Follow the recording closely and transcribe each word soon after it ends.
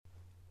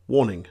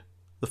Warning: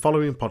 the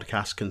following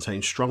podcast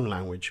contains strong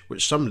language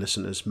which some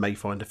listeners may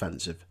find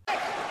offensive.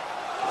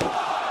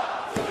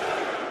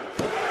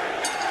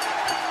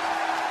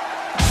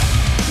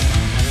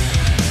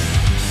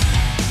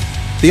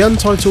 The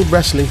Untitled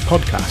Wrestling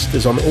Podcast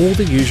is on all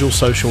the usual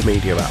social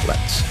media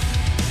outlets.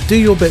 Do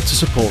your bit to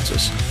support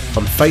us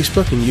on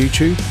Facebook and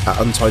YouTube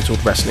at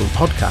Untitled Wrestling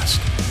Podcast,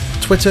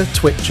 Twitter,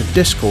 Twitch and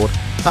Discord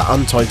at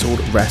Untitled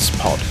Rest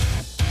Pod.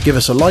 Give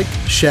us a like,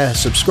 share,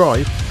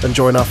 subscribe and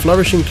join our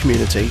flourishing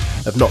community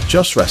of not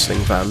just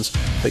wrestling fans,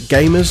 but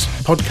gamers,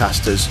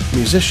 podcasters,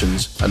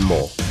 musicians and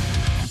more.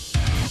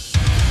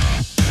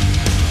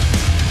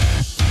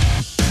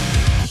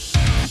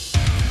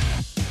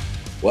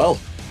 Well,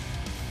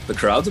 the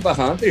crowds are back,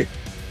 aren't they?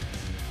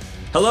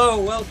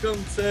 Hello,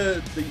 welcome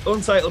to the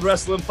Untitled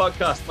Wrestling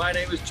Podcast. My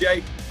name is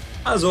Jay,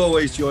 as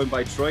always joined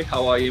by Troy.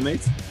 How are you,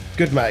 mate?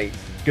 Good, mate.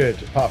 Good.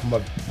 Apart from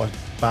my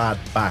bad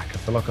back, I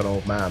feel like an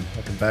old man.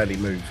 I can barely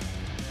move.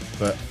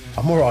 But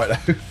I'm all right,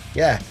 though.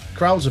 Yeah,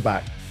 crowds are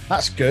back.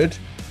 That's good.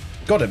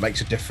 God, it makes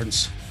a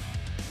difference.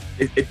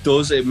 It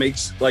does. It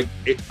makes, I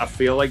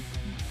feel like,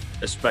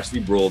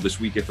 especially Raw this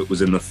week, if it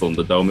was in the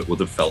Thunderdome, it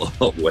would have felt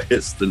a lot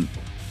worse than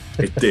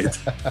it did.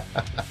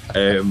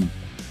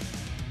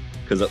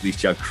 Because at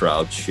least you had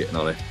crowds shitting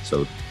on it.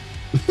 So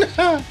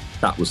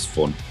that was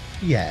fun.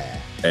 Yeah.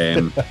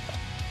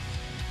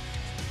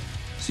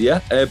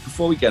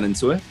 Before we get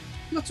into it,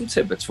 you got some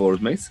tidbits for us,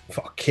 mate.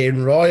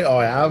 Fucking right,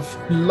 I have.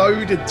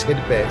 Loaded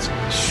tidbits.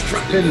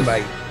 Strap in,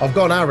 mate. I've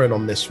gone Aaron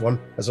on this one.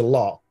 There's a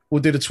lot.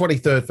 We'll do the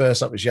 23rd first.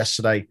 That was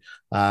yesterday.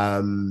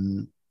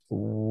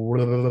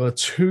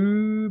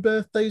 Two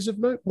birthdays of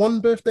note. One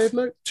birthday of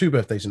note. Two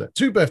birthdays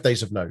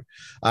of note.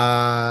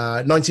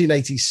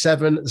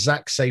 1987,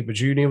 Zack Sabre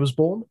Jr. was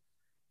born.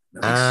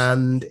 Nice.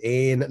 And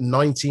in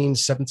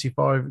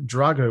 1975,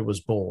 Drago was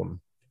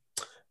born.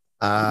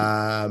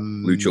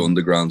 Lucha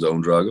Underground's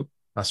own Drago.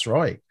 That's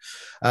right.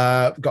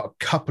 Got a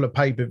couple of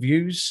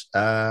pay-per-views.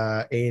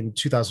 In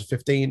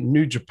 2015,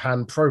 New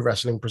Japan Pro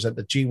Wrestling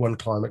presented G1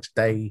 Climax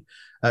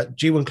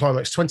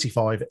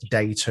 25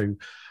 Day 2.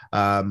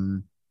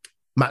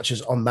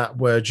 Matches on that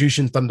were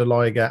Jushin Thunder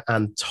Liger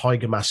and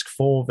Tiger Mask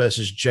 4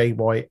 versus Jay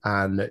White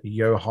and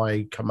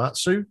Yohei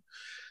Komatsu.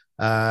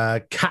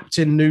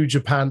 Captain New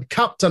Japan.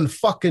 Captain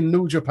fucking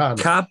New Japan.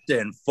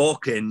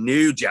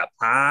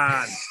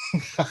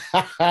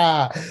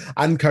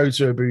 And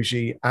Kota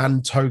Ibushi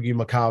and Togi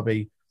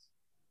Makabe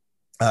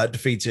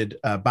defeated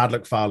Bad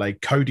Luck Fale,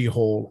 Cody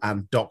Hall,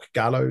 and Doc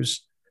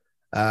Gallows.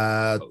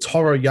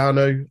 Toru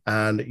Yano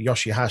and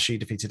Yoshihashi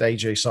defeated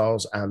AJ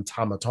Styles and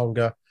Tama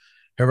Tonga.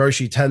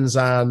 Hiroshi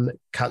Tenzan,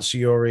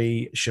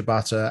 Katsuyori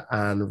Shibata,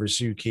 and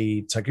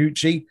Rizuki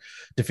Taguchi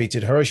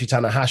defeated Hiroshi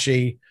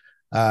Tanahashi,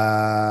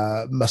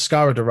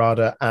 Mascara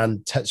Dorada, and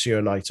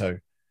Tetsuya Naito.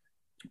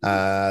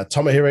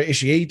 Tomohiro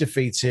Ishii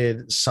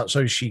defeated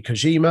Satoshi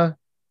Kojima.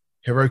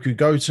 Hiroku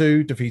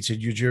Goto defeated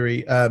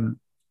Yujiri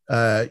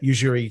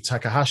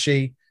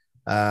Takahashi.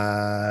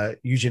 Yuji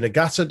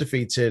Nagata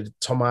defeated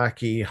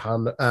Tomoaki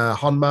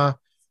Honma.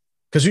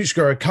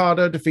 Kazuchika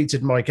Okada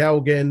defeated Mike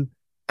Elgin.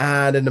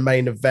 And in the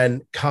main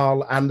event,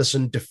 Carl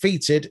Anderson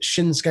defeated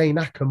Shinsuke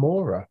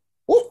Nakamura.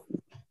 Oh.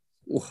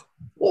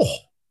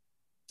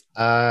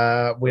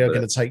 We are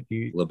going to take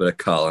you... A little bit of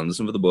Carl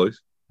Anderson for the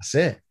boys. That's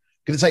it.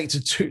 Going to take you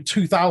to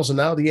 2000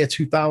 now, the year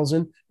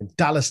 2000, in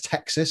Dallas,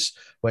 Texas,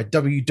 where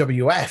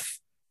WWF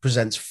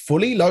presents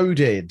Fully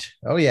Loaded.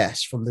 Oh,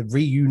 yes, from the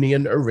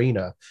Reunion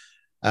Arena.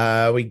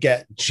 We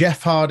get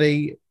Jeff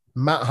Hardy,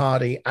 Matt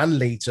Hardy, and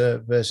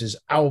Lita versus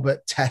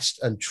Albert,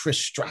 Test, and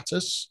Trish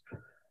Stratus.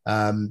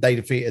 They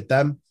defeated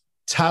them.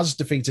 Taz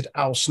defeated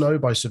Al Snow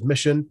by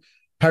submission.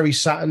 Perry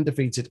Saturn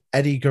defeated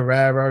Eddie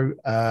Guerrero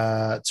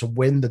to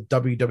win the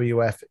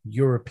WWF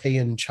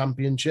European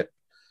Championship.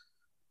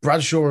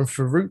 Bradshaw and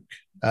Farouk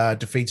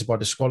defeated by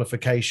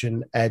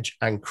disqualification Edge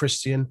and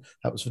Christian.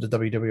 That was for the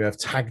WWF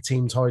Tag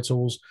Team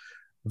titles.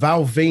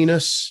 Val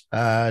Venus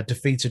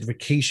defeated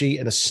Rikishi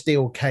in a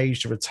steel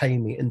cage to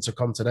retain the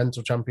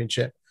Intercontinental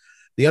Championship.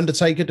 The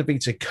Undertaker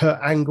defeated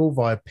Kurt Angle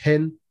via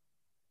pin.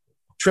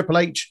 Triple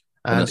H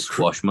and a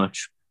squash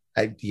match.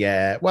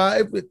 Yeah,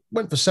 well, it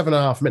went for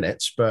 7.5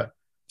 minutes, but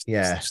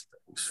yeah. Just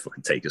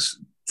fucking take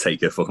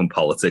a fucking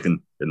politic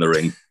in the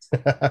ring.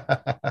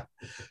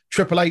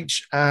 Triple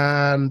H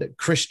and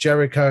Chris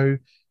Jericho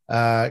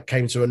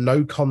came to a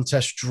no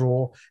contest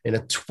draw in a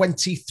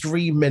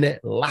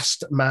 23-minute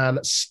last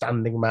man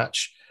standing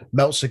match.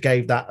 Meltzer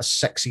gave that a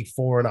sexy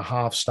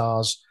 4.5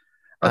 stars.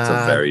 That's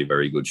a very,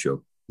 very good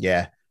show.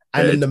 Yeah.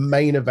 And in the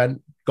main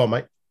event, go on,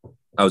 mate.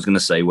 I was going to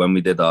say, when we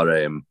did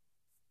our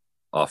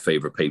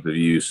favorite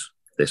pay-per-views,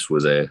 this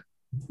was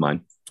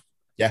mine.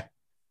 Yeah,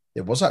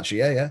 it was actually.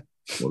 Yeah.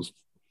 It was.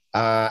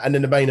 And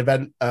in the main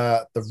event,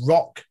 The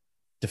Rock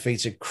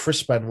defeated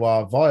Chris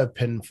Benoit via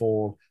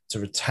pinfall to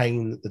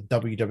retain the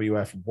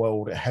WWF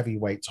World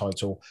Heavyweight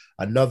title.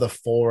 Another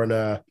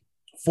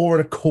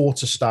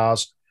 4.25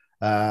 stars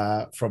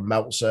from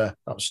Meltzer.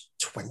 That was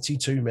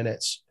 22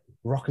 minutes.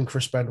 Rock and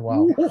Chris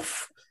Benoit.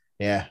 Oof.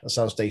 Yeah, that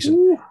sounds decent.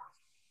 Ooh.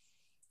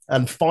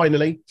 And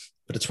finally,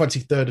 But the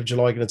 23rd of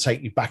July, going to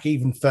take you back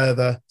even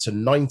further to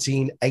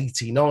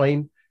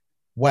 1989,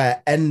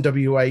 where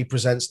NWA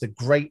presents the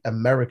Great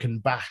American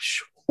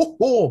Bash.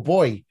 Oh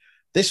boy,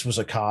 this was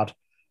a card.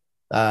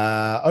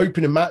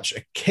 Opening match,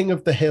 a King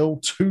of the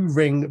Hill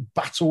 2-ring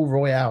battle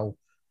royale.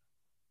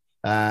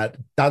 Dan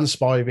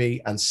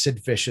Spivey and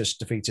Sid Vicious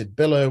defeated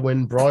Bill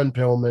Irwin, Brian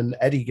Pillman,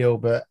 Eddie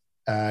Gilbert,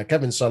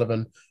 Kevin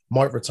Sullivan,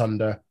 Mike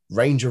Rotunda,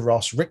 Ranger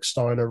Ross, Rick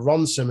Steiner,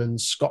 Ron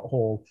Simmons, Scott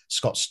Hall,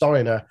 Scott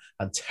Steiner,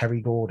 and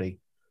Terry Gordy.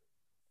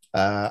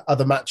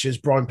 Other matches,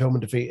 Brian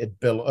Pillman defeated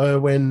Bill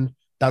Irwin,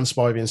 Dan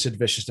Spivey and Sid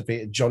Vicious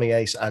defeated Johnny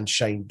Ace and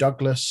Shane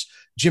Douglas.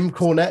 Jim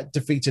Cornette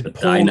defeated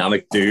Paul...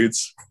 Dynamic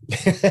dudes.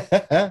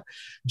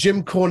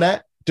 Jim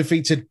Cornette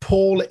defeated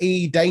Paul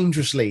E.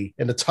 Dangerously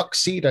in a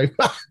tuxedo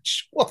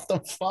match. What the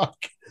fuck?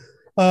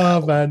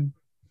 Oh, man.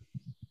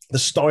 The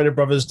Steiner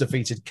brothers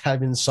defeated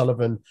Kevin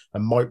Sullivan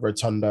and Mike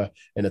Rotunda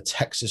in a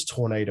Texas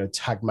Tornado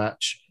tag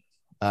match.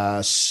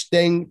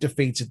 Sting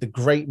defeated the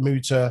Great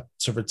Muta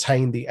to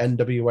retain the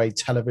NWA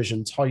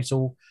television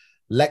title.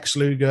 Lex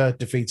Luger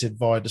defeated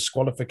via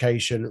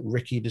disqualification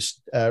Ricky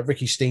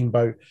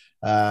Steamboat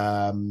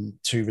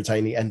to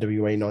retain the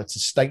NWA United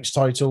States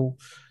title.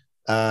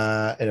 In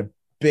a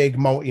big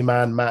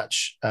multi-man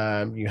match,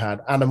 you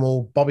had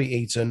Animal, Bobby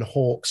Eaton,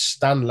 Hawk,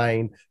 Stan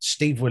Lane,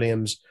 Steve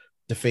Williams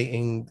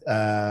defeating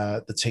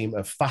the team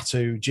of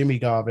Fatu, Jimmy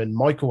Garvin,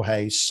 Michael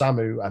Hayes,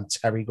 Samu, and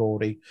Terry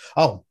Gordy.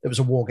 Oh, it was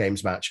a War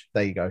Games match.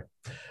 There you go.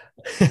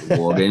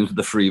 War Games with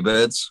the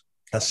Freebirds.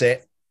 That's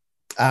it.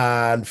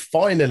 And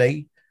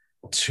finally,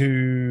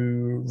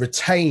 to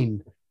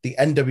retain the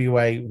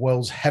NWA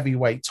World's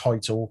Heavyweight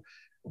title,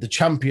 the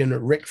champion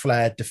Ric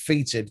Flair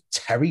defeated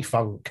Terry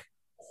Funk.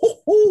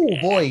 Oh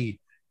boy.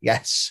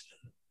 Yes.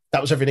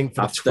 That was everything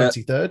for the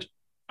 23rd.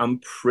 I'm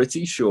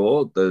pretty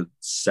sure the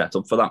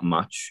setup for that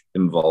match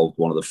involved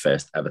one of the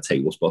first ever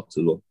table spots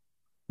as well.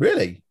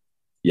 Really?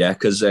 Yeah,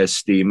 because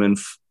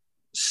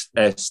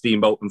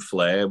Steamboat and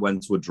Flair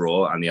went to a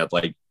draw and they had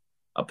like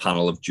a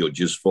panel of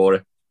judges for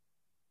it.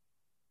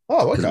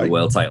 Oh, okay. The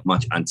world title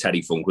match, and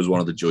Terry Funk was one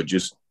of the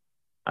judges.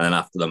 And then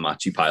after the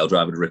match, he pile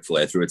driven Ric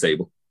Flair through a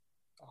table.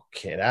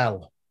 Fucking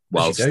hell.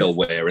 While still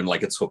wearing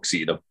like a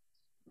tuxedo.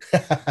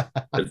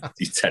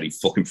 He's Terry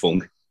fucking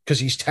Funk. Because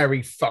he's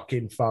Terry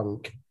fucking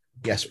Funk.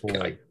 Yes, boy.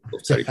 Okay,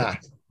 love Terry Funk.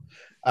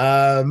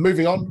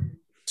 Moving on,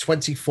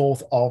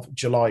 24th of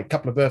July. A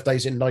couple of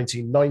birthdays in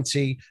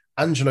 1990.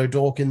 Angelo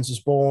Dawkins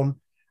was born.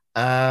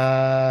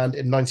 And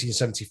in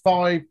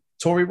 1975,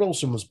 Tori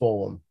Wilson was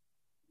born.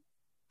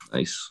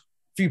 Nice.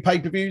 Few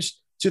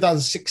pay-per-views.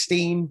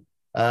 2016,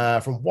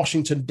 from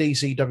Washington,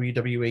 D.C.,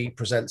 WWE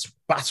presents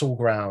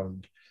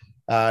Battleground.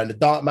 In the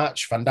dark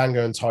match,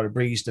 Fandango and Tyler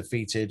Breeze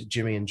defeated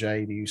Jimmy and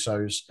Jay, the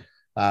Usos.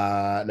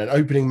 And an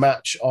opening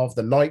match of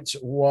the night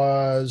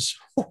was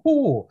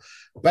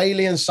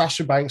Bayley and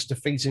Sasha Banks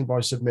defeating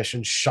by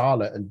submission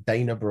Charlotte and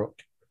Dana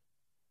Brooke.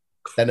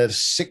 Then a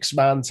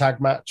 6-man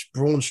tag match,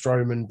 Braun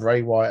Strowman,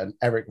 Bray Wyatt, and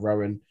Eric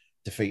Rowan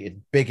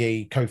defeated Big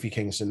E, Kofi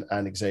Kingston,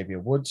 and Xavier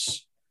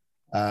Woods.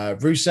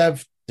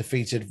 Rusev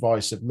defeated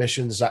via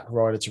submission Zack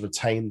Ryder to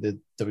retain the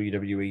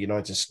WWE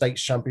United States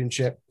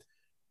Championship.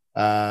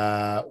 In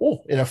a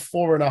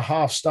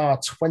 4.5-star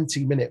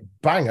 20-minute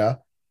banger,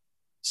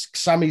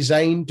 Sami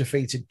Zayn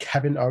defeated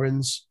Kevin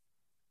Owens.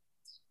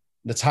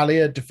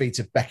 Natalya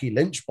defeated Becky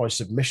Lynch by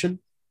submission.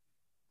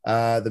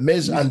 The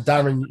Miz and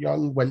Darren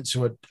Young went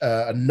to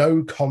a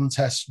no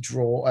contest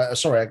draw. A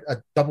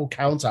double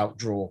count out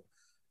draw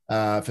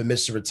for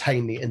Miz to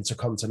retain the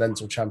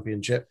Intercontinental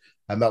Championship.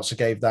 And Meltzer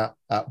gave that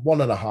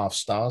 1.5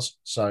 stars.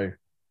 So,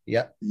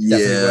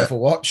 definitely worth a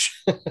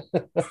watch.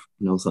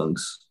 No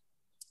thanks.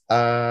 In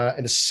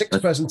a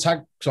 6-person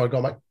tag. Sorry, go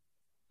on, mate.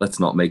 Let's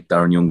not make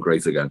Darren Young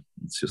great again.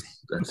 Let's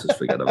just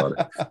forget about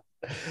it.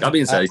 That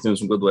being said, he's doing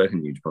some good work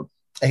in New Japan.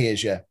 He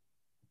is, yeah.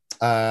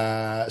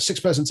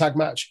 6-person tag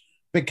match.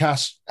 Big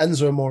Cass,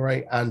 Enzo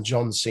Amore, and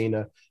John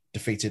Cena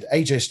defeated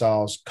AJ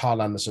Styles,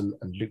 Carl Anderson,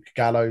 and Luke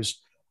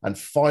Gallows. And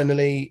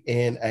finally,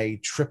 in a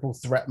triple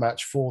threat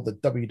match for the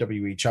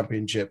WWE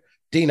Championship,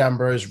 Dean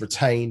Ambrose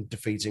retained,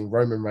 defeating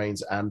Roman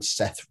Reigns and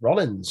Seth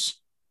Rollins.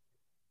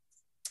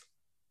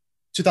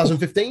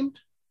 2015,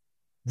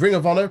 Ring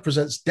of Honor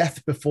presents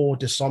Death Before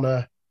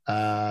Dishonor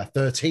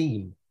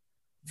 13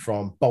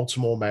 from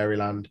Baltimore,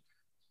 Maryland.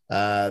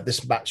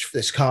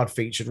 This card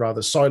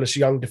featured Silas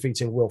Young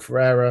defeating Will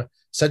Ferreira,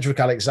 Cedric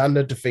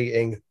Alexander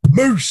defeating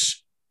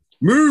Moose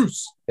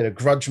in a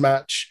grudge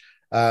match.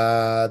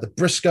 The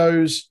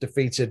Briscoes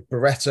defeated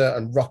Beretta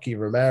and Rocky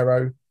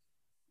Romero.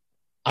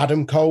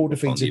 Adam Cole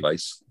defeated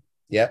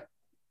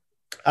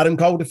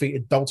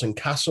Dalton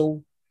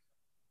Castle.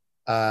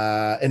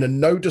 In a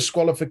no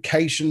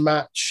disqualification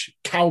match,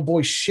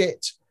 Cowboy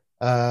Shit.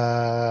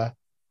 Adam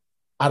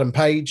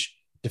Page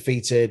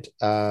defeated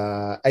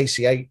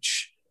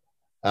ACH.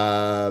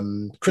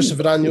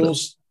 Christopher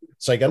Daniels.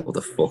 Say again. What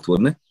the fuck,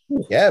 wouldn't it?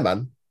 Yeah,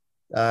 man.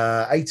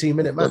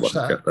 18-minute match.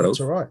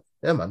 That's all right.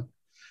 Yeah, man.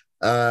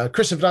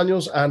 Christopher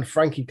Daniels and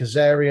Frankie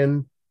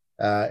Kazarian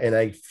in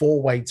a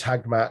four-way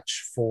tag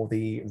match for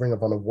the Ring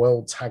of Honor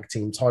World Tag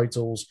Team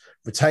titles,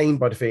 retained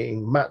by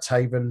defeating Matt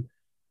Taven,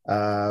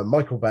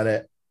 Michael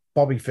Bennett,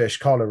 Bobby Fish,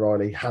 Kyle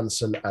O'Reilly,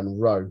 Hanson,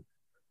 and Rowe.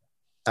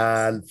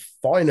 And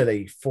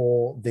finally,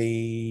 for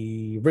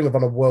the Ring of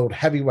Honor World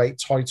Heavyweight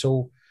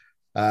title,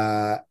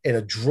 in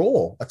a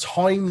draw, a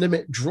time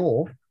limit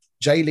draw,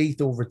 Jay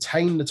Lethal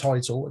retained the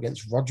title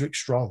against Roderick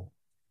Strong.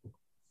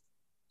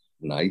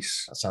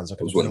 Nice. That sounds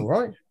like it was all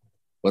right.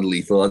 When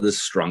Lethal had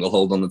this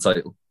stranglehold on the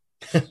title.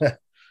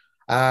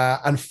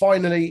 And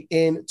finally,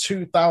 in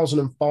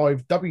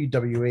 2005,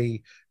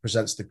 WWE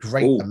presents the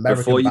Great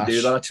American Before you Bash.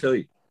 do that,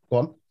 actually. Go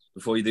on.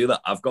 Before you do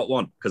that, I've got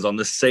one. Because on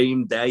the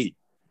same day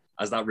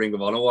as that Ring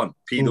of Honor one,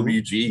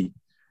 PWG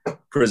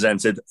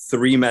presented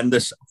Three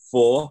Mendes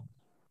 4.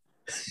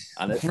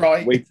 And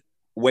Right.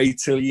 wait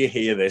till you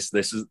hear this.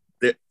 This is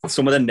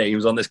some of the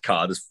names on this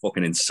card is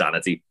fucking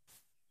insanity.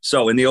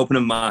 So in the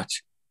opening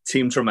match,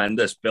 Team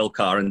Tremendous, Bill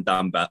Carr and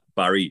Dan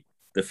Barry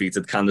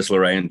defeated Candice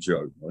LeRae and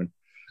Joe.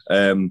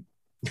 And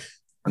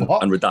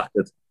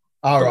Redacted.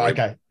 All right,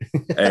 okay.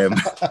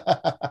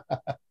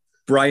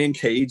 Brian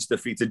Cage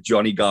defeated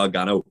Johnny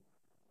Gargano.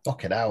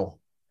 Fucking hell.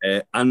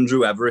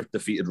 Andrew Everett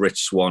defeated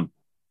Rich Swann.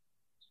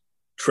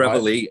 Trevor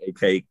Lee,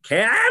 a.k.a.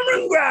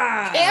 Cameron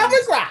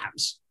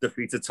Grimes,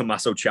 defeated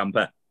Tommaso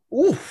Ciampa.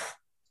 Oof.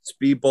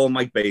 Speedball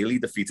Mike Bailey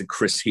defeated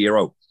Chris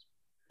Hero.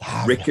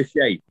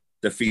 Ricochet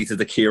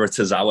defeated Akira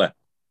Tozawa.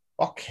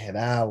 Fucking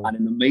hell. And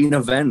in the main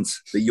event,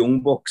 the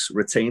Young Bucks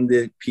retained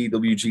the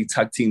PWG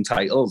Tag Team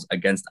titles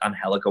against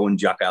Angelico and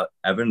Jack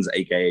Evans,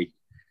 a.k.a.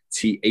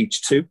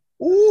 TH2.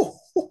 Ooh,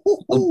 a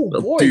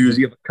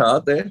doozy of a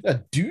card there. A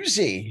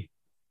doozy.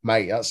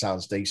 Mate, that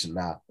sounds decent,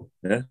 that.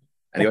 Yeah.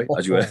 Anyway,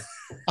 as you were.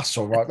 That's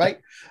all right, mate.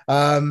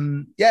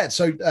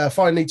 So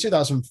finally,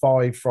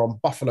 2005 from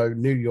Buffalo,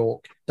 New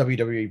York,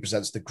 WWE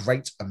presents the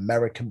Great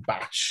American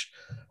Bash.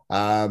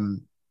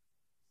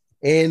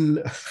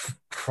 In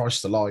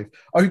Christ alive,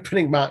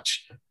 opening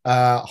match,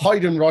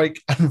 Heidenreich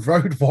and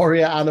Road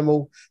Warrior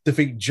Animal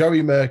defeat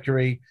Joey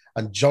Mercury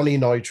and Johnny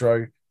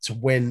Nitro to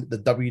win the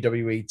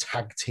WWE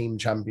Tag Team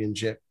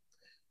Championship.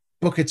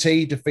 Booker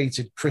T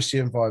defeated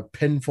Christian via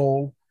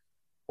pinfall.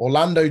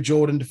 Orlando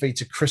Jordan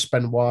defeated Chris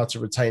Benoit to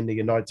retain the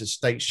United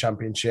States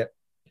Championship.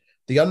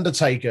 The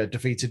Undertaker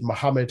defeated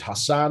Muhammad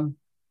Hassan.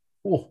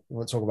 Oh, we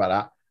won't talk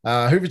about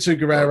that. Juventud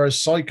Guerrero,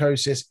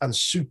 Psychosis, and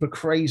Super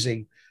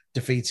Crazy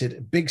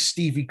defeated Big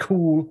Stevie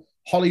Cool,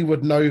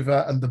 Hollywood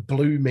Nova, and the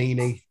Blue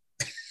Meanie.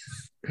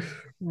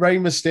 Rey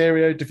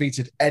Mysterio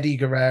defeated Eddie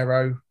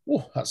Guerrero.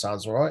 Oh, that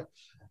sounds all right.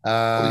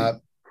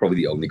 Probably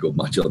the only good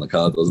match on the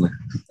card, wasn't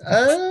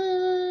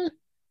it?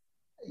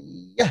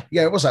 Yeah,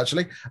 it was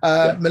actually.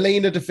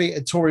 Melina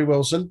defeated Tori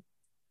Wilson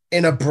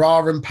in a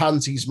bra and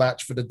panties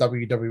match for the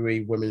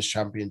WWE Women's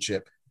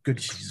Championship.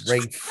 Good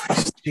grief.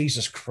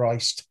 Jesus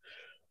Christ.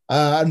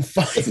 And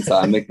different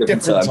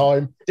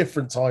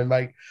time,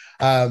 mate.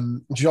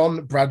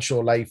 John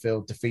Bradshaw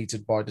Layfield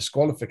defeated by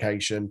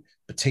disqualification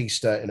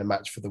Batista in a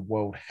match for the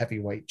World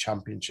Heavyweight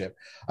Championship.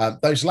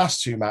 Those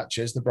last two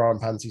matches, the bra and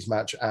panties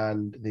match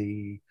and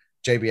the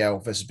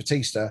JBL versus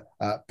Batista,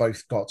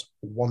 both got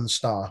 1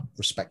 star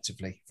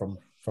respectively from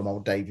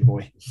old Davey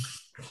Boy.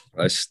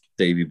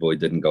 Davey Boy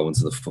didn't go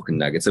into the fucking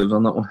negatives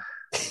on that one.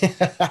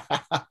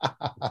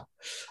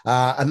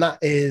 And that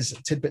is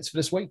tidbits for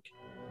this week.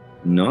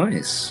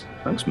 Nice.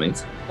 Thanks,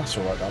 mate. That's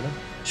all right, darling.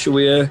 Shall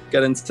we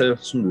get into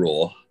some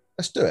Raw?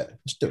 Let's do it.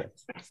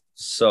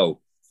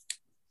 So,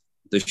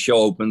 the show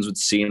opens with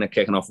Cena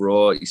kicking off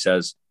Raw. He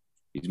says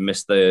he's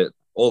missed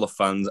all the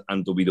fans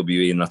and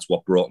WWE, and that's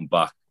what brought him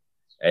back.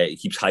 He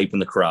keeps hyping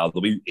the crowd.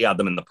 He had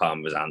them in the palm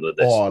of his hand with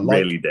this.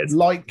 Really did.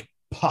 Like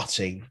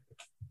putty.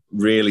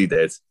 Really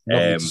did.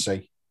 Lovely to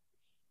see.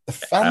 The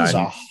fans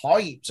are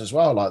hyped as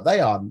well. Like,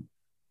 they are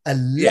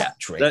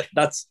electric. Yeah,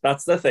 that's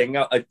the thing.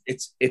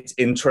 It's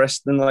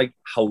interesting, like,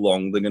 how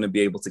long they're going to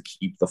be able to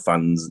keep the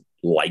fans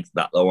like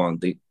that, though,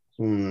 aren't they?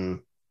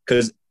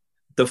 Because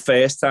the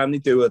first time they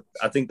do it,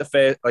 I think this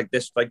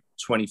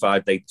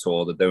 25-day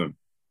tour they're doing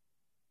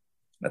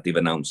that they've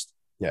announced.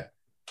 Yeah.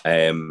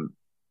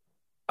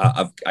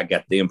 I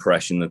get the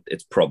impression that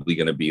it's probably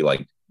going to be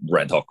like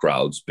red hot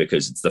crowds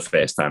because it's the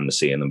first time they're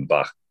seeing them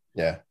back.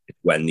 Yeah.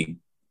 When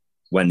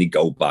they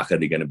go back, are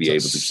they going to be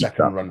able to keep that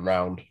run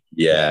round?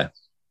 Yeah.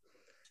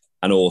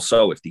 And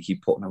also, if they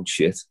keep putting out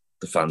shit,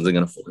 the fans are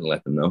going to fucking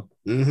let them know.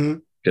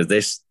 Because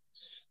this,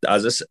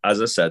 as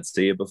I said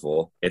to you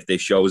before, if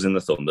this show was in the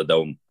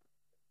Thunderdome,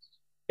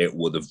 it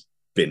would have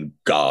been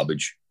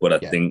garbage. But I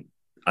think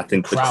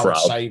the crowd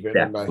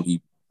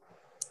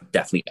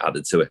definitely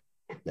added to it.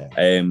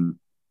 Yeah.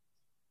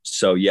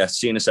 So,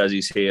 Cena says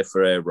he's here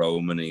for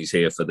Roman and he's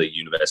here for the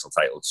Universal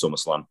title at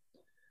SummerSlam.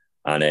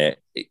 And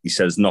he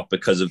says not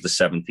because of the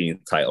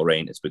 17th title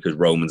reign, it's because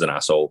Roman's an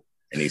asshole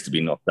and needs to be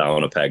knocked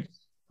down a peg.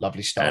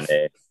 Lovely stuff.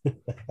 And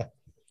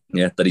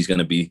that he's going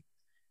to be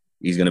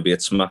at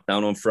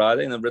SmackDown on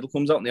Friday, and then Riddle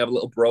comes out and they have a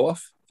little bro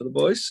off for the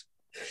boys.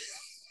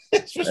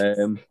 It's just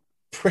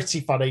pretty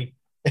funny.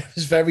 It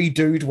was very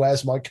dude,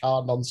 where's my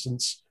car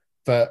nonsense.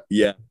 But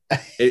yeah,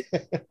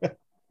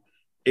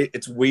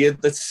 it's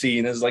weird that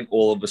Cena's like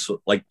all of a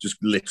sudden, like just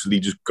literally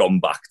just gone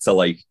back to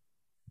like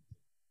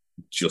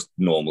just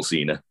normal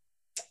Cena.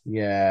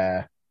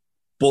 Yeah.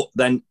 But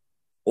then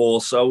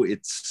also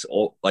it's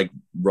all, like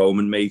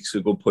Roman makes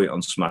a good point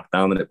on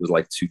SmackDown, and it was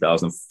like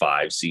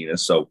 2005 Cena.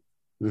 So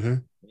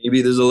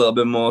maybe there's a little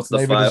bit more to the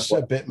maybe fire. There's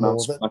a bit more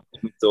that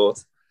we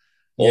thought.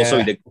 Yeah. Also,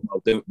 he did come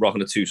out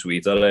rocking a Too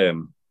Sweet at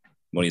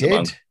Money in the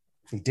Bank.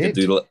 He did.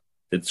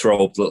 Did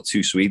throw up a little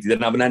Too Sweet. He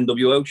didn't have an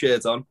NWO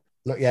shirt on.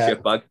 Not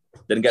yet. Shitbag.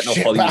 Didn't get no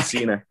Hollywood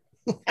Cena.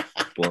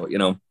 But, you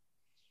know.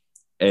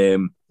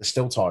 There's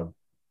still time.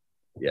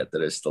 Yeah,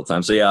 there is still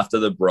time. So, yeah, after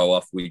the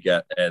bro-off, we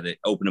get the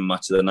opening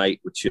match of the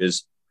night, which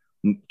is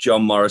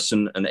John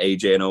Morrison and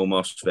AJ and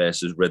Omos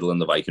versus Riddle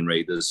and the Viking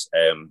Raiders.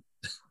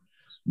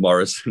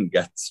 Morrison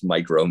gets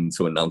Mike Rome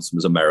to announce him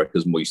as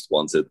America's Most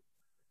Wanted.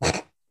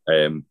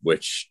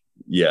 Which,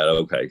 yeah,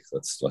 okay,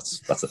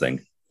 that's a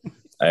thing.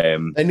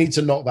 They need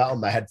to knock that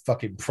on the head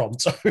fucking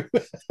pronto.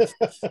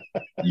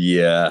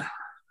 Yeah,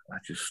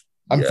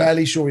 I'm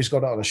fairly sure he's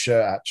got it on a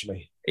shirt.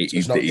 Actually,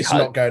 it's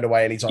not going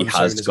away anytime soon. He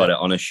has got it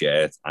on a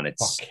shirt, and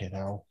it's fucking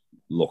hell.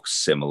 Looks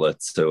similar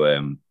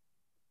to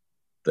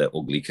the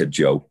Ugly Kid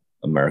Joe,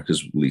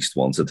 America's Least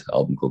Wanted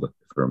album cover,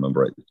 if I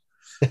remember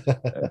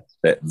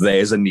right.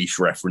 There's a niche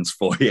reference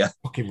for you.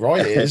 Fucking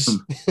right, it is.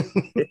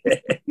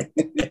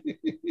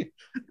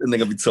 I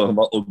think I'll be talking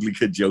about Ugly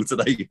Kid Joe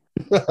today.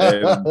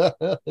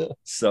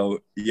 So,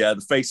 yeah,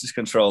 the faces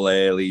control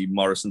early.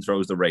 Morrison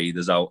throws the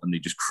Raiders out and they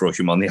just crush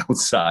him on the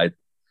outside.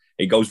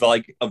 He goes for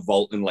like a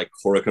vault in like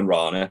Hurricane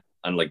Rana,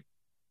 and like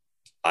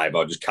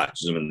Ivar just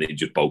catches him and they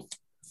just both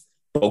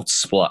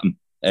splat him.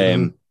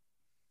 And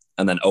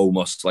then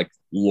Omos like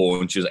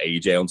launches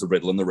AJ onto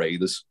Riddle and the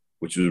Raiders,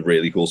 which was a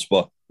really cool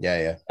spot.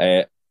 Yeah.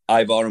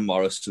 Ivar and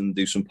Morrison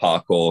do some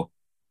parkour.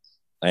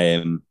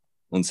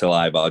 Until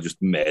Ivar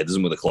just murders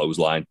him with a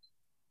clothesline.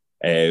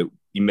 He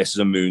misses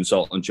a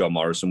moonsault on John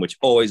Morrison, which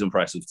always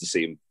impressive to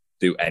see him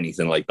do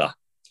anything like that.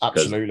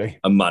 Absolutely.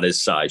 A man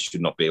his size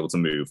should not be able to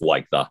move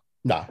like that.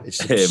 No,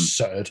 it's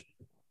absurd.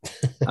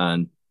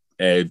 And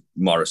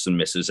Morrison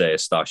misses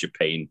Starship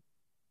Pain.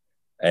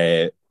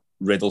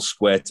 Riddle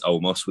squirts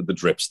Omos with the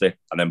dripstick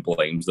and then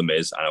blames the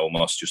Miz, and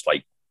Omos just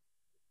like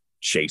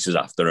chases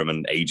after him,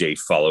 and AJ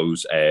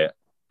follows.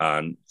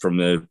 And from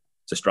the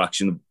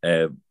distraction,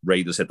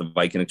 Raiders hit the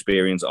Viking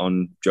Experience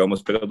on Joe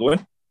must pick up the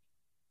win.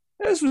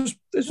 This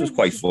was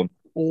quite fun.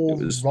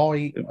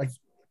 I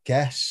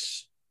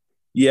guess.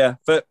 Yeah,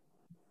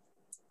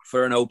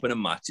 for an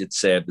opening match, it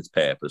served its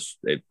purpose.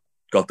 It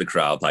got the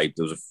crowd hyped.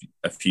 There was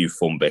a few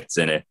fun bits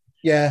in it.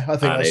 Yeah, I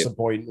think that's the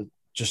point.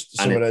 Just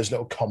some of those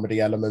little comedy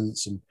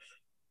elements and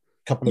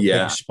a couple of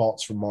big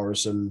spots from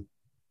Morrison.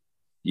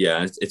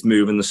 Yeah, it's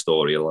moving the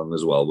story along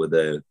as well with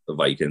the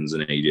Vikings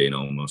and AJ and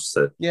Omos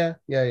to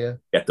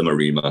get them a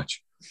rematch.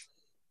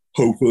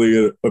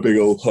 Hopefully a big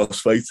old hoss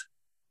fight.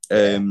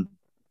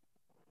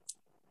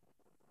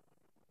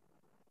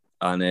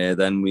 And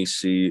then we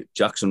see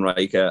Jackson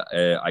Riker.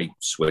 I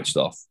switched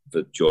off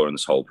during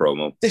this whole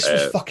promo. This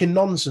was fucking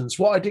nonsense.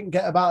 What I didn't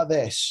get about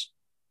this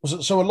was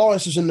that, so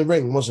Elias was in the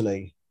ring, wasn't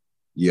he?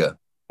 Yeah.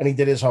 And he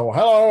did his whole,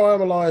 hello,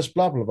 I'm Elias,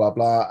 blah, blah, blah,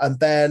 blah. And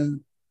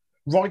then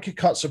Riker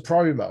cuts a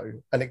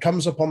promo and it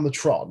comes up on the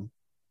Tron,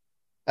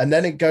 and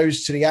then it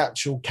goes to the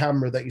actual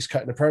camera that he's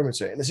cutting the promo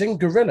to, and it's in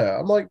Gorilla.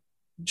 I'm like,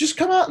 just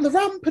come out on the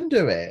ramp and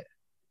do it.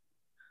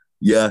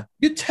 Yeah.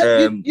 You're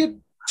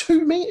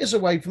 2 meters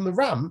away from the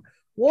ramp.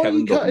 Why are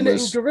you cutting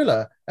it in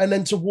Gorilla? And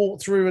then to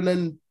walk through and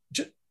then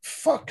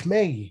fuck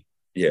me.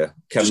 Yeah.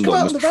 Kevin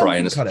Dunn was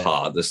trying his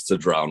hardest to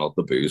drown out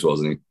the booze,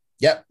 wasn't he?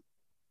 Yep.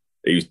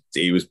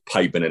 He was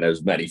piping in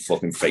as many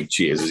fucking fake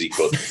cheers as he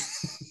could.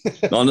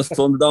 Not on the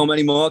Thunderdome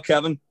anymore,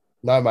 Kevin.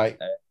 No, mate.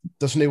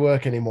 Doesn't it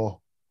work anymore?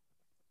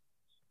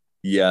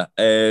 Yeah.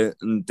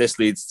 And this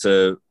leads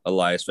to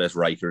Elias versus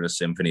Riker in a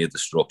Symphony of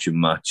Destruction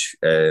match.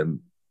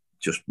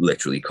 Just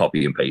literally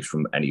copy and paste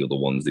from any other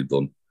ones they've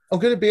done. I'm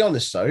going to be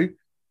honest, though.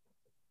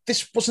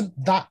 This wasn't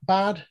that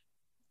bad.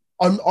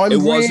 I'm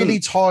really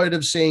tired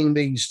of seeing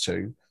these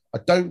two. I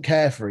don't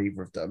care for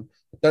either of them.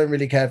 I don't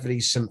really care for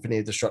these Symphony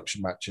of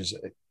Destruction matches.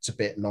 It's a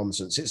bit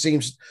nonsense. It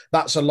seems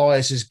that's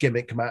Elias's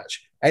gimmick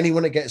match.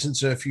 Anyone that gets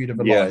into a feud of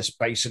Elias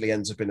basically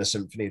ends up in a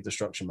Symphony of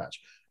Destruction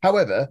match.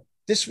 However,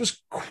 this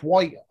was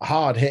quite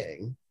hard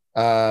hitting.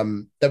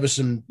 There was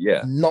some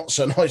not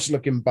so nice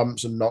looking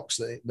bumps and knocks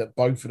that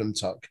both of them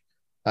took.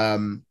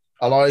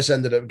 Elias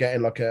ended up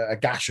getting like a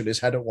gash on his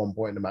head at one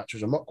point in the match,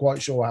 which I'm not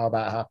quite sure how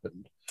that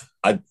happened.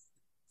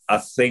 I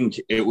think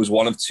it was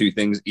one of two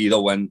things. Either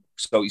when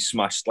he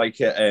smashed like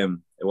it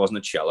wasn't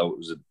a cello, it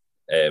was a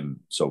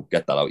so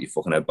get that out your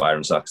fucking head,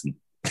 Byron Saxton.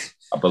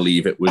 I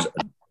believe it was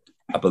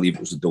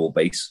a double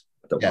bass.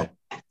 I don't know.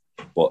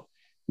 But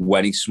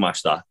when he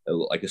smashed that, it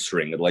looked like a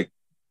string had like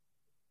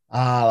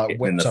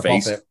in the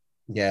face. It.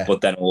 Yeah. But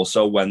then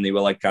also when they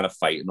were like kind of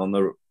fighting on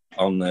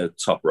the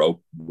top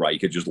rope,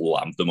 Riker just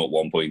lamped them at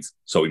one point.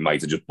 So he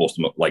might have just punched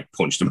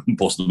him and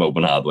busted him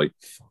open hard way.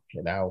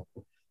 Fucking hell.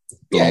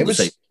 It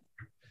was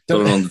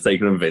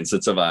Undertaker and Vince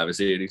at Survivor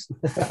Series.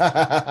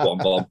 One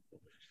bomb.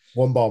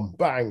 One bomb,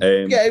 bang.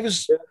 Yeah, it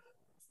was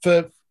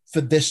for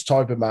this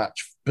type of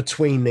match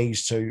between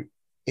these two.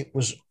 It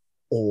was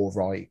all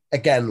right.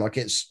 Again, like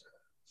it's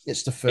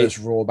the first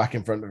Raw back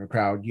in front of a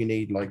crowd. You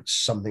need like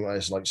something like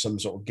this, like some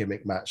sort of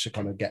gimmick match to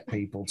kind of get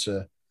people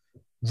to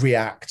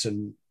react.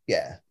 And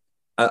yeah,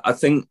 I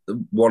think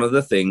one of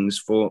the things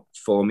for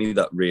me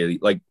that really,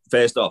 like,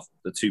 first off,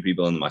 the two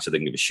people in the match I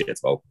didn't give a shit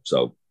about,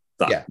 so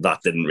that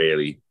didn't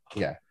really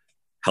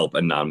help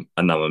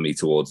enamor me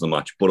towards the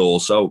match. But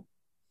also,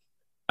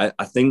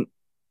 I think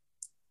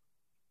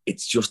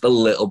it's just a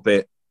little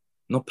bit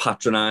not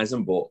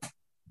patronizing, but a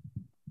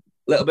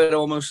little bit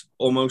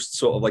almost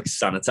sort of like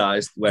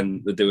sanitized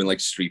when they're doing like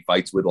street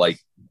fights with like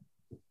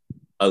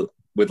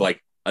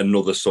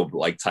another sub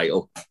like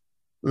title.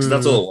 So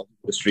that's all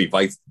the street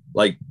fight.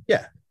 Like,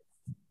 yeah,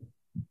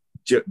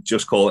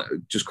 just call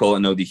it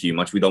no DQ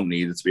match. We don't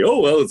need it to be,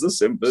 it's a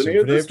Symphony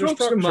of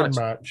Destruction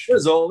match.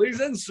 There's all these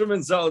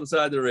instruments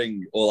outside the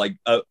ring, or like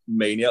a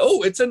Mania.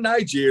 Oh, it's a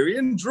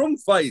Nigerian drum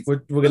fight.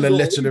 We're going to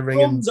litter the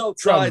ring and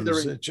outside the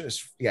ring.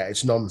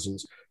 It's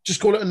nonsense.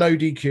 Just call it a no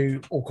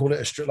DQ or call it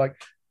a strip. Like,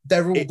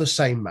 they're all the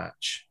same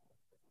match.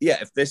 Yeah,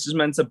 if this is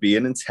meant to be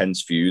an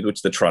intense feud,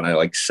 which they're trying to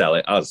like sell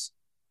it as,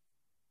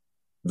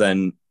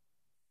 then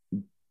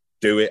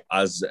do it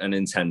as an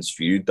intense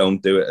feud.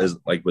 Don't do it as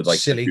like with like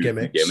silly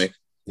gimmicks.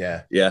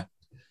 Yeah.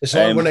 It's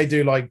like when they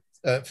do like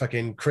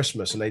fucking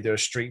Christmas and they do a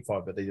street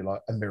fight, but they do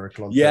like a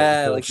Miracle on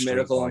 34th like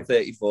Miracle on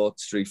 34th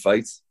Street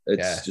Fight.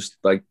 It's just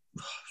like,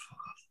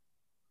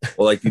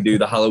 or like you do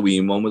the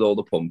Halloween one with all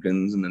the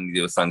pumpkins, and then you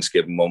do a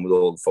Thanksgiving one with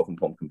all the fucking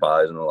pumpkin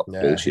pies and all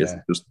that bullshit.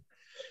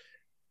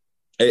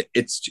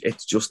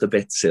 It's just a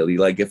bit silly.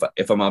 Like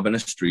if I'm having a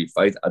street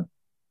fight,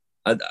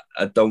 I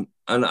don't,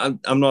 and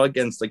I'm not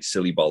against like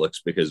silly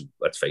bollocks, because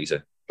let's face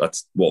it,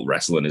 that's what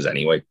wrestling is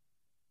anyway.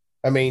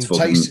 I mean,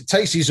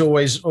 Tasty's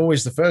always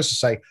the first to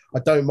say, I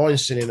don't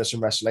mind silliness in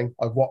wrestling.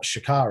 I watch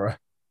Shakara.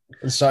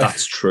 And so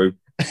that's true.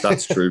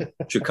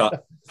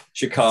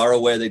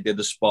 Shakara, where they did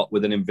the spot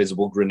with an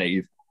invisible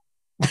grenade,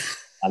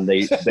 and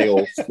they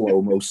all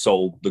slow-mo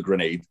sold the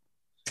grenade.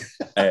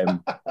 I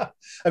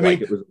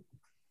mean,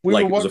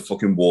 like it was a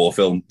fucking war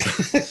film.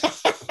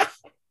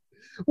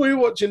 We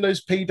were watching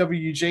those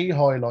PWG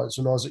highlights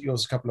when I was at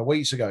yours a couple of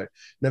weeks ago. And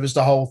there was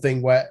the whole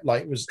thing where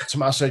like it was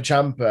Tommaso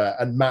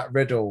Ciampa and Matt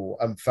Riddle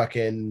and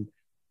fucking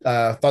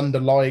Thunder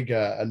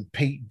Liger and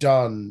Pete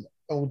Dunne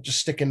all just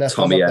sticking their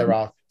thumb up their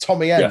ass.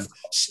 Tommy End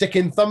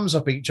sticking thumbs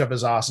up each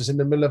other's asses in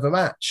the middle of a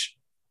match.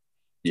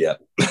 Yeah.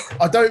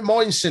 I don't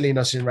mind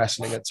silliness in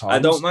wrestling at times. I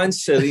don't mind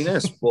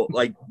silliness, but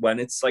like when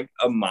it's like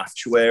a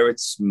match where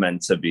it's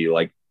meant to be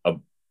like a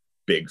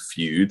big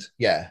feud.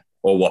 Yeah.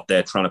 Or what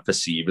they're trying to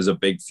perceive as a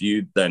big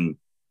feud, then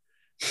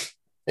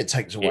it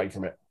takes away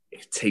from it.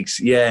 It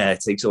takes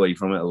away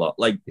from it a lot.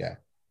 Like,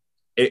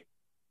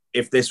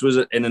 if this was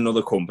in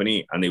another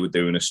company and they were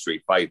doing a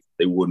street fight,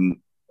 they wouldn't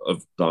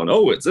have done,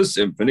 it's a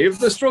Symphony of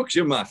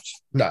Destruction match.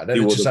 No, they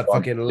just had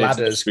fucking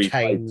ladders,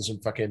 canes,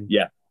 and fucking...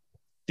 Yeah.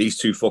 These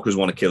two fuckers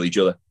want to kill each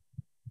other.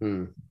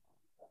 And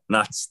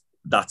that's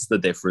the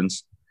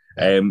difference.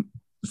 The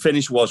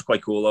finish was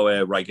quite cool,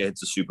 though. Riker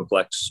hits a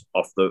superplex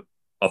off the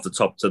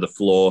top to the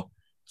floor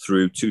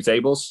through two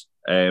tables.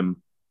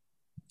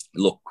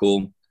 Looked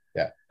cool.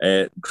 Yeah.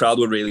 Crowd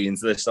were really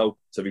into this, though,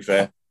 to be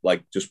fair.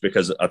 Like, just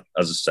because, as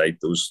I say,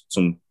 there was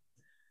some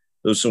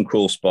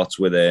cool spots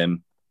with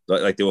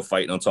like they were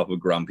fighting on top of a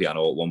grand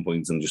piano at one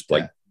point and just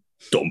like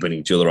dumping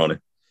each other on it.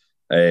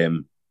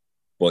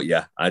 But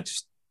yeah, I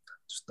just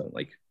don't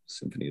like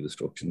Symphony of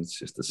Destruction. It's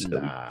just a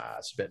silly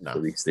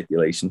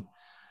stipulation.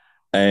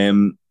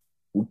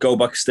 We'll go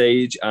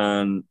backstage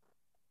and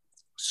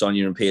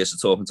Sonya and Pierce are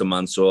talking to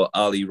Mansoor.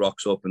 Ali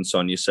rocks up and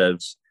Sonya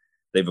says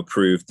they've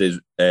approved his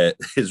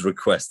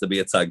request to be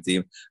a tag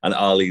team, and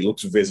Ali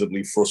looks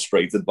visibly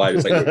frustrated by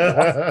it.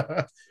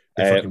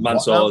 Like,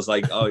 Mansoor is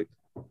like,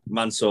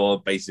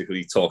 Mansoor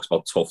basically talks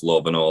about tough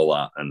love and all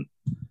that, and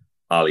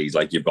Ali's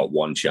like, you've got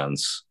one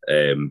chance.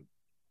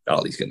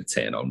 Ali's going to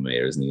turn on me,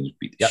 isn't he? And just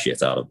beat the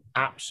shit out of him.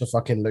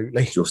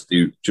 Absolutely. Just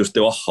do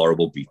a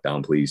horrible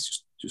beatdown,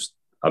 please.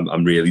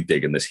 I'm really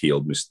digging this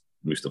healed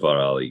Mustafa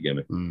Ali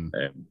gimmick.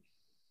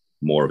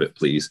 More of it,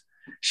 please.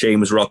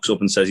 Sheamus rocks up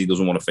and says he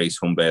doesn't want to face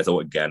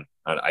Humberto again,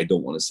 and I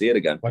don't want to see it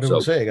again. Why don't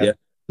we see it again?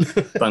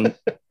 Yeah.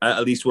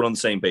 At least we're on the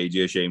same page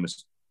here,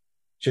 Sheamus.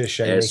 Cheers,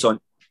 Sheamus.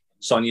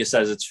 Sonya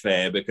says it's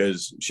fair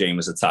because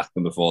Sheamus attacked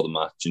him before the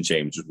match, and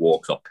Sheamus just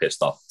walks off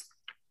pissed off.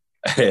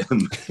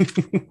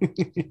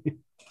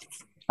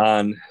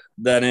 And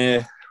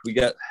then we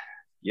get,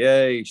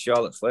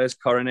 Charlotte Flair's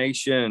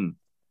coronation.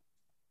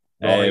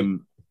 Right.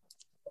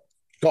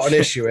 Got an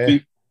issue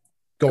here.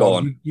 Go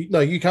on.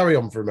 You carry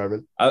on for a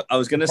moment. I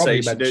was going to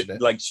say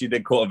she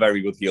did cut a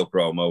very good heel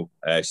promo.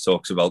 She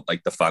talks about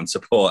like the fan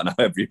support and how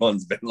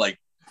everyone's been like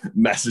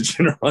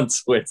messaging her on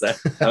Twitter.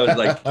 I was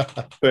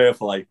like, fair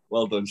play,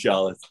 well done,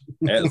 Charlotte.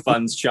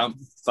 Fans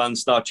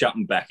start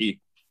chatting Becky,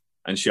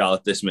 and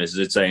Charlotte dismisses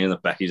it, saying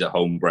that Becky's at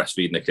home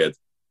breastfeeding a kid.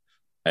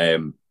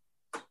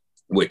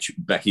 which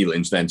Becky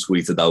Lynch then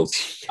tweeted out,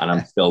 and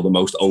I'm still the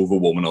most over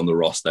woman on the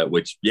roster,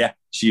 which, yeah,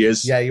 she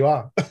is. Yeah, you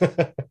are.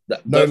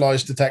 No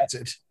lies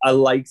detected. I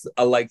like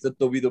that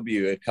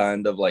WWE are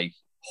kind of like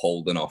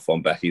holding off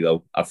on Becky,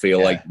 though. I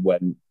feel like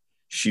when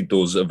she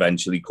does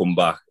eventually come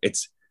back,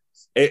 it's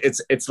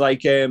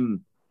like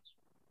with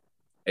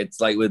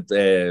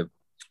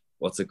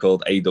what's it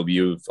called?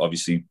 AW.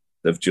 Obviously,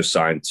 they've just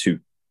signed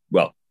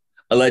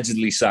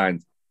allegedly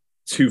signed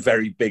two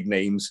very big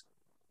names.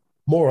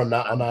 More on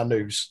that on our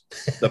news.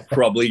 They're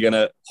probably going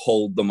to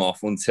hold them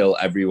off until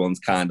everyone's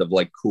kind of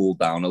like cooled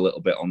down a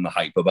little bit on the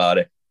hype about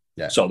it.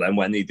 Yeah. So then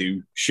when they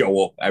do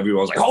show up,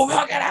 everyone's like, oh,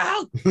 fucking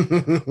hell.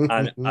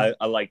 And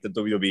I like the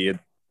WWE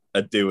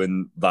are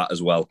doing that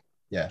as well.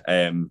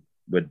 Yeah.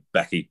 With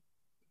Becky.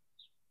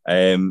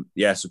 So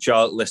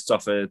Charlotte lists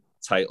off her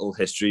title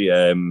history.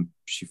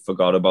 She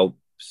forgot about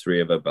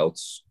 3 of her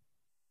belts.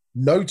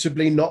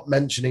 Notably not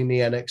mentioning the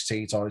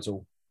NXT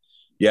title.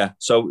 Yeah,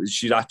 so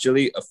she's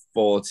actually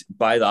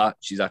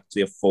she's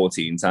actually a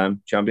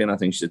 14-time champion. I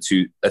think she's a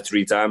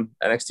 3-time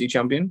NXT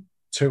champion.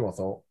 2, I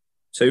thought.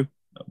 2?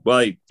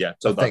 Well, yeah,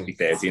 so that'd be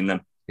 13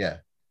 then. Yeah.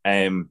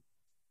 And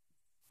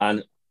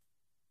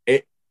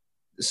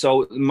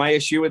so my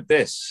issue with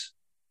this,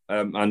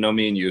 I know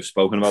me and you have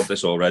spoken about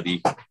this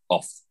already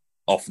off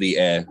the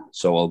air,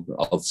 so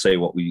I'll say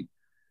what we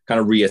kind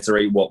of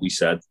reiterate what we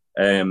said.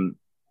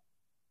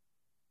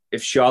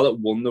 If Charlotte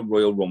won the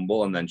Royal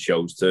Rumble and then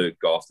chose to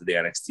go after the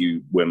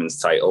NXT women's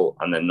title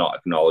and then not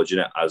acknowledging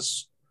it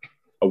as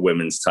a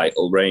women's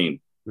title reign,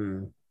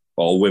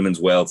 or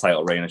women's world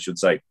title reign, I should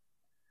say,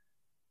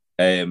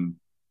 then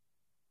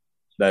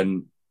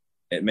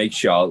it makes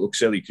Charlotte look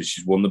silly because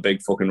she's won the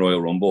big fucking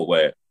Royal Rumble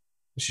where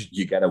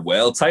you get a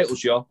world title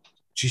shot.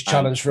 She's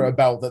challenged for a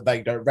belt that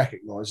they don't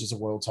recognise as a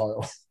world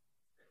title.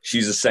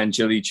 She's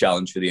essentially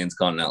challenged for the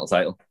Intercontinental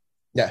title.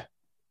 Yeah.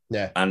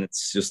 Yeah. And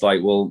it's just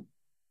like, well,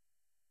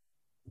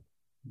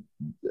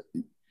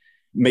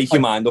 make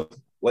your mind up. Do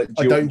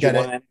you want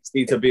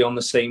NXT to be on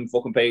the same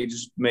fucking page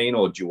as main,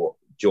 or do you want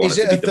is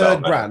it a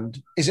third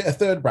brand? Is it a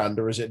third brand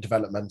or is it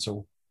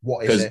developmental?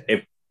 What is it?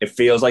 Because it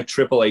feels like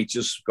Triple H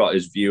has got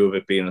his view of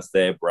it being a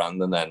third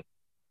brand, and then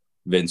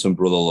Vince and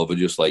Brother Love are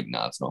just like,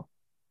 nah, it's not.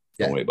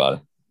 Don't worry about it.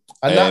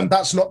 And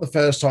that's not the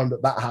first time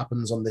that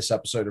happens on this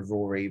episode of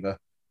Raw either.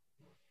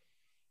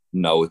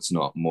 No, it's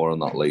not. More on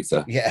that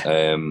later.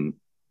 Yeah.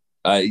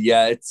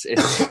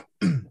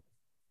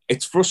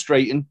 It's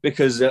frustrating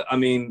because,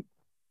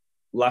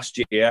 last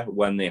year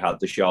when they had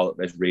the Charlotte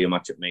vs. Rhea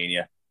match at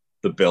Mania,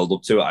 the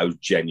build-up to it, I was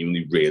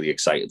genuinely really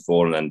excited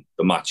for, and then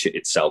the match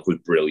itself was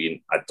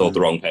brilliant. I thought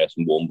the wrong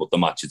person won, but the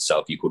match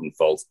itself, you couldn't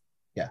fault.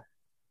 Yeah.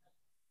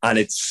 And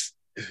it's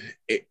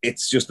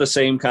just the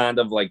same kind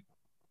of like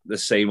the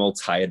same old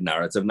tired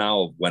narrative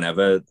now of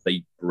whenever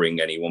they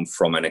bring anyone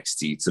from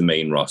NXT to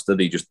main roster,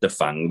 they just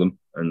defang them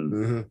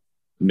and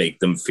make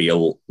them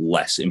feel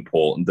less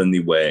important than they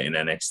were in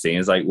NXT.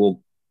 It's like,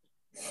 well,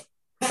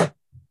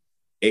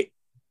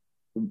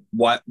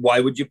 why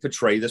would you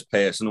portray this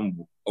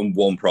person on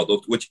one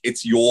product, which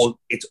it's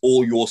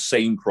all your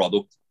same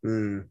product.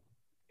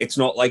 It's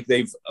not like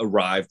they've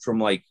arrived from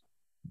like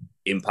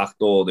Impact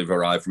or they've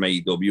arrived from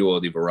AEW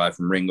or they've arrived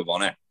from Ring of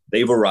Honor.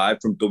 They've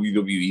arrived from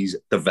WWE's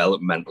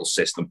developmental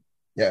system.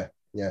 Yeah.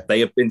 They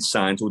have been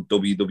signed to a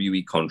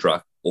WWE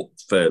contract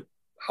for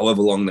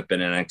however long they've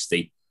been in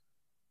NXT.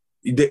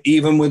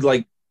 Even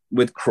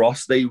with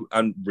Cross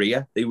and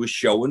Rhea, they were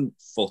showing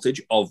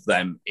footage of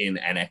them in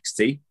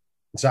NXT.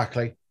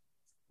 Exactly.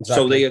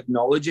 So they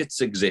acknowledge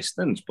its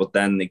existence, but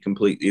then they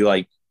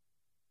completely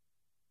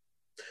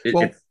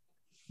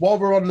while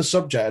we're on the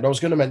subject, and I was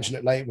going to mention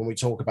it later when we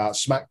talk about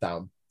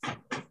SmackDown,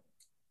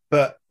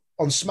 but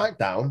on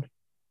SmackDown,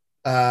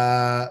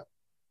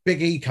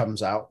 Big E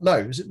comes out. No,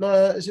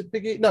 is it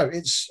Big E? No,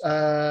 it's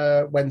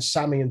when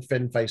Sammy and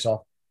Finn face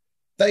off.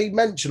 They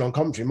mention on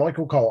commentary,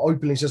 Michael Cole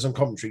openly says on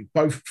commentary,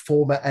 both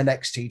former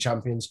NXT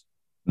champions.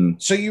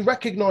 So you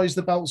recognise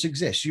the belts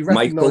exist.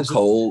 Michael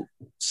Cole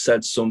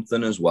said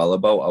something as well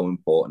about how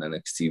important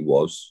NXT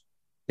was.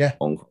 Yeah.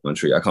 On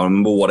commentary. I can't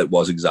remember what it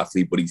was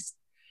exactly, but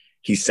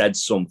he said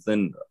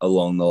something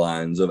along the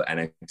lines of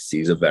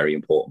NXT is a very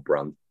important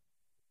brand.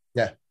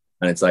 Yeah.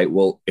 And it's like,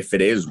 well, if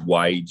it is,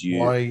 why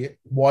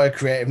are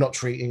creative not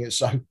treating it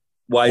so?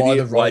 Why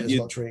do you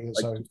not treating it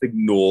so? Just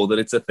ignore that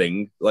it's a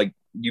thing? Like,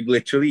 you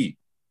literally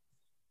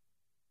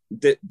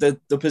the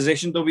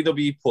position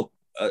WWE put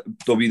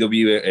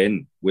WWE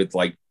in with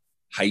like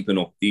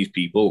hyping up these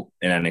people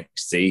in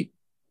NXT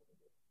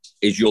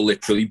is you're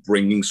literally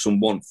bringing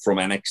someone from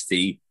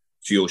NXT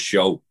to your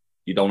show.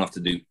 You don't have to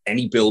do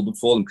any build-up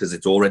for them because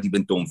it's already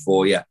been done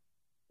for you.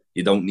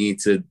 You don't need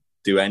to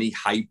do any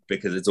hype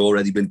because it's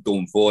already been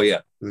done for you.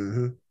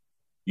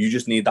 You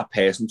just need that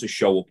person to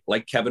show up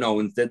like Kevin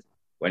Owens did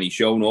when he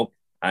showed up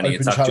and he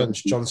attacked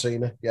John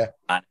Cena. Yeah.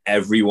 And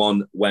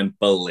everyone went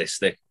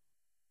ballistic.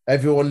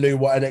 Everyone knew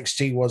what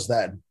NXT was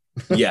then.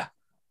 Yeah.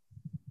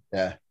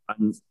 Yeah.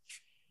 And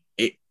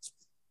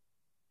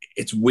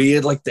it's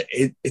weird. Like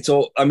it's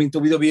all, I mean,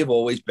 WWE have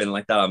always been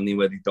like that, haven't they,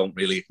 where they don't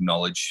really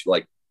acknowledge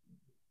like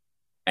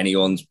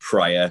anyone's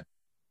prior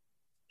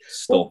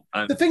stuff.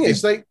 Well, the thing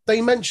is,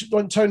 they mentioned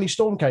when Toni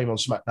Storm came on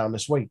SmackDown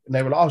this week, and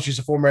they were like, "Oh, she's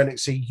a former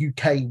NXT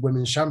UK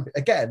Women's Champion."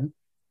 Again,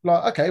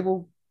 like, okay,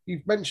 well,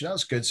 you've mentioned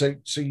that's good. So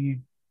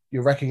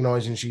you're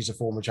recognizing she's a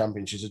former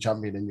champion. She's a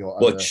champion in your.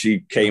 But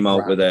she came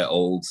out with her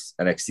old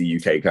NXT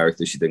UK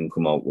character. She didn't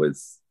come out with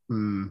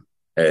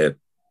a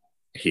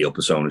heel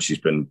persona. She's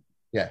been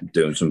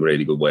doing some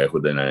really good work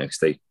within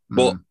NXT,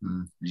 but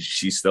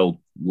she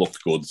still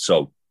looked good.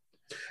 So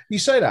you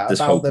say that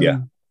about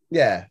them.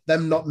 Yeah,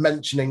 them not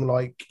mentioning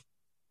like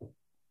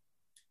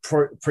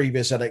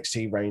previous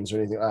NXT reigns or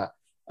anything like that.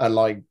 And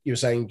like you were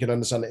saying, you can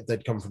understand if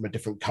they'd come from a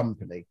different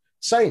company.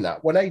 Saying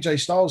that, when AJ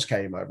Styles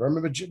came over, I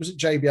remember, was it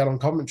JBL on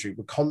commentary,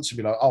 would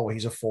constantly be like, "Oh,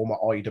 he's a former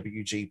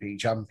IWGP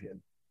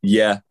champion."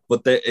 Yeah,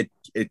 but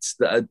it's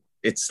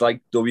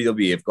like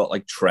WWE have got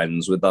like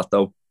trends with that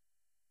though.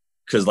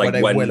 Because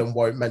like when will and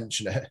won't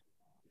mention it.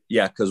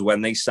 Yeah, because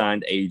when they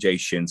signed AJ,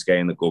 Shinsuke,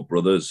 and the Good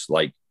Brothers,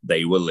 like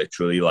they were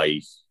literally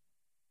like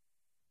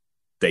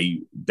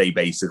they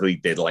basically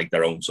did like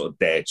their own sort of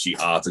dirt sheet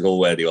article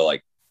where they were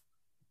like,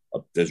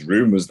 there's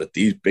rumors that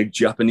these big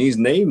Japanese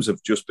names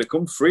have just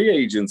become free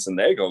agents and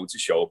they're going to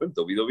show up in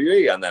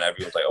WWE. And then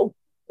everyone's like, oh,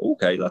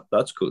 okay,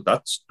 that's cool.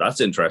 That's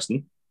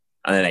interesting.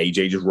 And then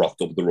AJ just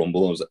rocked up the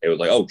Rumble and it was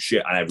like, oh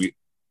shit. And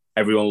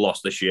everyone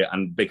lost the shit.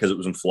 And because it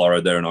was in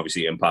Florida and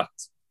obviously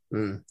Impact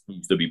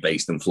used to be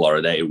based in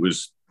Florida, it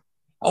was,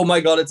 oh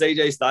my God, it's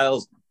AJ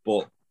Styles.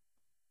 But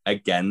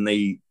again,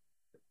 they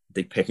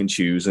pick and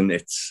choose, and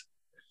it's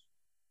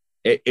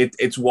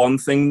one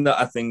thing that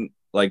I think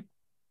like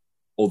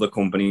other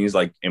companies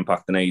like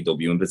Impact and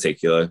AEW in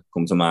particular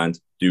come to mind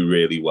do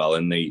really well,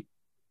 and they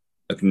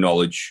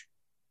acknowledge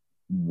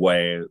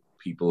where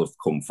people have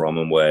come from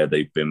and where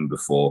they've been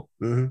before.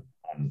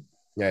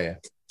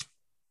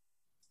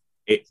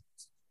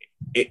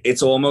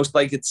 It's almost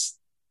like it's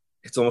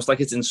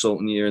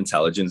insulting your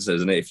intelligence,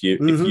 isn't it?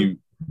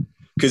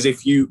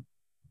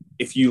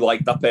 If you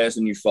like that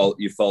person, you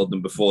followed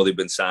them before they've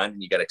been signed,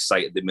 and you get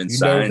excited they've been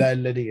signed. Know their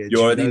lineage.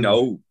 You already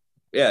know.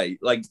 Yeah,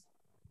 like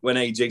when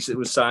AJ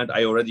was signed,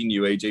 I already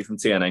knew AJ from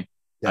TNA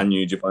and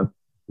New Japan,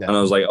 and I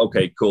was like,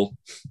 okay, cool,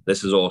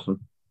 this is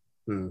awesome.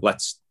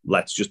 Let's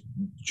just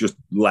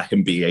let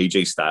him be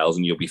AJ Styles,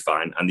 and you'll be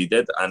fine. And he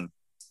did, and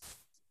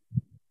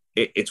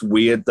it's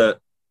weird that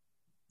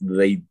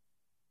they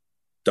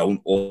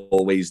don't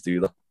always do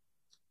that.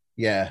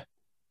 Yeah,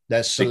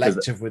 they're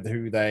selective with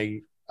who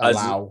they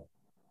allow.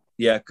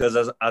 Yeah, because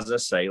as I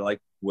say, like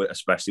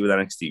especially with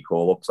NXT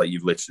call-ups, like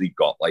you've literally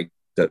got like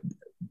the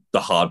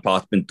hard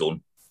part's been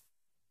done.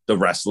 The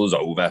wrestler's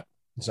over.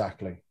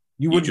 Exactly.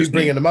 You wouldn't be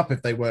bringing them up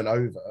if they weren't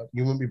over.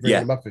 You wouldn't be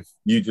bringing them up if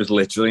you just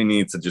literally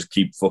need to just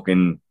keep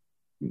fucking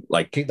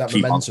like keep that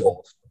momentum.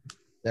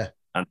 Yeah,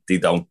 and they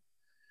don't.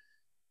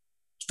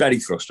 It's very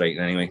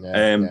frustrating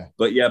anyway.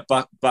 But yeah,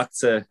 back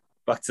to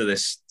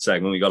this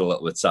segment. We got a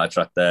little bit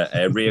sidetracked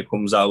there. Rhea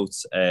comes out,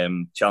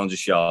 challenges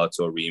Charlotte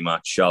to a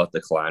rematch. Charlotte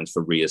declines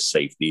for Rhea's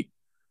safety.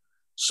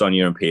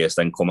 Sonya and Pierce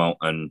then come out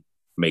and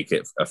make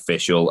it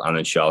official, and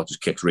then Charlotte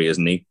just kicks Rhea's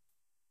knee.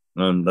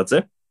 And that's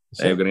it.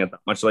 We're going to get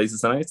that much later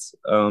tonight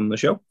on the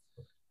show.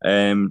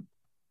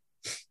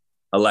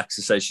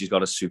 Alexa says she's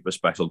got a super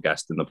special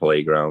guest in the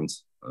playground.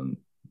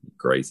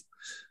 Great.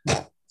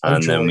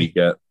 And then we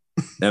get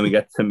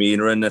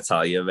Tamina and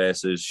Natalya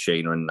versus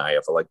Shayna and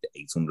Nia for like the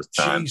 800th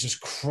time. Jesus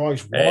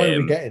Christ, why are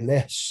we getting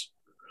this?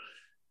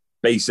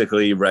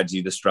 Basically,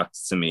 Reggie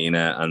distracts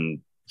Tamina,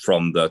 and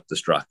from the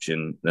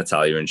distraction,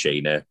 Natalya and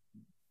Shayna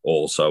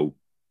also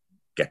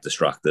get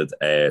distracted.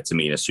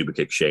 Tamina super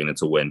kicks Shayna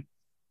to win.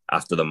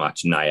 After the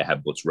match, Nia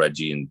headbutts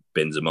Reggie and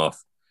bins him off.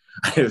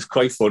 And it was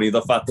quite funny,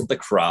 the fact that the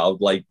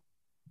crowd like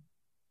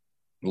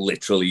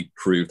literally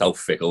proved how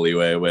fickle they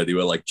were, where they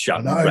were like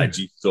chanting,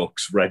 Reggie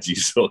sucks.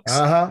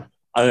 And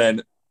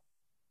then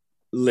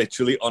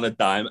literally on a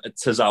dime,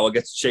 Tozawa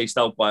gets chased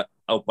out by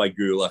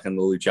Gulak and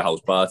the Lucha House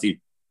Party.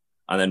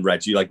 And then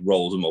Reggie like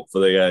rolls him up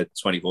for the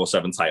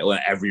 24/7 title,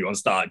 and everyone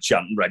started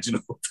chanting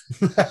Reginald.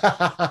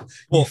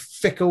 You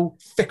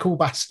fickle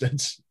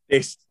bastards.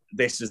 This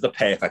is the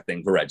perfect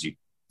thing for Reggie.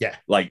 Yeah.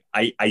 Like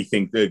I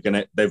think they've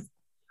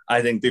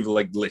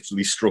like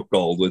literally struck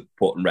gold with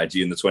putting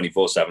Reggie in the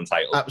 24/7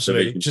 title.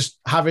 Absolutely. Division. Just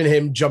having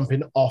him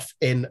jumping off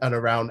in and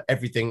around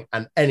everything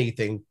and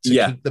anything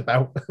to keep the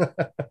belt.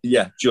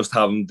 Yeah, just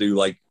have him do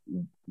like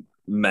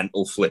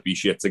mental flippy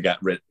shit to get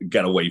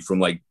away from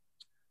like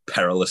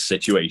perilous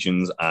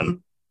situations.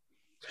 And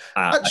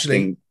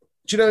actually,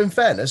 do you know, in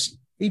fairness,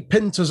 he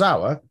pinned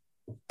Tozawa.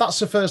 That's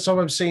the first time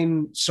I've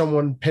seen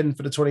someone pin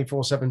for the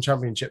 24/7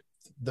 championship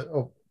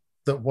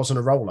that wasn't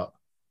a roll-up.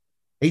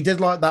 He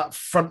did like that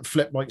front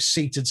flip, like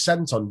seated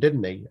senton,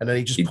 didn't he? And then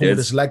he just pulled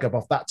his leg up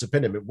off that to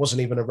pin him. It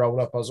wasn't even a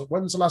roll-up. I was like,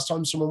 when's the last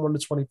time someone won the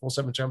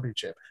 24/7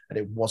 championship? And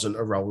it wasn't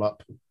a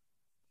roll-up.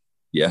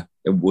 Yeah,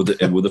 it would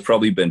have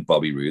probably been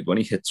Bobby Roode when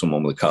he hit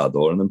someone with a car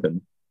door and then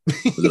pinned him.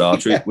 Was it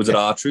R-Truth? Yeah. Was it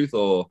R-Truth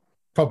or?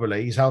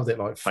 Probably. He's held it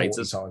like 40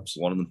 fighters? Times.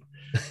 One of them.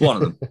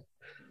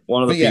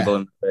 One of the people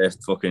in the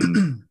first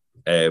fucking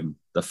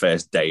the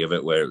first day of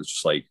it, where it was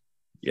just like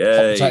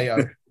Yeah.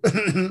 Potato.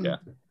 Yeah.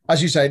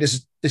 As you say,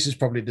 this is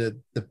probably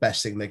the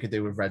best thing they could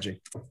do with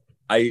Reggie.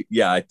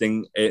 I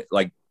think it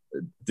like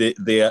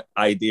the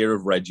idea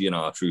of Reggie and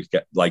R-Truth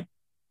get like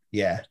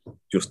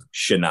just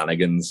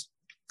shenanigans.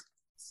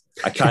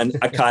 I kind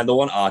of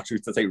want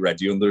R-Truth to take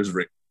Reggie under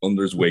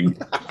his wing,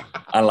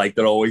 and like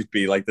there always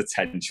be like the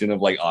tension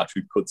of like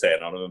R-Truth could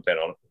turn on him and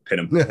pin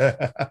him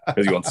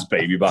because he wants his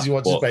baby back.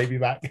 His baby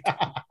back.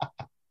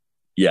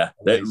 Yeah,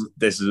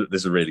 this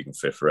is a really good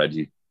fit for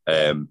Reggie,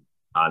 and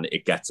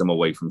it gets him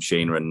away from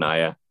Shayna and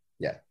Nia.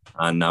 Yeah,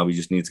 and now we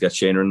just need to get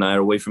Shayna and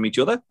Nia away from each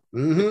other.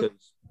 Mm-hmm.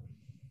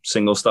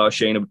 Single star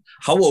Shayna.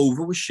 How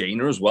over was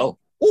Shayna as well?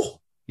 Oh,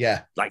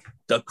 yeah. Like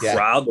the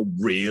crowd were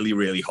really,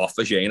 really hot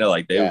for Shayna.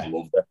 Like they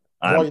loved her.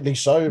 Rightly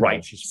so.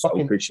 Right, she's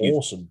fucking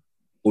awesome.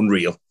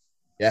 Unreal.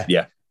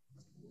 Yeah.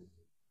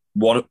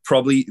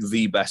 Probably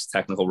the best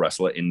technical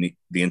wrestler in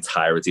the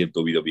entirety of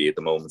WWE at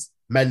the moment.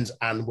 Men's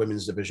and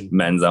women's division.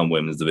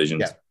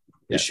 Yeah.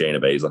 Is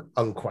Shayna Baszler.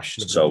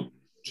 Unquestionably. So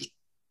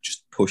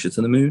just push it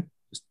to the moon.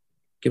 Just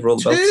give her all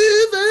the belts. To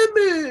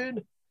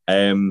the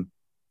moon.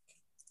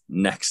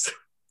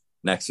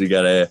 Next we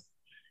get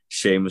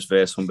Sheamus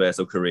versus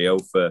Humberto Carrillo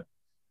for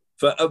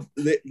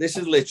this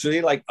is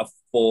literally like a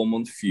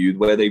 4-month feud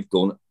where they've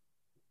done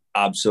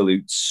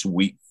absolute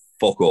sweet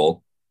fuck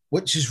all.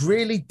 Which is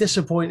really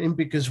disappointing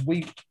because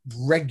we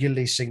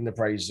regularly sing the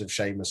praises of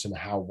Sheamus and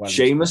how well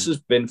Sheamus has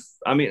been.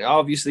 I mean,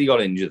 obviously he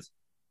got injured.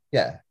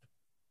 Yeah,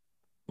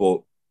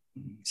 but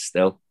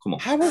still, come on.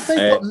 How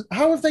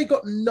have they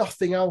got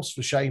nothing else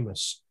for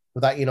Sheamus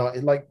with that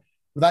United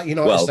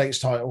States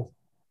title?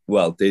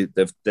 Well, they're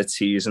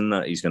teasing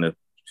that he's going to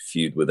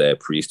feud with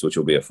Priest, which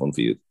will be a fun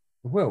feud.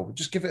 We'll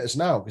just give it us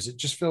now because it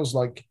just feels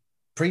like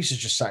Priest has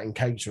just sat in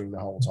catering the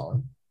whole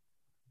time.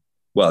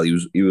 Well,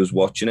 he was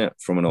watching it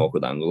from an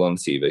awkward angle on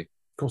the TV. Of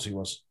course he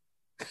was.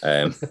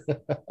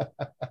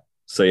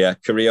 So yeah,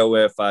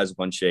 Carrillo fires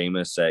upon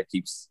Sheamus,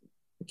 keeps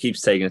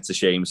taking it to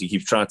Sheamus. He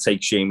keeps trying to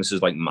take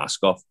Sheamus's like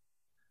mask off,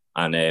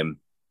 and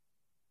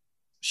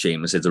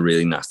Sheamus hits a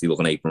really nasty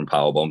looking apron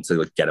powerbomb to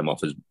like get him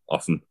off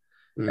him.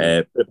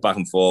 Back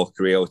and forth.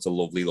 Carrillo, it's a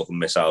lovely looking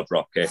missile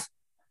dropkick.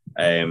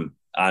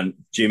 And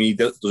Jimmy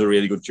does a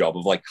really good job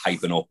of like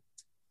hyping up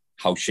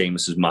how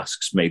Sheamus's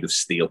mask's made of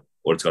steel,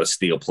 or it's got a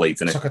steel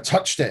plate in it. It's like I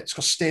touched it. It's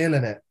got steel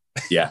in it.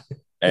 Yeah.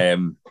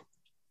 And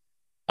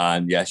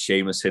yeah,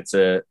 Sheamus hits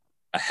a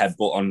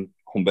headbutt on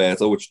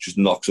Humberto, which just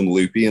knocks him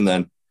loopy and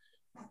then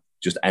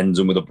just ends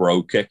him with a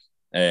bro kick.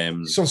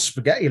 It's on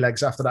spaghetti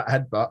legs after that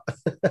headbutt.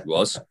 It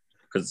was,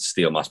 because it's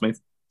steel mask, mate.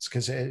 It's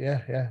because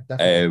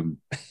definitely.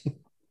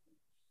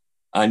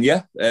 And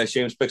yeah,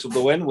 Sheamus picks up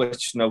the win,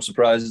 which no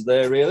surprises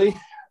there, really.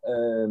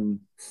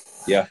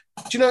 Yeah.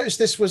 Do you notice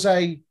this was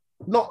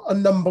not a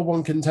number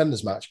one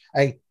contenders match,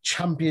 a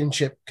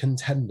championship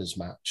contenders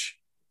match?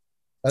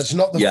 That's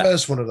not the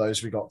first one of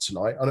those we got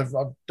tonight. I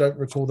don't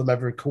recall them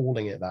ever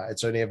calling it that.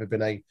 It's only ever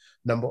been a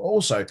number.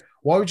 Also,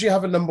 why would you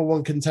have a number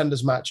one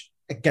contenders match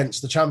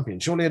against the champion?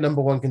 Surely a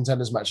number one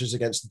contenders match is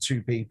against the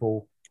two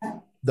people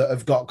that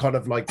have got kind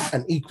of like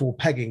an equal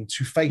pegging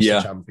to face the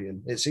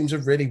champion. It seems a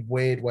really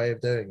weird way of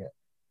doing it.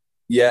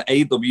 Yeah,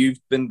 AEW's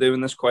been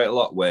doing this quite a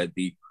lot where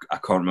I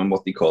can't remember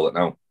what they call it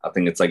now. I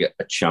think it's like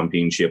a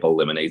championship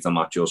eliminator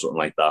match or something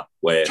like that.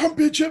 Where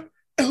championship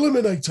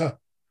eliminator.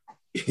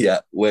 Yeah,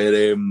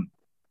 where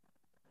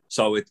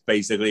so it's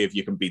basically if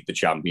you can beat the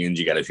champions,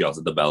 you get a shot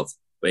at the belt.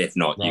 But if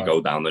not, you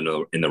go down in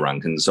the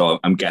rankings. So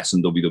I'm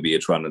guessing WWE are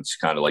trying to just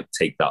kind of like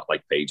take that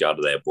like page out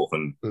of their book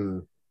and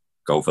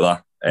go for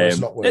that. It's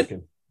not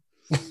working.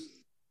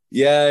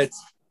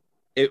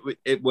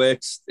 It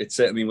works. It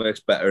certainly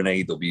works better in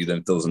AEW than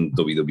it does in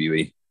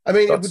WWE. I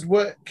mean, it would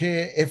work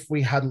here if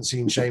we hadn't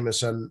seen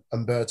Sheamus and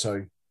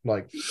Humberto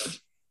like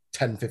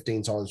 10,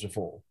 15 times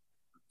before.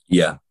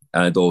 Yeah,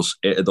 and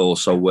it'd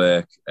also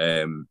work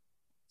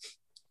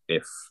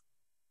if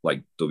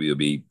like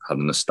WWE had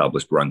an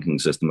established ranking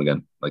system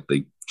again, like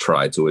they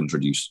tried to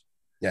introduce.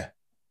 Yeah.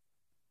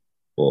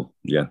 But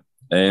yeah.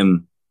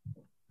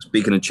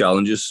 Speaking of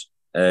challenges,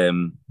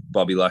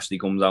 Bobby Lashley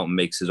comes out and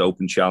makes his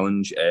open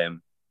challenge.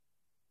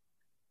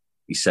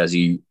 He says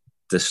he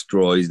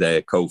destroys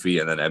their Kofi,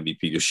 and then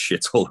MVP just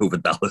shits all over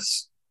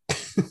Dallas.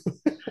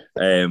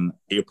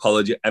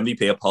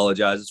 MVP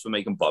apologizes for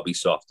making Bobby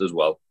soft as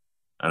well,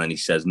 and then he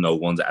says no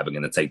one's ever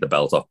going to take the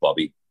belt off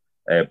Bobby.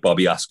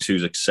 Bobby asks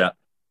who's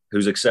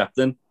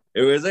accepting.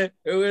 Who is it?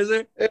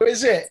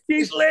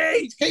 Keith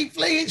Lee. Keith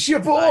Lee, it's your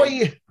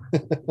boy.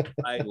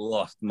 I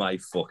lost my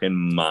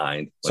fucking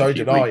mind. So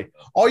did I.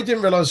 I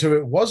didn't realize who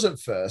it was at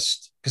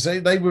first because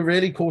they were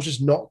really cautious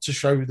not to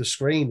show the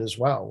screen as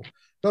well.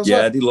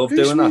 Yeah, they love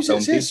doing that,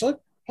 don't they?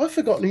 I've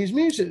forgotten whose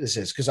music this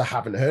is because I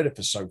haven't heard it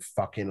for so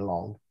fucking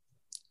long.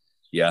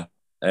 Yeah.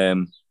 They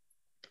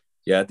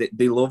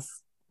love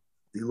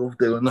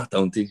doing that,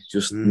 don't they?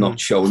 Just not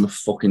showing the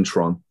fucking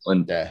Tron.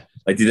 And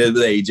like they did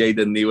with AJ,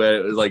 didn't they? Where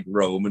it was like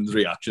Roman's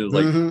reaction was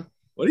like,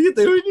 "What are you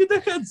doing, you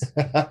dickheads?"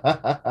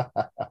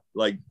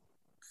 Like,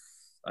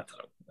 I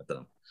don't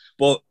know.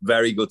 But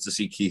very good to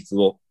see Keith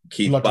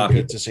back.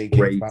 Good to see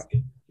Keith back.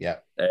 Yeah.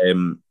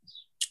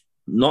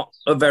 not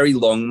a very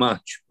long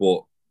match,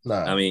 but No.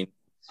 I mean,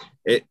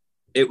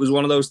 it was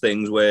one of those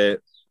things where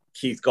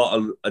Keith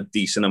got a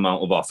decent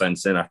amount of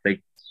offense in. I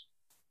think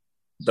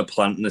they're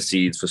planting the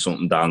seeds for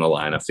something down the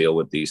line, I feel,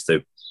 with these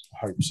two. I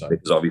hope so.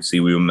 Because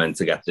obviously we were meant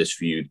to get this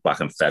feud back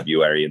in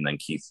February, and then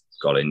Keith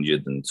got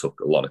injured and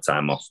took a lot of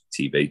time off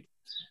TV.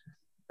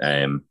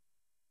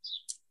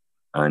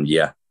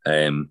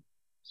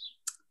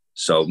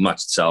 So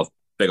match itself,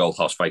 big old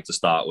house fight to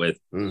start with.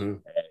 Mm-hmm.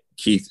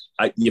 Keith,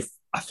 I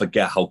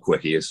forget how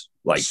quick he is.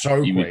 Like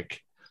so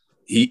quick.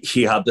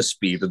 He had the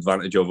speed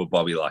advantage over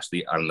Bobby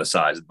Lashley and the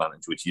size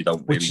advantage, which you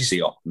don't really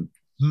see often.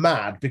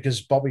 Mad,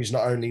 because Bobby's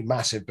not only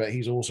massive, but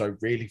he's also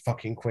really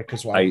fucking quick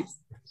as well.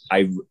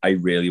 I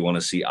really want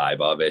to see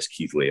Ivar versus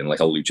Keith Lee in like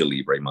a Lucha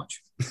Libre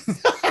match.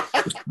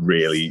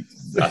 Really,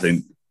 I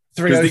think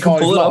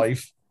 305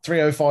 live.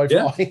 305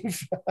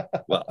 live.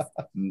 Well,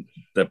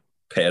 the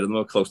pair of them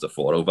are close to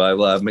 405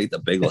 live, mate. The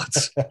big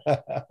lads.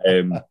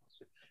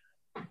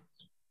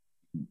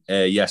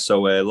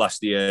 So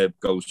Lashley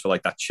goes for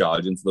like that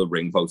charge into the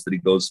ring post that he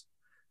does.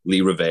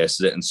 Lee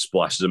reverses it and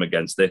splashes him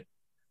against it.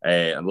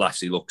 And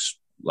Lashley looks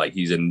like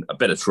he's in a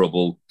bit of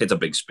trouble, hits a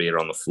big spear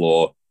on the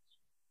floor.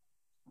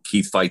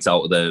 Keith fights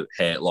out of the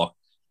headlock.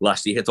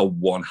 Lashley hits a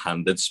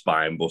one-handed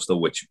spine buster,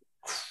 which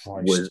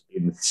was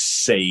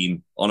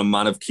insane. On a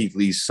man of Keith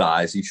Lee's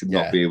size, he should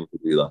not be able to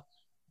do that.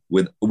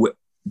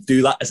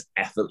 Do that as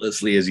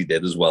effortlessly as he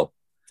did as well.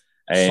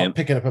 Like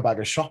picking up a bag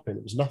of shopping,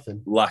 it was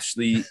nothing.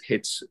 Lashley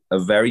hits a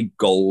very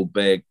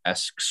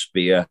Goldberg-esque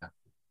spear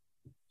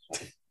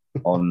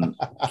on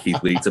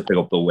Keith Lee to pick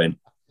up the win.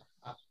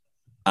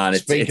 And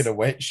Speaking of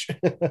which,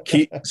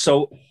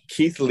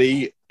 Keith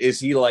Lee, is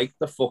he like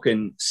the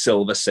fucking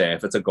Silver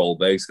Surfer to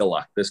Goldberg's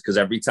Galactus? Because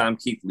every time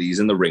Keith Lee's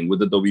in the ring with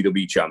the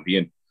WWE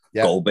champion,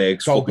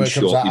 Goldberg's fucking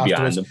shortly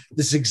behind him.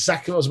 This is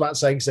exactly what I was about to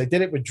say, because they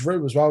did it with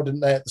Drew as well, didn't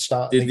they, at the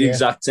start? Did the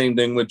exact same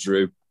thing with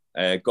Drew.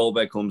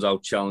 Goldberg comes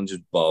out, challenges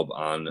Bob,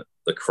 and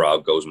the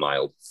crowd goes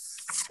mild.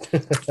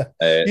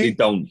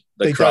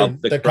 The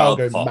crowd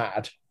goes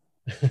mad.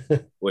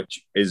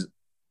 Which is,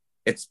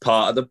 it's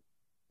part of the,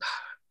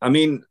 I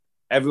mean,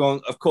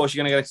 everyone, of course,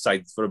 you're going to get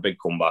excited for a big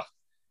comeback.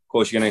 Of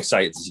course, you're going to get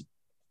excited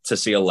to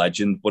see a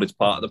legend, but it's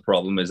part of the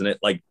problem, isn't it?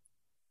 Like,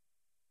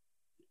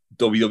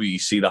 WWE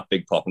see that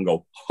big pop and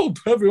go, oh,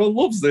 everyone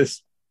loves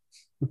this.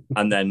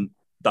 And then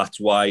that's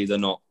why they're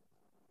not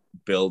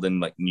building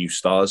like new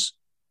stars.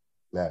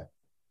 Yeah.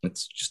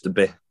 It's just a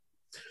bit.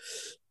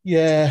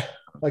 Yeah,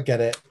 I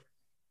get it.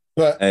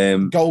 But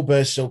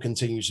Goldberg still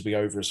continues to be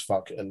over as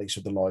fuck, at least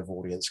with the live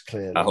audience,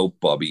 clearly. I hope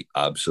Bobby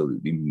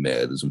absolutely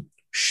murders him.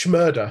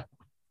 Schmurder.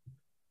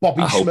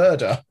 Bobby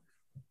Schmurder.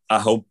 I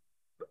hope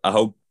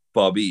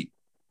Bobby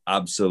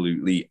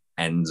absolutely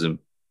ends him.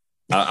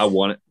 I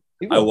want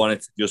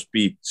it to just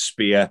be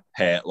spear,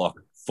 hurtlock,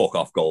 fuck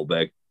off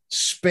Goldberg.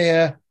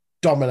 Spear,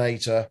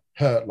 dominator,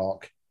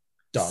 hurtlock.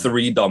 Done.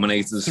 3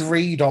 dominators.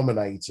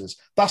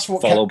 That's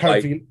what kept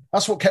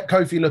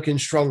Kofi looking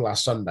strong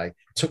last Sunday.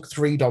 Took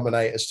 3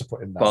 dominators to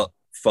put him down.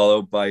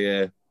 Followed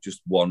by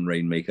just 1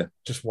 Rainmaker.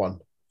 Just one.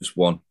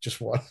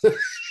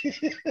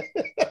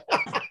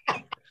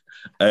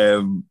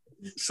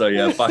 So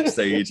yeah,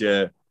 backstage,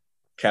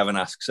 Kevin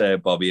asks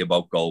Bobby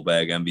about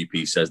Goldberg.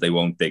 MVP says they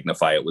won't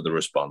dignify it with a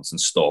response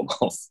and storm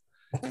off.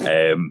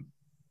 And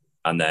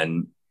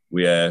then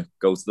we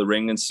go to the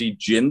ring and see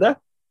Jinder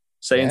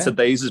saying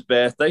today's his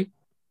birthday,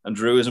 and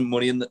Drew isn't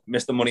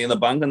Mr. Money in the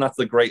Bank, and that's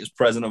the greatest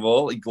present of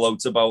all. He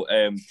gloats about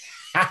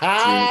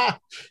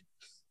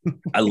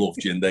I love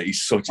Jinder.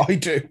 He's such. I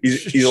do.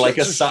 He's like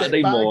a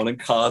Saturday morning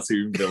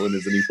cartoon villain,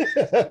 isn't he?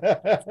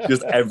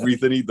 Just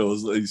everything he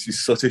does.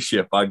 He's such a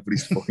shitbag, but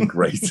he's fucking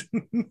great.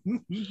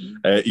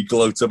 He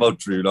gloats about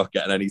Drew not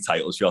getting any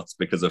title shots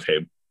because of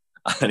him,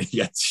 and he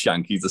gets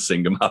Shanky to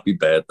sing him happy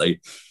birthday,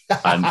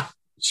 and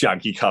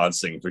Shanky can't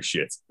sing for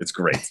shit. It's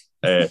great.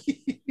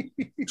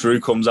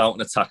 Drew comes out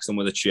and attacks him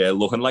with a chair,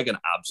 looking like an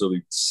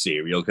absolute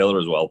serial killer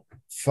as well.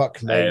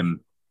 Fuck me.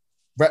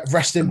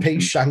 Rest in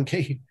peace,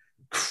 Shanky.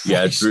 Christ.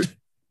 Yeah,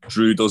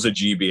 Drew does a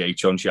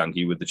GBH on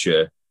Shanky with the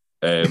chair.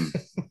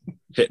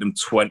 Hit him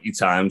 20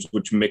 times,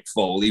 which Mick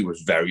Foley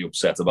was very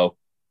upset about.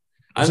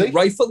 And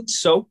rightfully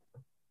so.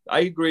 I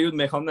agree with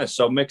Mick on this.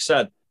 So Mick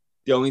said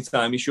the only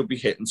time you should be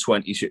hitting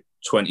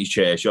 20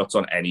 chair shots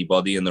on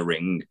anybody in the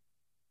ring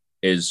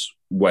is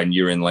when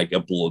you're in like a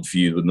blood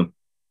feud with them.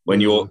 When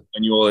you're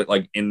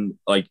like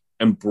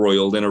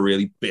embroiled in a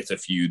really bitter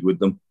feud with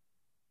them.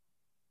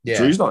 Yeah.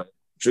 Drew's not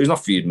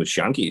feuding with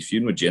Shanky, he's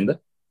feuding with Jinder.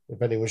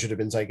 If anyone should have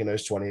been taking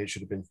those 20, it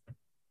should have been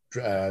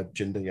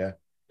Jinder, yeah.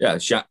 Yeah,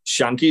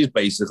 Shanky is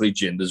basically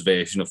Jinder's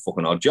version of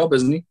fucking Oddjob,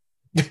 isn't he?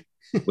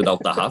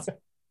 Without the hat.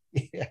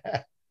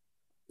 Yeah.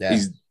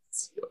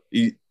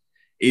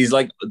 He's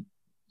like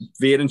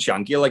Veer and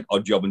Shanky are like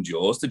Oddjob and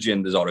Jaws to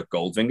Jinder's Auric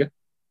Goldfinger.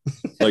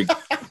 Like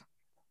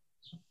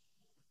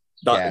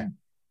that. Yeah.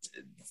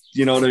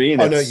 You know what I mean?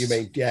 I know what you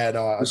mean. Yeah,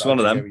 no, it's one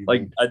of them.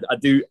 Like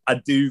I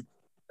do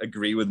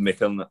agree with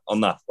Mick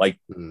on that. Like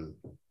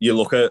you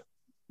look at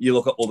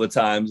other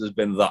times, there's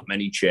been that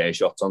many chair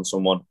shots on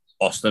someone.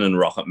 Austin and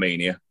Rock at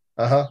Mania.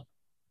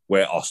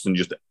 where Austin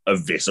just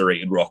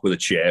eviscerated Rock with a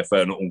chair for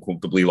an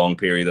uncomfortably long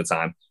period of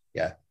time.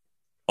 Yeah.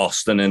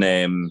 Austin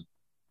and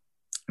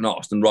not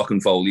Austin, Rock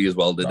and Foley as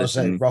well did this.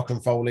 Rock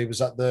and Foley was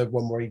that the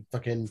one where he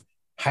fucking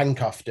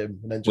handcuffed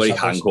him and then just where he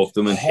handcuffed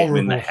him and hit him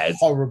in the head.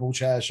 Horrible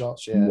chair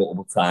shots,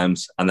 multiple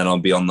times. And then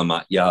on Beyond the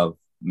Mat, you have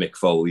Mick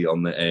Foley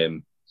on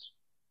the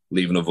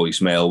leaving a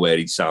voicemail where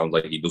he sounds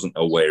like he doesn't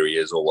know where he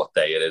is or what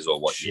day it is or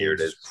what year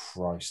it is.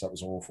 Christ, that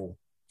was awful.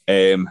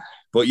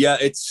 But yeah,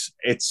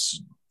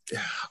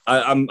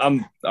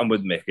 I'm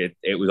with Mick.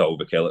 It was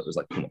overkill. It was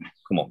like, come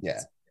on. Yeah,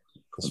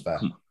 that's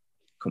fair.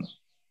 Come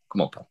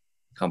on, pal.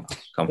 Come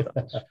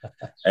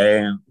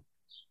on.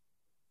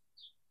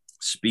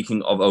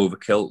 Speaking of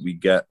overkill, we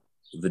get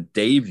the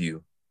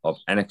debut of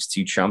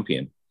NXT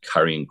champion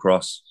Karrion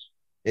Kross.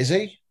 Is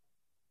he?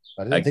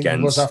 I didn't think he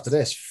was after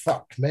this.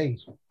 Fuck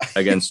me.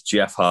 Against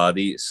Jeff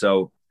Hardy.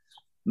 So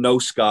no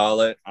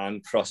Scarlett,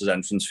 and Kross's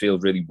entrance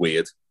feels really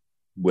weird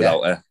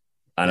without her.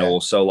 And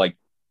also, like,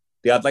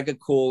 they had like a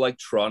cool like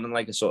Tron and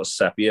like a sort of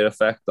sepia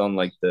effect on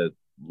like the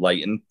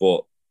lighting,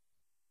 but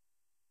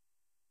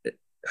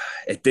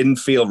it didn't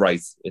feel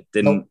right. It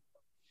didn't. Nope.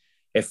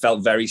 It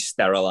felt very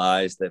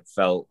sterilized. It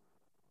felt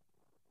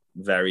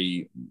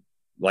very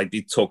like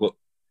they took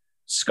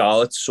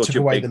Scarlett's such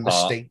a big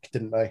part. Mystique,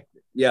 didn't they?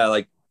 Yeah,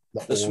 like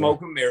the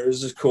smoke and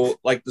mirrors is cool.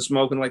 Like the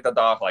smoke and like the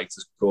dark lights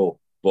is cool,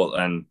 but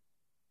then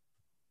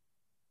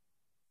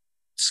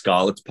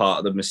Scarlett's part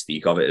of the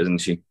mystique of it, isn't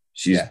she?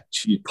 She's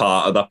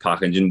part of that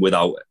packaging.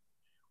 Without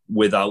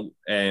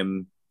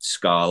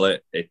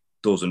Scarlett, it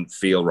doesn't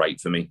feel right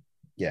for me.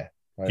 Yeah.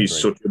 He's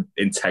such an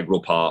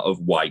integral part of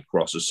why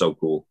Kross is so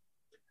cool.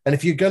 And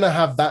if you're going to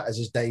have that as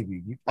his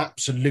debut, you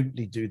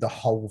absolutely do the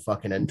whole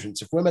fucking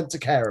entrance. If we're meant to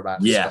care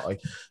about this guy,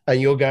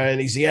 and you're going,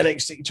 he's the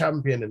NXT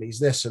champion and he's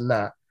this and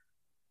that,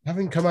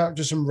 having come out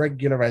just some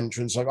regular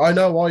entrance, like I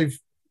don't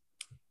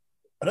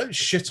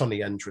shit on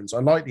the entrance. I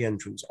like the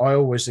entrance. I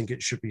always think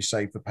it should be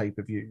saved for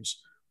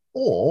pay-per-views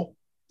or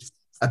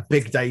a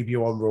big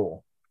debut on Raw.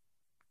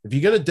 If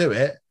you're going to do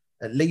it,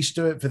 at least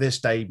do it for this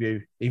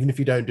debut, even if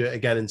you don't do it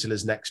again until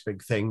his next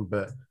big thing.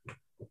 But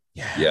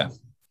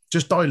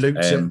just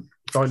dilutes him.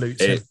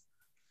 It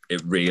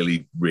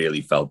really,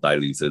 really felt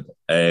diluted.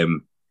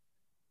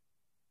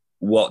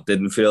 What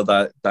didn't feel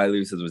that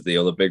diluted was the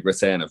other big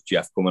return of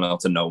Jeff coming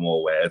out to No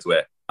More Words,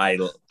 where I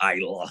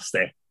lost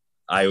it.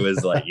 I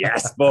was like,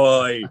 yes,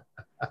 boy.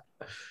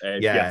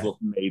 Jeff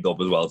looked made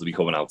up as well to be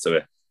coming out to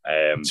it.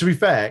 To be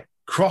fair,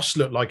 Kross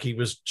looked like he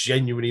was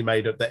genuinely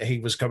made up that he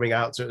was coming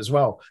out to it as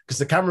well, because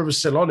the camera was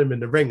still on him in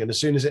the ring, and as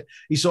soon as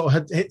he sort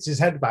of hits his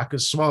head back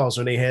and smiles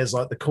when he hears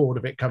like the chord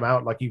of it come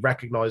out, like he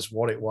recognized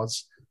what it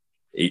was.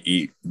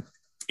 He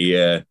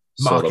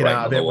marking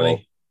out of it when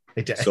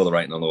he saw the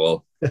writing on the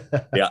wall.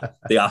 Yeah,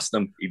 they asked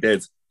him. He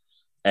did.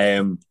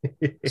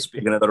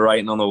 Speaking of the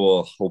writing on the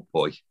wall, oh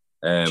boy,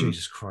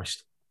 Jesus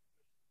Christ,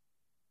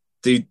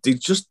 they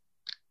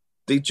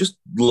just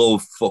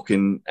love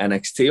fucking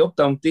NXT up,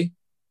 don't they?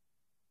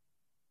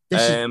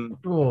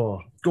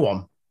 Go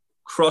on.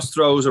 Kross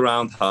throws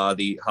around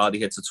Hardy. Hardy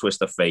hits a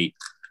twist of fate.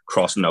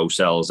 Kross no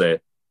sells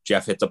it.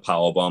 Jeff hits a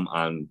powerbomb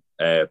and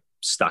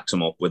stacks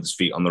him up with his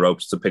feet on the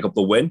ropes to pick up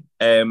the win.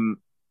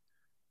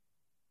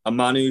 A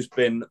man who's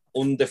been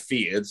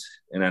undefeated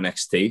in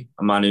NXT,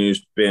 a man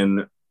who's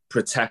been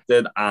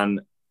protected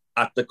and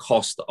at the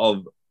cost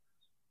of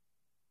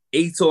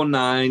 8 or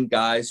 9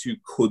 guys who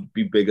could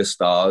be bigger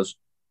stars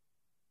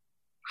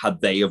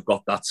had they have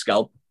got that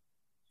scalp.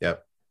 Yeah.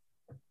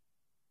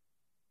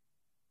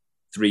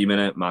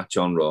 3-minute match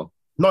on Raw.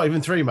 Not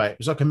even 3, mate. It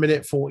was like a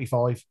minute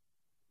 45.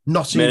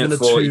 Not even a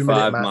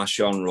 2-minute match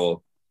on Raw.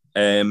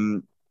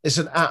 It's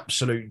an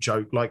absolute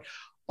joke. Like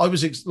I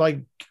was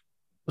excited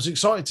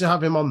to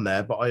have him on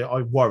there, but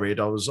I worried.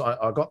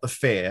 I got the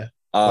fear.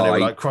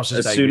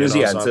 As soon as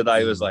he entered,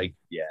 I was like,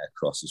 yeah,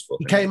 Kross is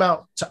fucking. He came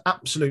out to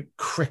absolute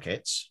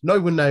crickets. No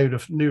one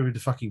knew who the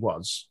fuck he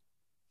was.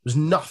 There's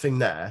nothing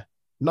there.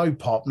 No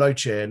pop, no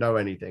cheer, no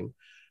anything.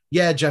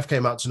 Yeah, Jeff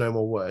came out to No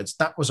More Words.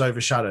 That was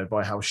overshadowed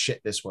by how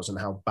shit this was and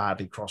how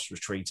badly Kross was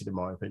treated, in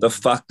my opinion. The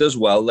fact as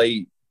well,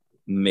 they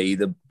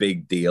made a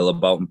big deal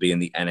about him being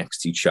the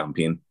NXT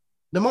champion.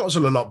 They might as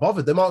well have not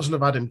bothered. They might as well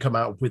have had him come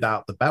out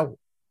without the belt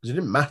because it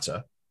didn't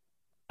matter.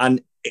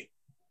 And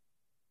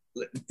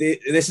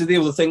this is the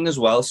other thing as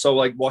well. So,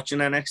 like, watching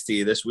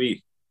NXT this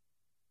week,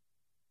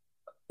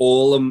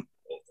 all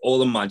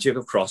the magic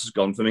of Kross has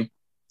gone for me.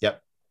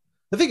 Yep.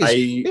 The thing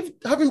is,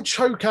 have him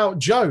choke out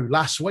Joe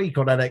last week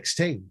on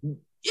NXT.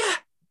 Yeah.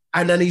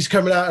 And then he's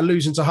coming out and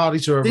losing to Hardy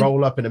to a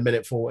roll-up in a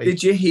minute 40.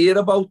 Did you hear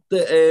about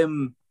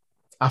the...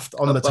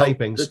 the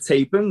tapings? The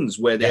tapings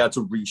where they had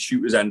to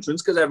reshoot his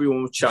entrance because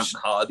everyone was chanting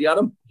Hardy at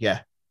him.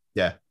 Yeah.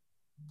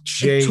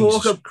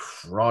 Jesus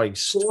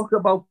Christ. Talk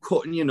about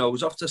cutting your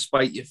nose off to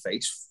spite your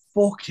face.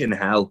 Fucking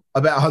hell. I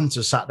bet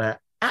Hunter sat there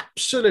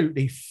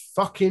absolutely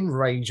fucking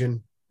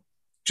raging.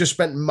 Just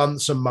spent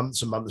months and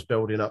months and months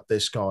building up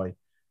this guy.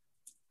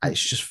 And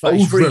it's just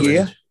over a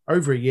year.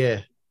 Over a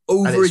year.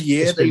 Over a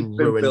year they've been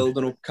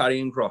building up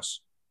Karrion Kross.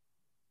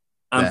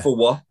 And for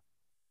what?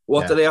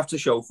 What do they have to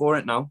show for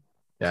it now?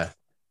 Yeah.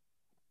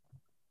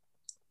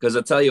 Because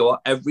I tell you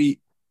what, every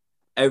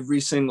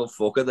single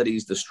fucker that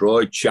he's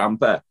destroyed,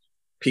 Ciampa,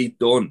 Pete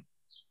Dunne,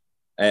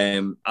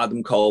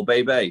 Adam Cole,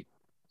 baby,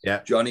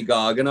 yeah, Johnny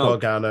Gargano,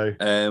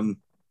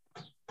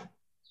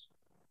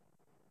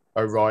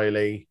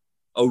 O'Reilly,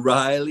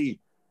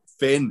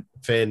 Finn,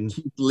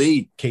 Keith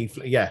Lee,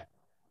 yeah.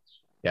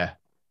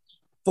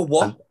 For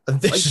what?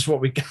 And this is what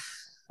we get.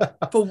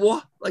 For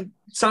what? Like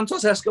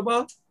Santos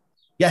Escobar?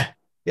 Yeah.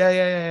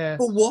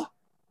 For what?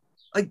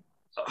 Like,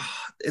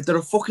 they're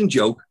a fucking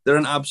joke. They're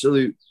an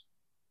absolute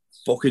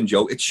fucking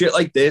joke. It's shit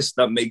like this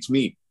that makes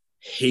me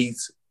hate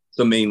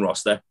the main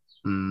roster.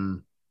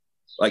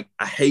 Like,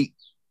 I hate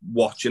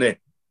watching it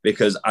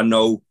because I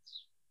know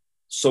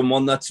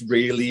someone that's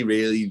really,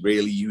 really,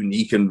 really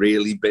unique and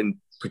really been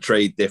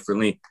portrayed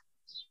differently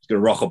is going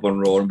to rock up on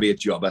Raw and be a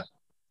jobber.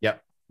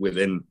 Yep.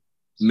 Within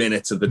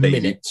minutes of the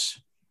debut.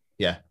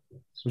 Yeah.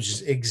 Which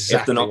is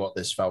exactly what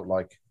this felt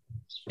like.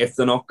 If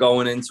they're not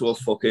going into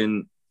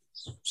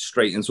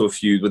straight into a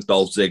feud with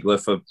Dolph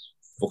Ziggler for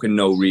fucking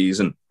no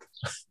reason,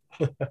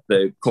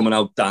 they're coming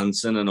out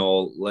dancing and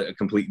all like a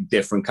completely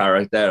different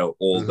character,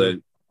 or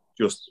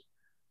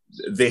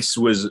this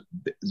was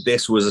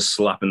a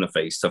slap in the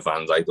face to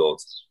fans, I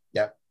thought.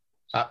 Yeah,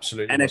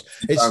 absolutely.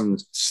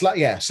 It's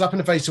slap in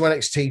the face to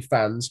NXT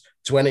fans,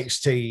 to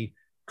NXT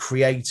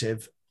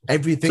creative,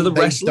 everything to the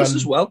wrestlers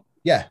as well.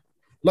 Yeah,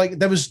 like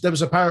there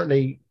was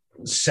apparently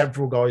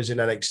several guys in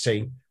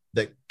NXT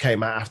that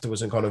came out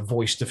afterwards and kind of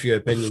voiced a few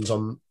opinions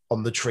on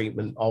the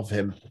treatment of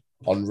him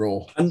on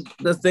Raw. And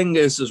the thing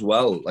is as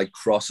well, like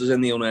Cross is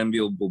in the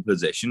unenviable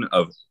position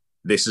of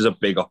this is a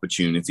big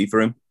opportunity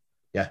for him.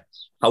 Yeah.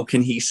 How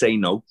can he say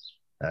no?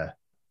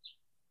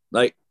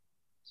 Like,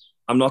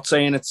 I'm not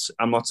saying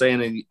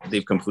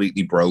they've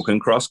completely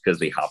broken Cross because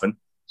they haven't.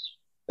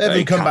 They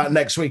haven't come back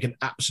next week and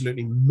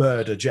absolutely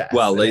murder Jeff.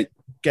 Well,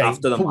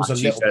 after the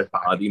match, he said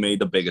Hardy made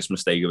the biggest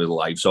mistake of his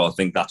life, so I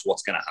think that's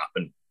what's going to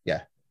happen.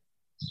 Yeah.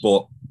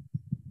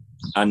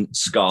 And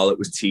Scarlett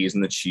was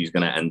teasing that she's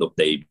going to end up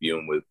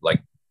debuting with,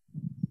 like,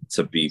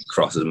 to be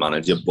Cross's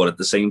manager, but at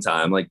the same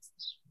time, like,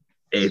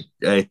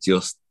 it's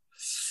just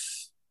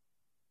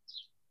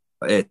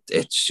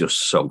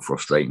so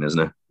frustrating,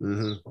 isn't it?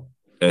 Mm-hmm.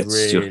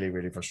 It's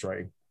really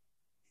frustrating.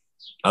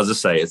 As I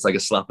say, it's like a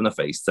slap in the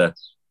face to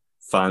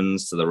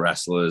fans, to the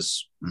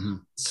wrestlers,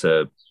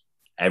 to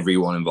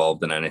everyone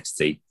involved in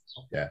NXT.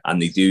 Yeah. And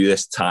they do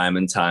this time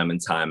and time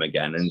and time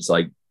again. And it's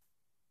like,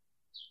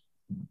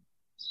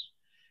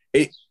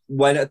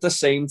 when at the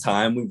same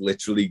time, we've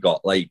literally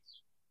got like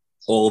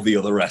all the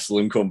other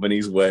wrestling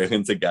companies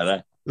working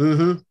together.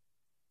 Mm-hmm.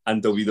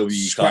 And WWE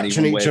scratching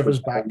can't even each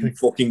other's back.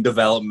 Fucking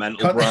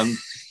developmental brand.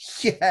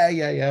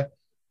 Yeah.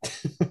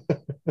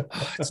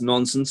 It's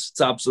nonsense.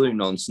 It's absolute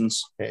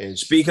nonsense. It is.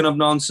 Speaking of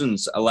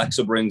nonsense,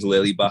 Alexa brings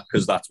Lily back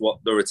because that's what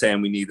the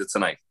return we needed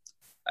tonight.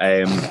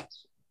 Eva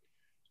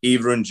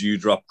and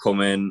Doudrop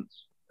come in.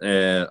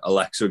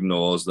 Alexa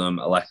ignores them.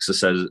 Alexa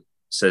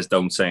says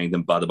don't say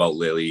anything bad about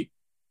Lily.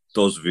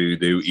 Does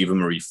voodoo. Eva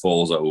Marie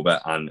falls over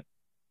and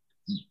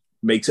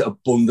makes it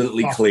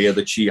abundantly clear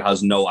that she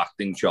has no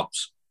acting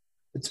chops.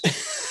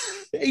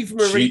 Eva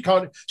Marie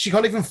can't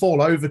even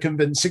fall over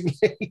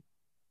convincingly.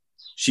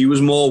 She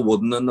was more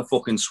wooden than the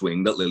fucking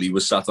swing that Lily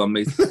was sat on,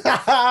 mate.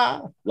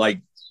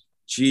 Like,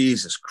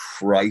 Jesus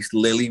Christ,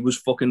 Lily was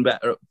fucking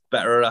better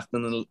at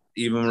acting than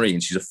Eva Marie,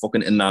 and she's a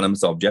fucking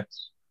inanimate object.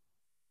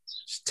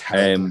 It's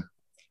terrible.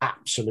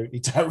 Absolutely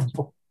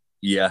terrible.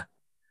 Yeah.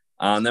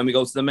 And then we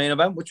go to the main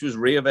event, which was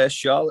Rhea versus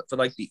Charlotte for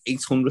like the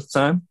 800th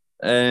time.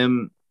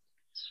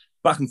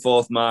 Back and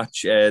forth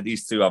match.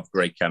 These two have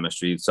great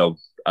chemistry, so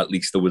at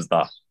least there was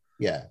that.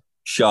 Yeah.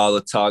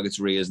 Charlotte targets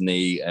Rhea's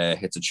knee,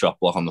 hits a chop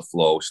block on the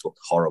floor. She looked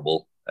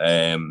horrible.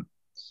 And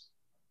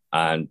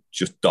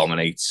just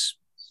dominates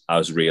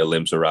as Rhea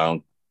limps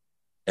around.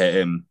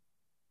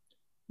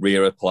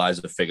 Rhea applies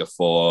a figure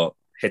four,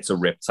 hits a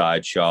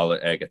riptide.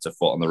 Charlotte gets a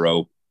foot on the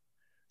rope.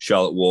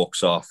 Charlotte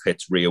walks off,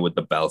 hits Rhea with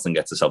the belt and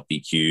gets herself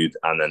DQ'd.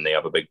 And then they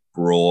have a big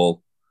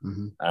brawl.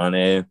 Mm-hmm.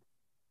 And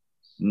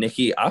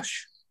Nikki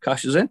Ash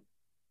cashes in.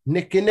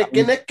 Nikki.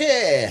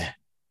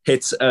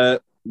 Hits a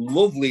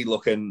lovely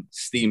looking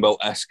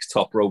Steamboat-esque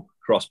top rope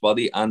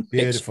crossbody and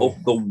picks up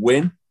the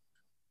win.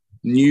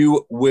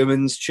 New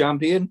women's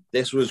champion.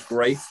 This was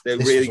great. They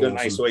really got a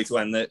nice way to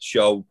end the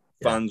show.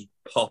 Yeah. Fans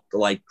popped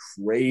like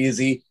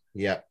crazy.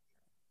 Yeah.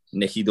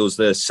 Nikki does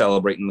the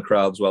celebrating the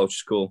crowd as well, which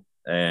is cool.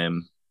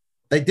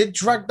 They did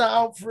drag that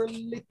out for a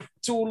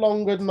little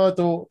longer than I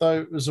thought,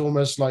 though. It was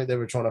almost like they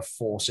were trying to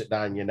force it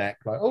down your neck.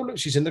 Like, oh, look,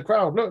 she's in the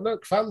crowd.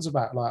 Look, fans are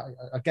back. Like,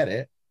 I get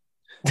it.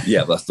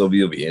 Yeah, that's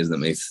WWE, isn't it,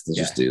 mate? To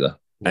just do that.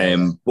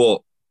 Yeah.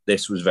 But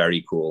this was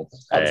very cool.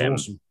 That was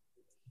awesome.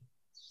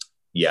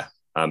 Yeah,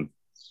 I'm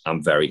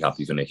very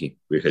happy for Nikki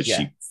because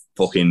she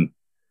fucking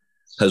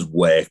has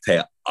worked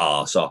her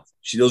arse off.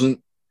 She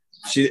didn't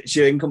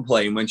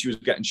complain when she was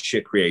getting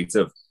shit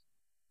creative.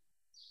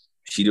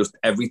 She just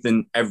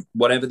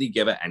whatever they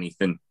give her,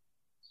 anything,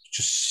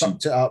 just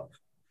sucked it up.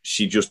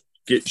 She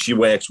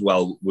works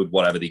well with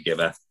whatever they give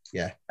her.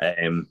 Yeah.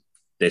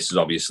 this is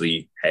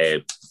obviously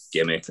her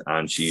gimmick,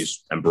 and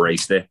she's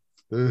embraced it.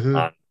 Mm-hmm.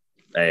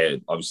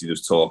 And obviously,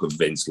 there's talk of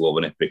Vince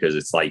loving it because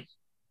it's like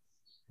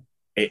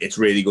it's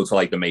really good for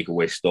like the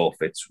Make-A-Wish stuff.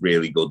 It's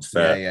really good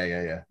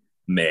for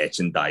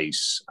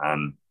merchandise,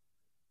 and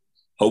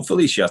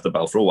hopefully she has the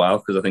belt for a while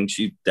because I think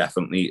she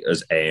definitely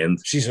has earned.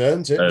 She's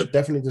earned it. She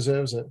definitely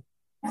deserves it.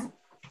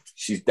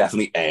 She's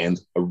definitely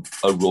earned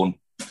a run.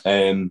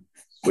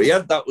 But yeah,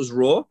 that was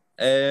Raw.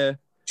 Do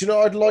you know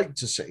what I'd like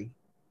to see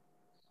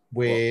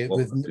with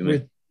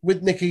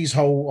Nikki's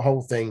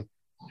whole thing,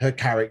 her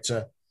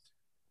character?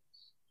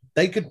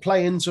 They could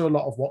play into a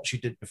lot of what she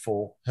did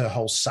before, her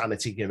whole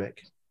sanity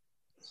gimmick,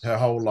 her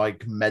whole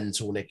like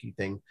mental Nikki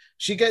thing.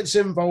 She gets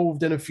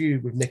involved in a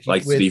feud with Nikki,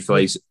 like three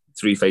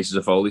faces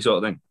of Foley sort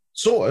of thing.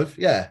 Sort of,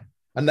 yeah.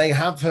 And they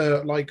have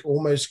her like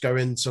almost go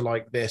into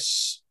like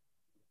this,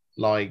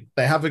 like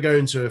they have her go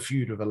into a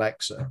feud with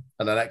Alexa,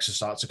 and Alexa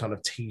starts to kind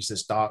of tease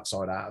this dark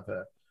side out of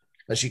her.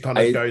 And she kind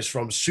of goes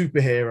from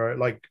superhero,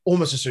 like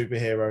almost a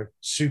superhero,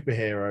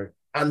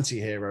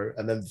 anti-hero,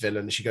 and then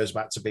villain. She goes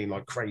back to being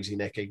like crazy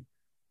Nikki.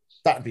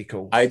 That'd be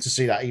cool to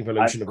see that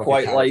evolution of a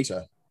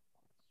character.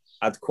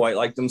 I'd quite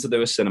like them to do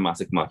a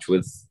cinematic match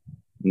with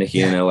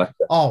Nikki and Alexa.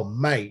 Oh,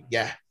 mate,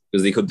 yeah.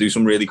 Because they could do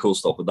some really cool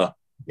stuff with that.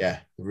 Yeah,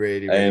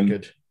 really, really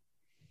good.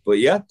 But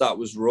yeah, that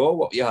was Raw.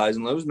 What were your highs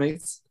and lows,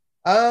 mate?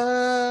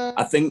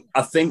 I think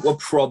we're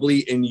probably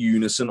in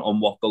unison on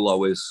what the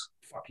low is.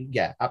 Fucking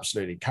yeah,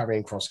 absolutely.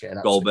 Karrion Kross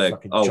getting Goldberg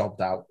fucking jobbed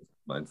out.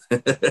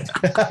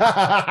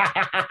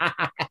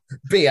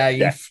 Behave.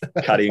 Yeah,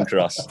 Karrion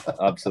Kross,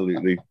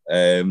 absolutely.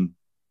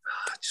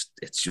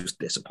 It's just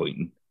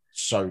disappointing.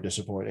 So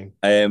disappointing.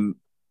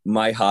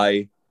 My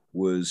high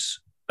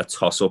was a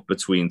toss-up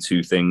between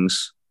two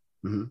things.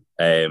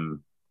 Mm-hmm.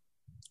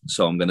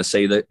 So I'm gonna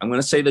say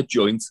the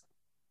joint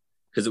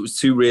because it was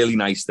two really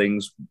nice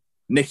things.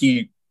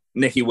 Nikki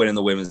winning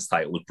the women's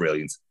title was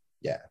brilliant.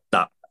 Yeah,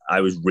 that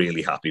I was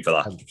really happy for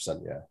that.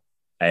 100%. Yeah.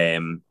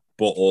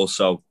 But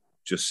also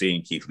just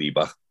seeing Keith Lee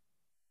back.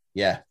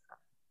 Yeah.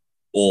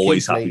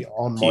 Always Keith happy Lee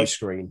on my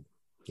screen.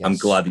 Yes. I'm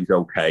glad he's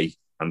okay.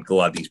 I'm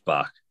glad he's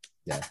back.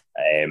 Yeah.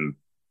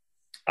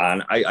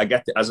 And I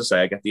get, as I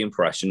say, I get the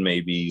impression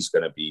maybe he's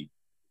going to be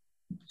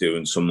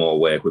doing some more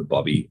work with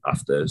Bobby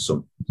after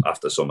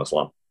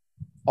SummerSlam.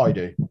 I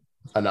do,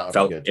 and that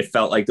would be good. It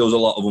felt like there was a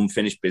lot of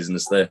unfinished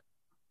business there.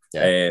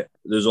 Yeah.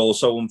 There's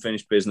also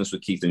unfinished business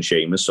with Keith and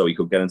Sheamus, so he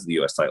could get into the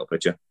US title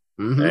picture.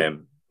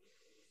 Mm-hmm.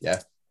 Yeah.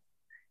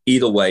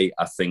 Either way,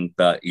 I think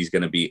that he's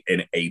going to be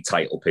in a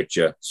title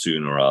picture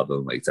sooner rather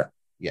than later.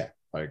 Yeah,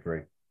 I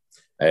agree.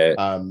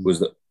 Was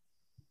that?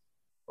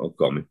 Oh,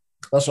 got me.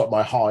 That's what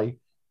my high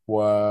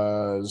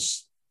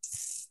was.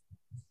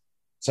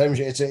 Same.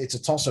 It's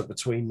a toss up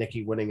between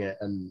Nikki winning it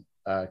and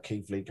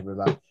Keith Lee coming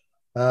back.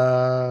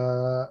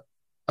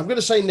 I'm going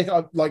to say Nick.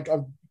 I'm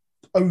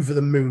over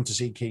the moon to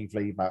see Keith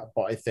Lee back,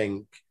 but I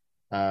think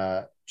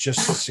just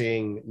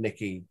seeing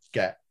Nikki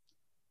get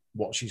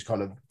what she's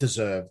kind of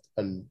deserved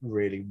and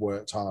really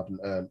worked hard and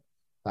earned,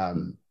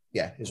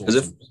 is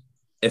awesome.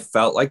 It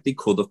felt like they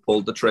could have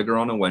pulled the trigger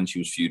on her when she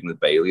was feuding with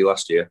Bayley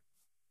last year.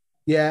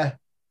 Yeah,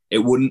 it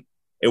wouldn't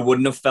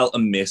have felt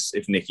amiss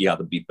if Nikki had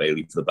to beat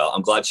Bayley for the belt.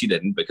 I'm glad she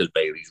didn't because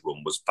Bayley's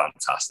run was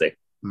fantastic,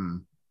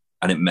 and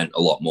it meant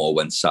a lot more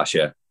when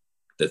Sasha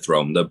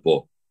dethroned her.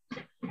 But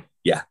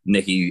yeah,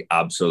 Nikki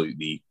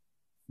absolutely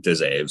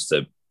deserves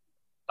to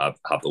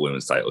have the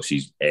women's title.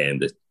 She's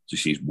earned it.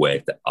 She's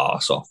worked the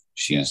arse off.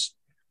 She's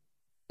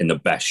in the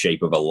best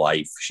shape of her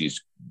life.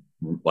 She's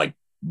like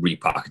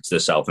repackaged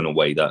herself in a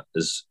way that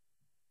is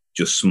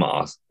just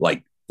smart.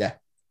 Like,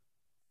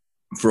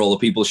 for all the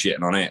people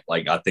shitting on it,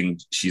 like I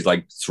think she's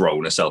like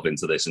thrown herself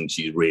into this and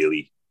she's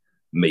really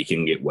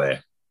making it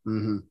work.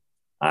 Mm-hmm.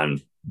 And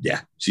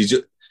yeah, she's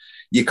just,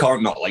 you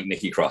can't not like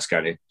Nikki Cross,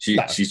 can you?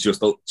 She's just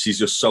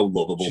so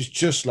lovable. She's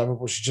just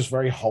lovable. She's just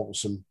very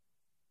wholesome.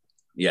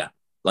 Yeah,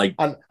 like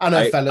and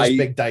her fella's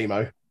Big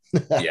Damo.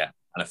 Yeah,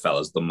 and her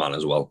fella's the man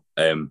as well.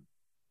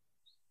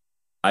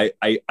 I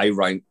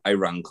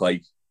rank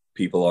like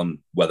people on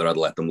whether I'd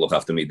let them look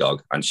after me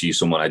dog, and she's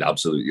someone I'd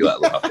absolutely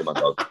let look after my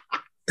dog.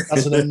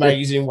 That's an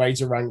amazing way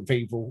to rank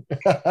people.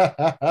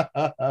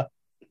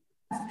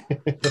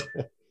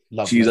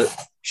 She's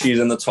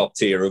in the top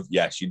tier of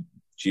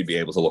she'd be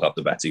able to look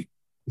after Betsy.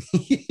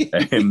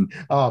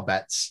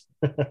 Bets.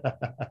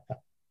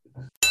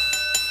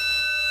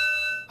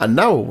 And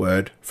now a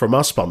word from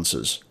our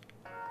sponsors.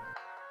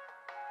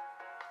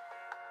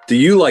 Do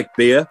you like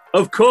beer?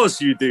 Of course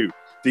you do.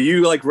 Do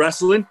you like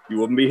wrestling? You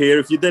wouldn't be here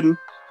if you didn't.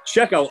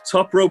 Check out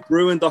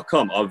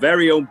topropebrewing.com, our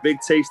very own Big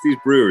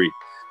Tasties brewery.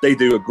 They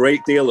do a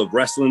great deal of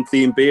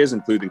wrestling-themed beers,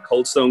 including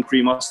Cold Stone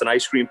Cream Austin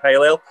Ice Cream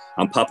Pale Ale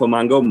and Papa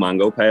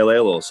Mango Pale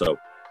Ale also.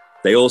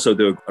 They also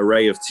do an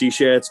array of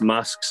T-shirts,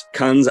 masks,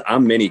 cans,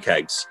 and mini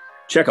kegs.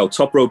 Check out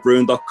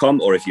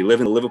topropebrewing.com, or if you live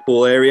in the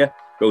Liverpool area,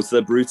 go to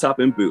the Brew Tap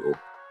in Bootle.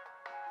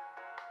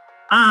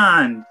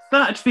 And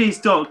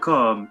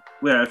thatchface.com,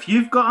 where if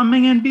you've got a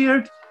minging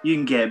beard, you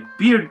can get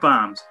beard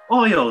balms,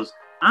 oils,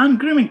 and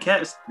grooming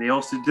kits. They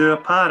also do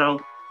apparel.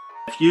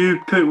 If you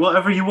put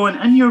whatever you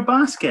want in your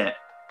basket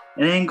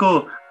and then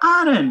go,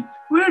 Aaron,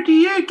 where do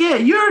you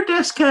get your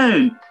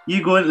discount?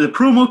 You go into the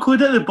promo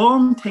code at the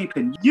bottom, type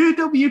in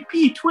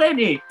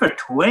UWP20 for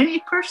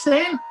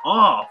 20%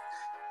 off.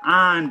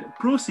 And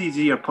proceeds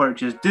of your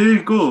purchase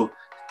do go to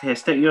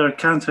testicular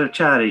cancer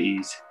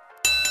charities.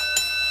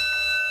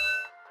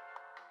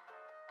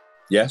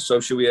 Yeah, so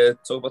should we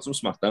talk about some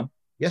SmackDown?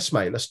 Yes,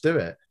 mate, let's do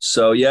it.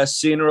 So, yeah,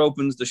 Cena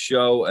opens the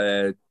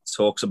show,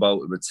 talks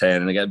about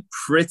returning again.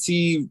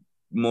 Pretty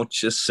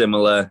much a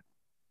similar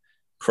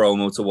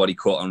promo to what he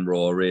cut on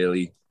Raw,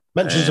 really.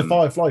 Mentions the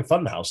Firefly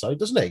Funhouse, though,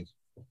 doesn't he?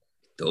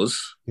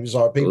 Does. He was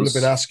like, people have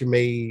been asking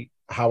me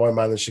how I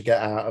managed to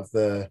get out of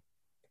the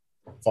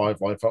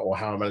Firefly, or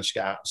how I managed to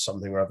get out of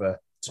something or other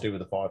to do with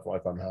the Firefly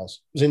Funhouse.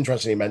 It was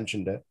interesting he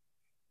mentioned it.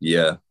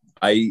 Yeah.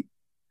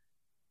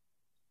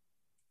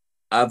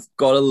 I've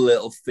got a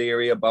little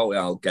theory about it.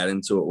 I'll get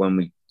into it when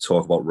we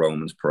talk about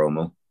Roman's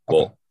promo.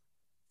 But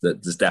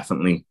there's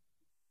definitely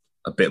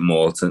a bit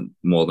more than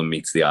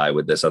meets the eye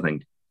with this, I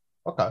think.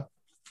 Okay.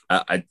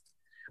 I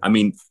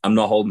mean, I'm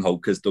not holding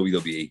hope because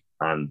WWE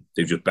and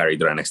they've just buried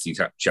their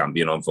NXT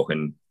champion on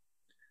fucking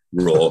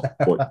Raw.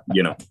 But,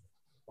 you know,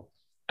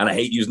 and I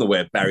hate using the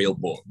word burial,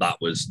 but that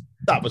was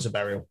a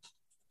burial.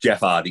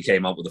 Jeff Hardy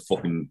came out with a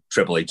fucking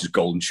Triple H's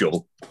golden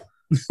shovel.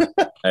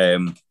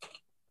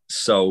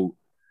 So,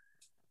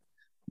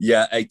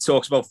 yeah, he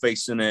talks about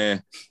facing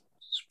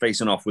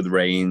off with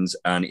Reigns,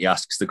 and he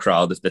asks the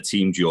crowd if they're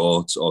Team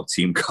Jorts or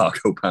Team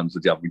Cargo Pants,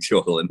 which have me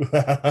chuckling.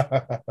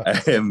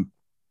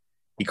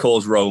 He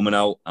calls Roman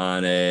out,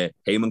 and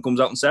Heyman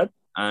comes out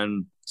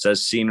and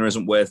says Cena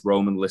isn't worth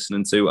Roman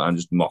listening to, and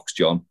just mocks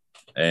John.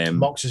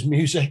 Mocks his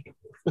music.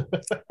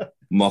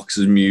 Mocks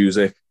his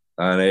music.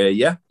 And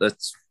yeah,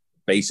 that's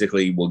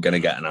basically, we're going to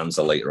get an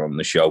answer later on in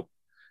the show.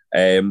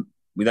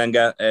 We then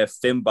get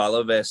Finn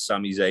Balor versus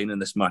Sami Zayn,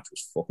 and this match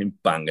was fucking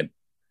banging.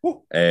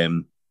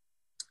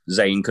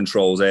 Zayn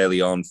controls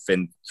early on.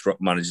 Finn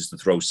manages to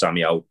throw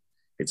Sami out.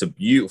 It's a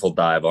beautiful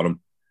dive on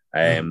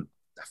him.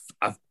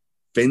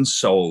 Finn's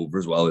so over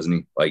as well, isn't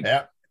he? Like,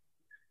 yeah.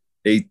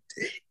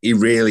 He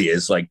really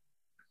is. Like,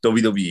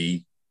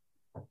 WWE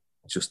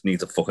just need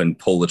to fucking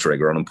pull the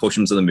trigger on him, push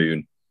him to the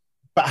moon.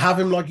 But have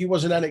him like he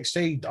was in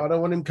NXT. I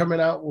don't want him coming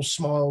out all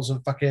smiles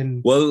and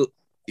fucking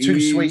too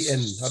sweet.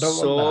 And I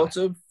don't want that.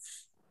 Sort of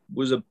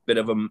was a bit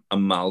of an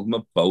amalgam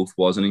of both,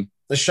 wasn't he?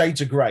 The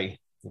shades of grey,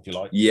 if you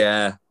like.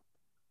 Yeah.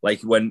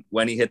 Like when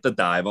he hit the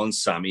dive on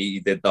Sami, he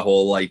did the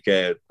whole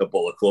the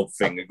Bullet Club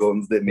finger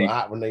guns, didn't he?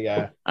 I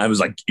was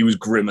like, he was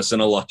grimacing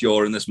a lot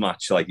during this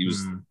match. Like he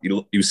was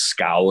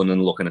scowling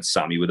and looking at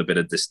Sami with a bit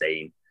of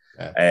disdain.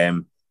 Yeah.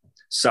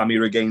 Sami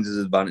regains his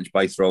advantage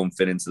by throwing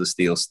Finn into the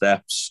steel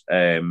steps.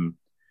 There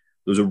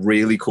was a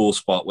really cool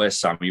spot where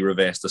Sami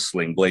reversed a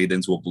sling blade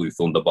into a blue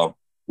thunder bomb,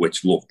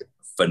 which looked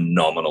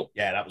phenomenal.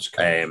 Yeah, that was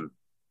cool.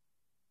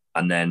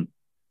 And then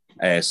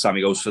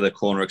Sami goes for the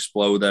corner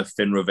exploder.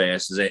 Finn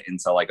reverses it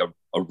into like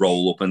a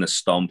roll up and a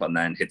stomp, and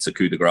then hits a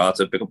coup de grace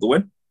to pick up the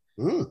win.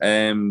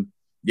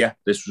 Yeah,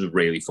 this was a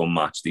really fun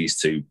match. These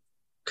two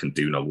can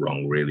do no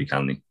wrong, really,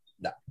 can they?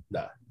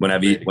 No.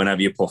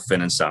 Whenever you put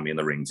Finn and Sami in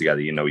the ring together,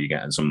 you know you're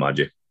getting some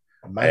magic.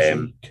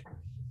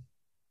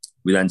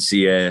 We then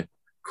see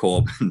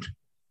Corbin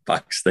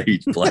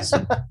backstage. Bless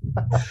him.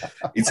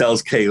 He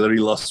tells Kayla he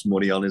lost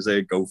money on his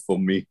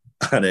GoFundMe,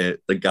 and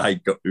the guy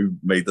who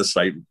made the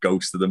site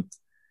ghosted him.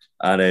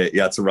 And he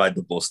had to ride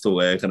the bus to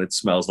work, and it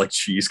smells like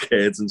cheese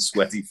curds and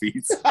sweaty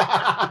feet.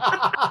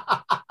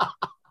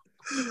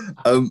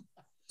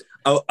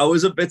 I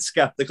was a bit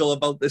skeptical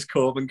about this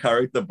Corbin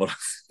character, but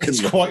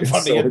it's quite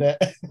funny, isn't it?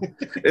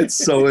 It's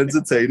so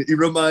entertaining. He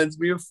reminds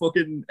me of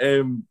fucking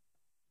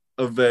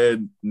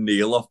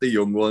Neil off the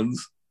Young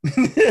Ones.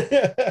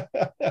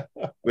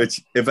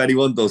 Which, if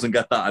anyone doesn't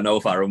get that, I know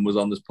if Aaron was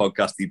on this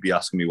podcast, he'd be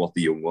asking me what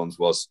the Young Ones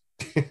was.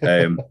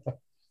 The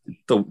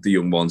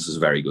Young Ones is a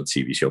very good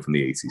TV show from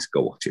the 80s.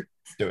 Go watch it.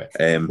 Do it.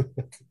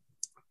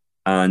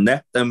 And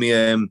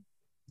then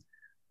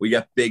we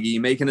get Big E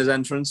making his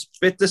entrance.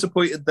 Bit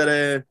disappointed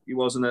that he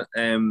wasn't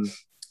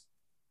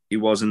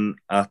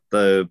at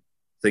the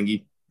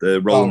thingy,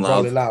 the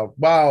Rolling Loud.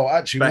 Wow,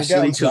 actually,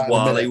 especially because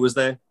Wale was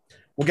there.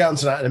 We'll get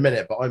onto that in a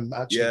minute, but I'm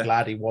actually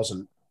glad he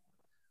wasn't.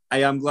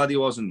 I am glad he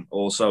wasn't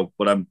also,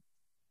 but I'm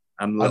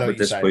a little bit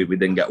disappointed we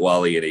didn't get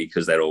Wale and E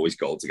because they're always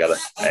gold together.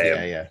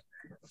 Yeah.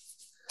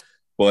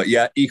 But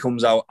yeah, he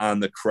comes out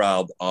and the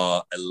crowd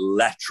are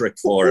electric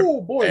for him.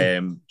 Oh,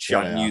 boy.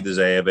 Chanting, you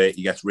deserve it.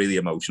 He gets really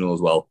emotional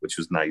as well, which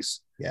was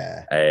nice.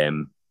 Yeah.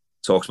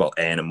 Talks about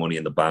earning money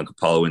in the bank.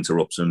 Apollo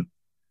interrupts him.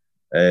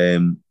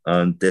 And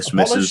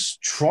dismisses. Apollo's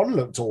Tron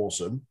looked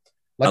awesome.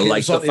 I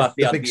like the fact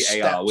they had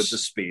the AR with the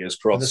spears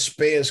crossed. And the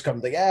spears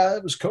come. Yeah,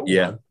 it was cool.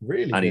 Yeah. Man.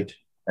 Really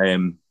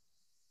and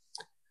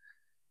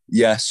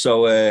good.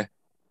 So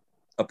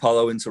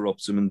Apollo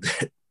interrupts him and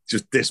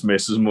just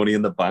dismisses Money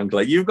in the Bank.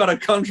 Like, you've got a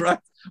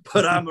contract,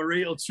 but I'm a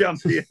real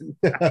champion.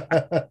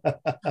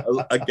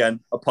 Again,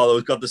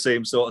 Apollo's got the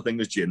same sort of thing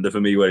as Jinder for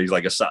me, where he's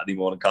like a Saturday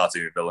morning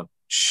cartoon villain.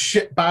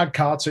 Shit bad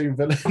cartoon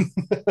villain.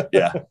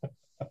 Yeah.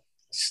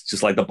 It's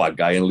just like the bad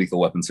guy in Lethal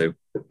Weapon 2.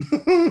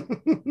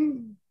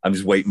 I'm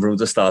just waiting for him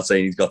to start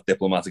saying he's got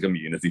diplomatic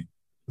immunity.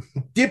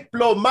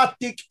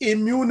 Diplomatic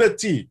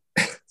immunity.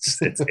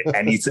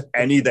 It's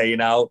any day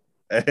now.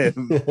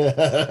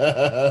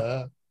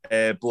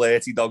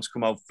 Blatty dogs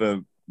come out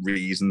for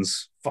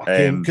reasons.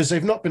 Fucking because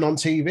they've not been on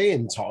TV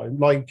in time.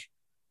 Like,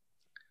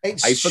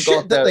 it's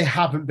shit that they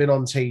haven't been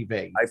on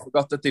TV. I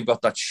forgot that they've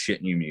got that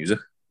shit new music.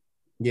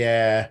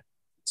 Yeah.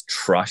 It's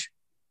trash.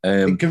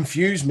 It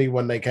confused me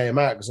when they came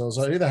out because I was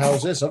like, who the hell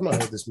is this? I've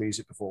not heard this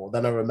music before.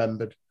 Then I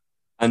remembered.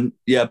 And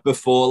yeah,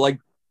 before like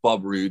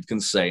Bob Roode can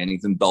say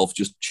anything, Dolph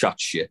just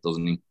chats shit,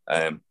 doesn't he?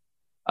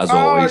 As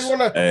always. I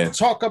want to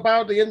talk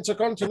about the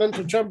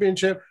Intercontinental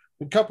Championship.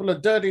 A couple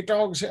of dirty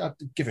dogs. I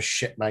give a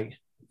shit, mate.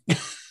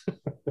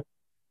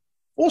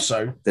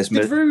 Also, did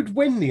Roode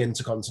win the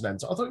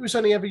Intercontinental? I thought he was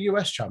only ever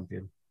US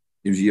champion.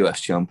 He was US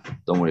champ.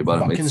 Don't worry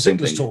about it, mate. Fucking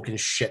Ziggler's talking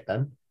shit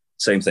then.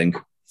 Same thing.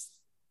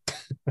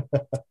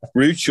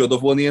 Roode should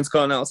have won the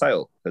Intercontinental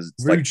title.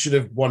 Roode should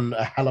have won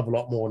a hell of a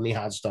lot more than he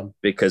has done.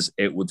 Because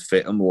it would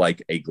fit him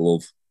like a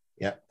glove.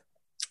 Yeah.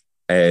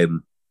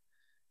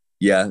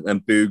 Yeah,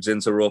 and Boogs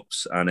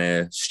interrupts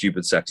and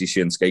stupid sexy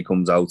Shinsuke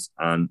comes out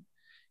and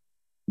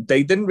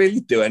they didn't really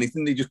do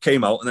anything. They just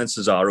came out and then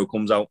Cesaro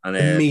comes out and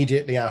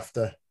immediately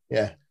after,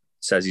 yeah,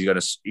 says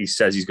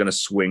he's gonna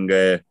swing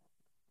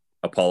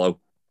Apollo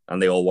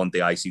and they all want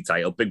the IC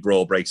title. Big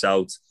brawl breaks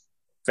out.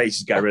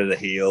 Faces get rid of the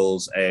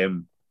heels.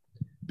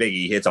 Big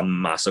E hits a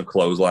massive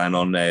clothesline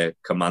on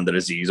Commander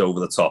Aziz over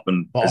the top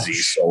and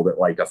Aziz sold it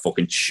like a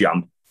fucking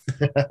champ.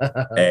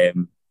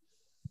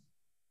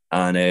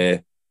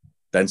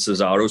 Then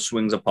Cesaro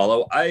swings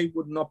Apollo. I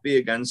would not be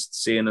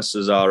against seeing a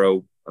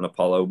Cesaro and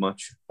Apollo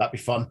match. That'd be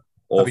fun.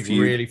 Or That'd be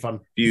really fun.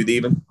 Feud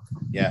even.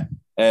 Yeah.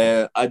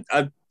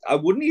 I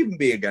wouldn't even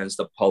be against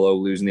Apollo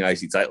losing the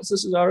IC title to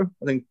Cesaro.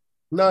 I think.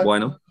 No. Why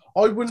not?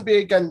 I wouldn't be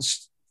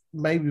against,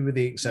 maybe with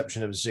the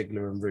exception of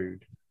Ziggler and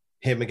Roode,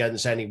 him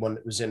against anyone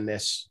that was in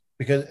this.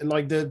 Because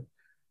like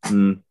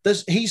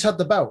he's had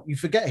the belt. You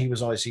forget he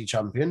was IC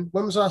champion.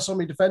 When was the last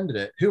time he defended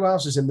it? Who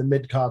else is in the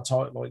mid-card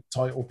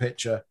title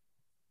picture?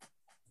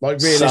 Like,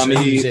 realistically,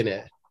 who's in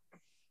it?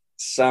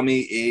 Sammy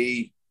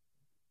E.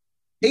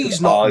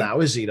 He's not now,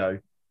 is he, though?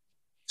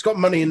 He's got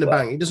money in the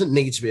bank. He doesn't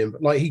need to be in,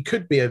 but like, he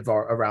could be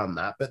around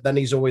that, but then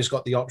he's always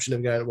got the option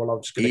of going, well,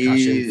 I'm just going to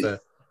cash in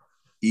for...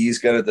 He's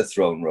going to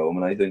dethrone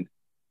Roman, I think.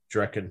 Do you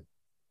reckon?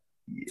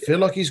 Yeah. I feel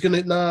like he's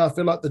going to... I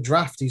feel like the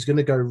draft, he's going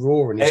to go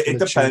Raw. And it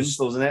depends,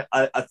 doesn't it?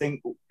 I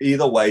think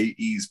either way,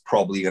 he's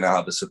probably going to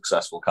have a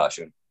successful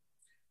cash-in.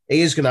 He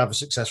is going to have a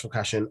successful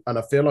cash-in, and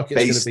I feel like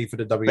it's going to be for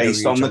the WWE.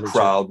 Based on the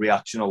crowd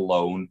reaction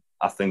alone,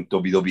 I think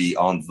WWE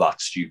aren't that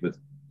stupid.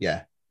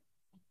 Yeah.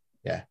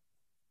 Yeah.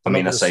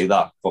 I say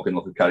that. Fucking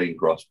look at Karrion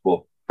Kross,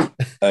 but...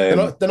 they're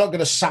not going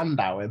to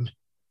Sandow him.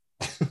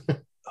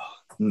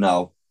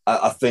 No.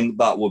 I think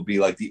that would be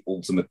like the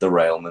ultimate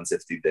derailment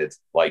if they did.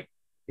 Like...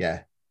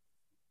 Yeah.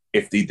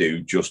 If they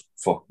do,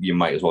 you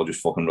might as well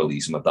just fucking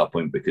release him at that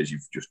point because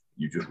you've just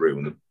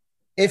ruined him.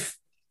 If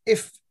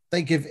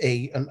they give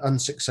E an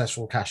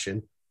unsuccessful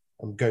cash-in,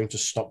 I'm going to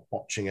stop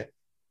watching it.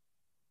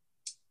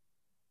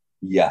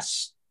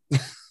 Yes.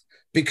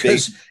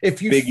 Because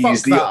if you fuck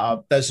that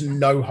up, there's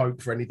no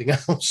hope for anything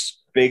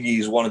else. Big E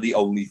is one of the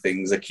only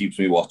things that keeps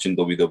me watching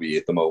WWE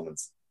at the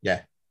moment.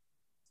 Yeah.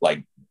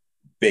 Like,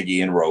 Big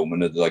E and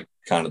Roman are like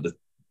kind of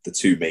the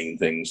two main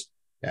things.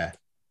 Yeah.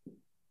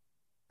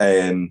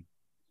 And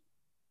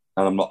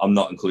I'm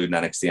not including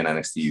NXT and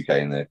NXT UK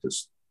in there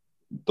because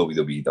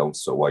WWE don't,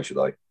 so why should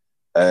I?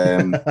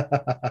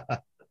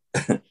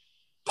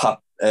 Pat,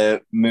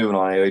 moving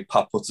on anyway,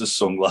 Pat puts his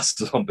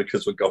sunglasses on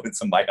because we're going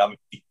to Miami.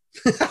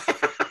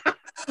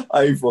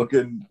 I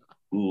fucking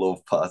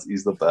love Pat.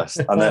 He's the best.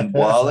 And then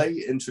Wale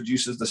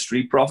introduces the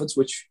Street Profits,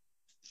 which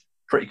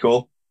pretty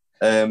cool.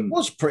 It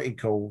was pretty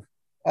cool.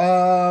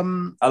 I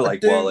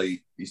like Wale.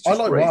 He's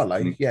just great,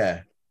 Wale,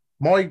 yeah.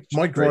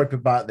 My gripe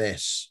about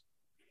this,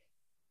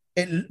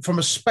 from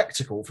a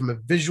spectacle, from a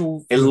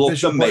visual, it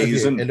looked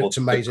amazing. It looked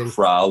amazing. The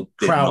crowd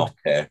not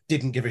care.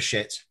 Didn't give a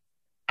shit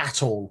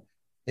at all.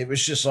 It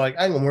was just like,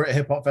 hang on, we're at a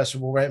hip hop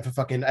festival, we're waiting for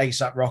fucking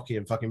ASAP Rocky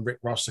and fucking Rick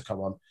Ross to come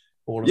on.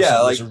 All of a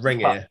sudden, there's a ring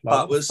here. Like,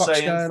 Pat was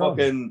saying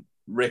fucking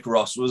Rick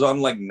Ross was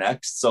on like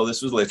next, so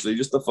this was literally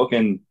just the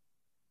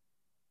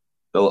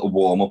little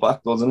warm up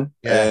act, wasn't it?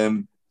 Yeah.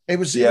 It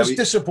was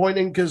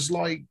disappointing because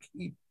like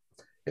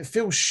it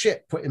feels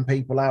shit putting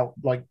people out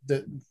like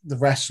the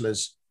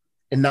wrestlers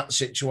in that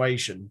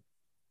situation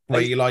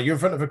where you're in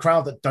front of a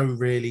crowd that don't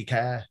really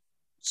care.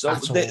 So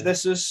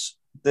this is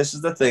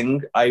the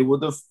thing.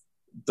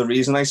 The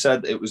reason I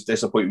said it was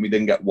disappointing we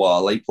didn't get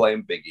Wale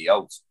playing Big E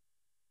out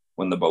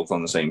when they're both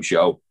on the same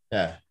show.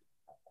 Yeah.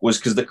 Was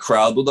because the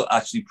crowd would have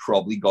actually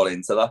probably got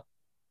into that.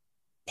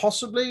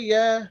 Possibly,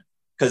 yeah.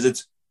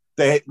 Because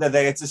they're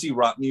there to see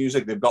rap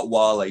music. They've got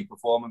Wale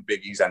performing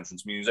Big E's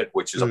entrance music,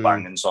 which is a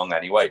banging song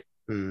anyway.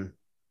 Mm.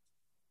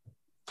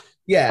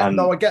 Yeah,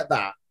 no, I get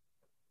that.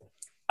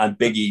 And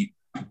Big E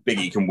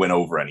can win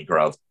over any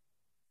crowd.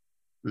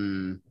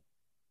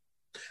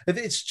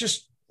 It's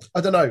just,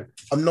 I don't know.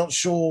 I'm not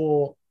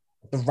sure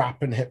the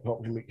rap and hip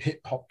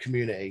hop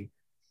community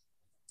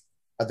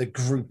are the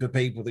group of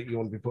people that you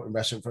want to be putting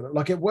wrestling in front of.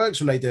 Like, it works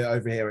when they do it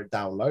over here at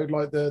Download.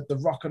 Like the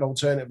rock and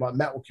alternative, like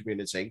metal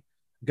community,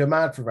 go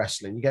mad for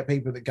wrestling. You get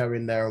people that go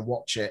in there and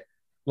watch it.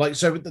 Like,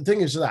 so the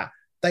thing is that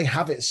they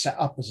have it set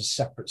up as a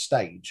separate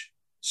stage.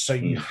 So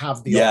you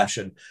have the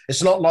option.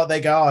 It's not like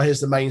they go, oh,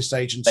 here's the main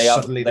stage, and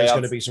suddenly there's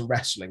going to be some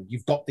wrestling.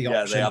 You've got the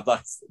option.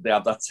 They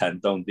have that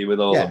tent, don't they, with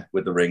all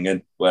with the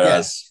ringing.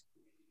 Whereas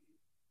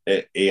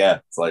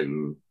it's like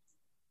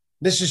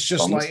this is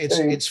just like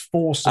it's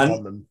forced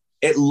upon them.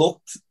 It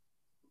looked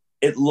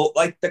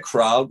like the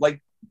crowd,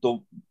 like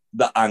the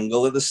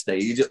angle of the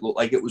stage, it looked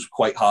like it was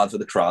quite hard for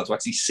the crowd to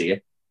actually see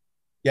it.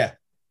 Yeah.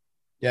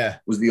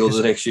 Was the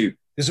other issue.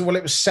 Because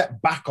it was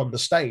set back on the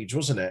stage,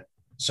 wasn't it?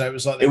 So it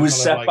was like it was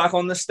set back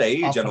on the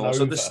stage, and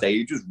also the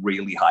stage was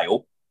really high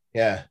up.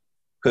 Yeah,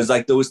 because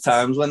like there was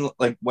times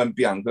when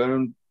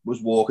Bianca was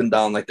walking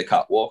down like the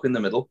catwalk in the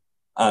middle,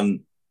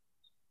 and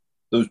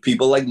there was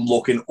people like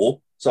looking up.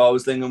 So I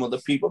was thinking, well, the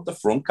people at the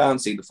front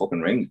can't see the fucking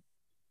ring.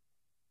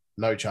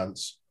 No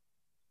chance.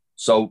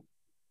 So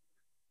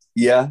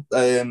we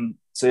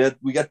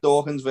get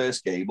Dawkins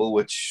versus Gable,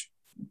 which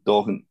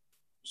Dawkins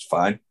is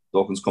fine.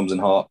 Dawkins comes in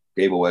hot.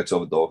 Gable works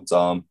over Dawkins'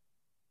 arm.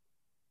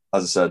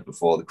 As I said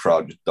before, the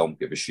crowd just don't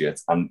give a shit.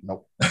 And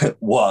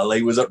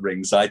Wale was at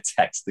ringside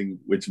texting,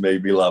 which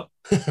made me laugh.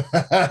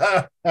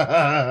 It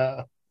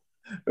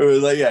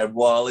was like,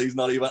 Wale's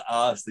not even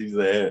asked, he's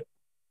there.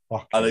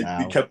 And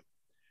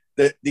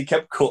they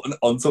kept cutting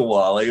onto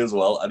Wale as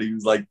well. And he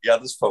was like, he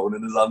had his phone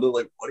in his hand. I was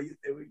like, what are you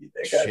doing, you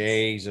dickhead?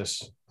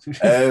 Jesus.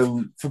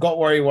 Forgot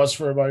where he was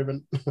for a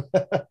moment.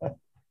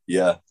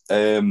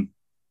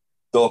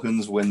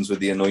 Dawkins wins with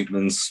the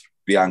anointments.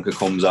 Bianca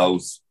comes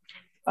out.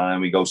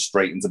 And we go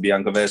straight into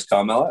Bianca versus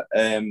Carmella.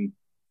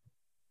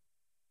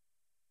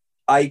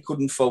 I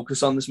couldn't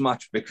focus on this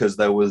match because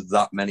there was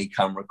that many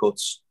camera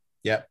cuts.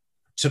 Yeah,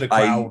 to the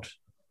crowd.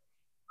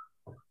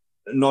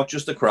 Not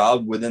just the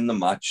crowd, within the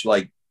match.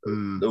 Like,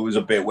 there was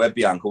a bit where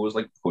Bianca was,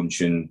 like,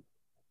 punching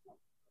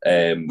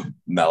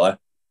Mella.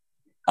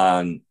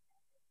 And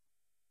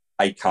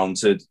I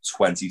counted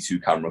 22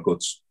 camera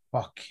cuts.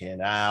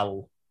 Fucking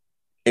hell.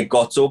 It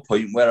got to a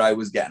point where I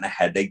was getting a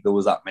headache. There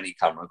was that many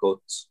camera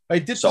cuts. They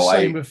did the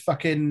same with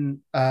fucking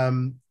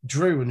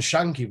Drew and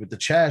Shanky with the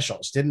chair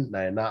shots, didn't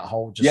they? And that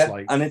whole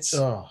and it's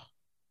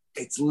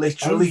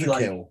literally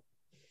overkill.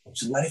 Like,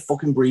 just let it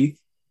fucking breathe.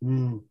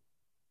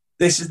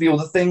 This is the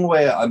other thing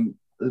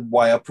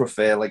why I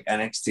prefer like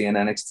NXT and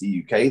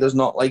NXT UK. There's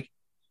not like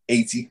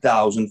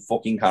 80,000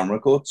 fucking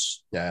camera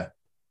cuts. Yeah.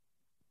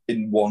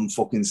 In one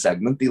fucking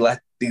segment, they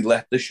let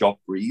the shot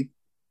breathe.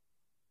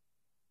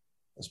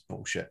 That's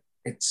bullshit.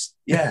 It's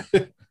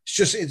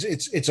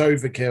it's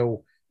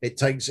overkill. It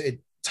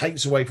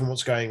takes away from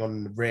what's going on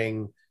in the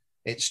ring.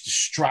 It's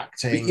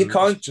distracting. But you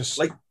can't just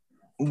like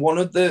one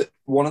of the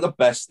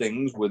best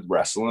things with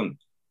wrestling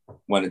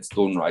when it's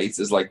done right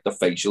is like the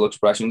facial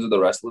expressions of the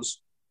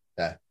wrestlers.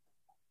 Yeah.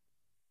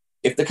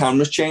 If the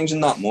camera's changing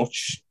that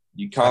much,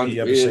 you can't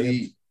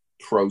really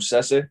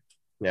process it.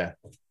 Yeah.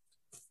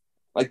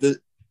 Like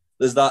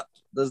there's that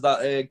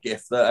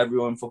gif that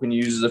everyone fucking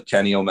uses of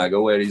Kenny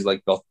Omega where he's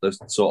like got this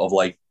sort of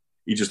like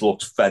he just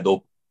looks fed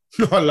up.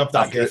 I love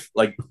that gif.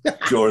 Like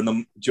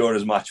during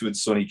his match with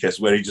Sonny Kiss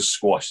where he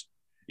squashed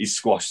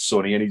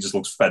Sonny and he just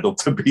looks fed up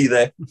to be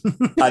there.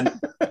 And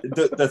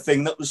the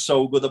thing that was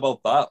so good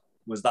about that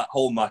was that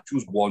whole match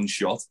was one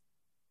shot,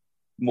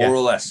 more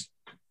or less.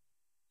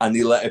 And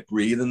they let it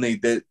breathe and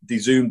they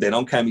zoomed in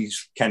on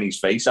Kenny's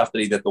face after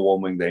he did the one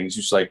wing thing. He's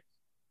just like,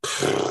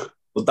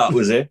 but that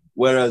was it.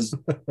 Whereas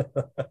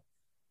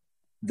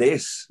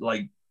this,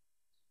 like,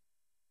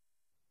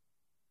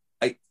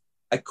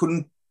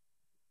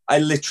 I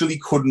literally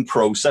couldn't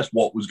process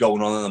what was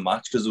going on in the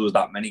match because there was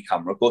that many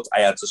camera cuts.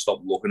 I had to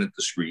stop looking at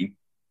the screen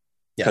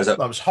because that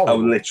was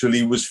horrible. I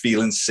literally was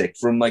feeling sick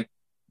from like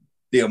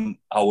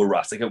how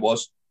erratic it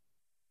was.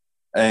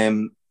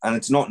 And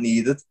it's not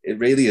needed. It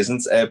really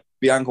isn't.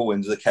 Bianca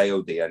wins the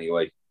KOD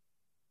anyway.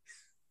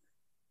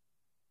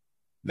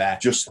 Nah.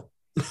 Just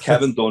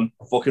Kevin Dunn,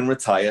 fucking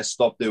retire.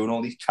 Stop doing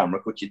all these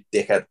camera cuts, you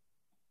dickhead.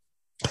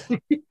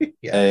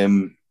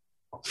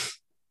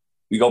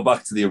 We go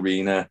back to the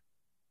arena.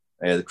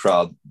 The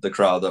crowd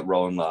at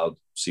Rolling Loud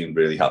seemed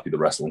really happy the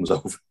wrestling was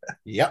over.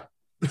 Yep.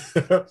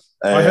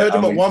 I heard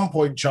him at one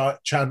point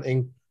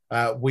chanting,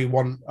 we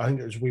want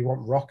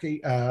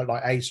Rocky,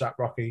 like ASAP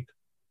Rocky.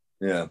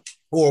 Yeah.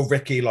 Or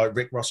Ricky, like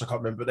Rick Ross, I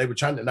can't remember, but they were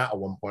chanting that at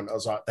one point. I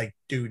was like, they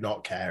do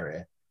not care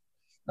here.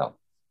 No.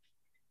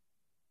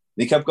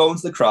 They kept going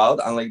to the crowd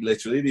and like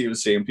literally they were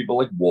seeing people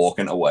like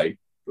walking away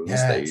from the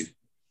stage.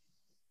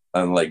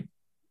 And like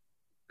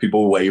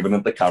people waving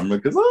at the camera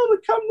because,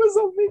 the camera's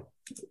on me.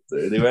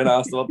 So they weren't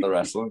asked about the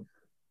wrestling.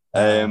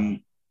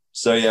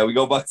 So yeah, we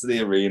go back to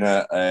the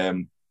arena.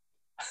 And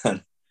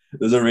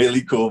there's a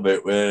really cool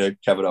bit where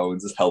Kevin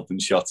Owens is helping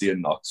Shotzi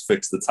and Knox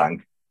fix the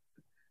tank.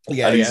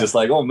 Yeah, and he's just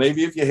like, oh,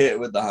 maybe if you hit it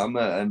with the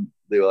hammer. And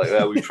They were like,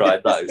 "Yeah, we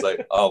tried that." He's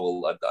like,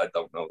 "Oh well, I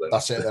don't know then."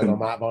 That's it. Then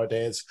I'm out of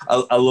ideas.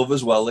 I love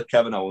as well that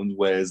Kevin Owens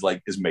wears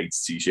like his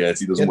mate's t-shirts.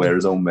 He doesn't wear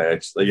his own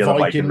merch. Like, he had a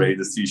Viking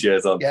Raiders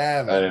t-shirt on.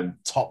 Yeah, man.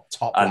 Top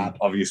and lad.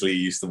 Obviously, he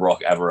used to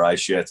rock Everrise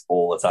shirts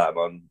all the time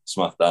on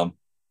SmackDown.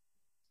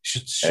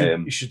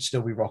 You should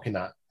still be rocking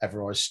that.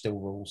 Everrise still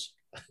rules.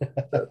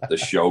 The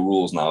show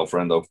rules now,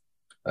 friendo.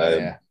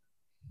 Yeah.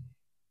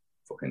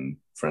 Fucking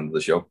friend of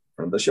the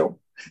show.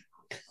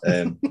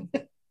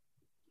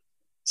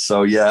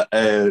 So yeah,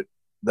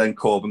 then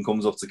Corbin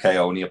comes up to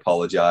KO and he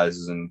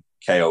apologizes, and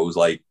KO's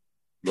like,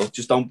 "Look,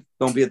 just don't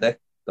be a dick,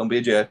 don't be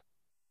a jerk.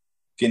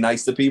 If you're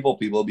nice to people,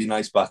 people will be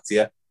nice back to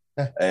you."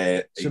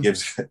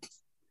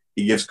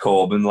 He gives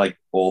Corbin like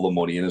all the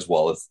money in his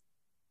wallet.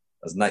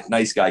 That's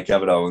nice guy,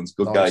 Kevin Owens,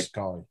 good guy.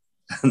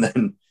 And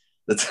then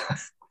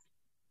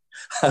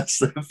as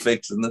they're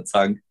fixing the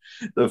tank,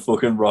 the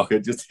fucking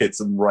rocket just hits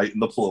him right in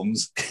the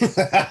plums.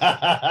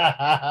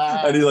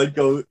 And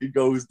he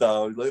goes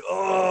down. He's like,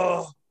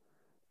 "Oh,"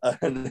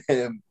 and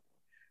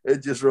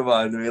it just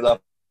reminded me of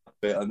that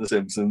bit on The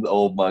Simpsons, the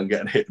old man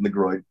getting hit in the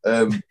groin.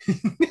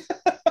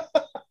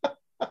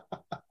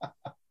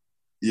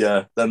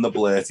 Yeah, then the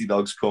Blarty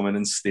Dogs come in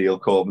and steal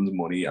Corbin's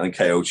money, and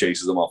KO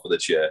chases them off with a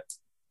chair.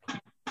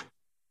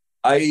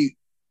 I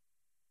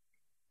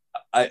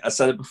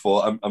said it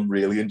before, I'm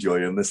really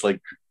enjoying this,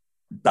 like,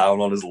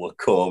 down on his luck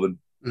Corbin.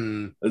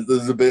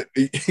 There's a bit,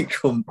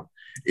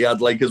 he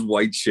had like his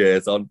white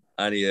shirt on,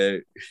 and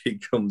he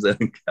comes in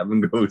and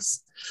Kevin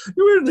goes,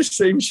 "You're wearing the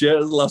same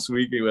shirt as last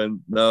week." He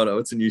went, No,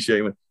 it's a new shirt."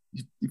 He went,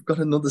 "You've got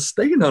another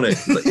stain on it."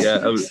 Like, yeah,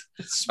 I was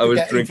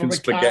drinking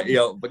spaghetti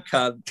out of a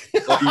can.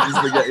 Eating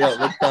spaghetti out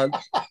of a can.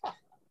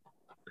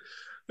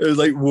 It was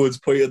like Woods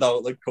pointed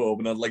out like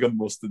Corbin had like a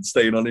mustard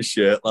stain on his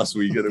shirt last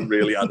week, and it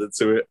really added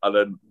to it. And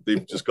then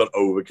they've just got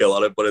overkill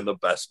on it, but in the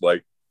best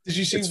way. Did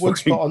you see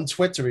Woods put on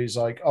Twitter? He's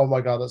like, "Oh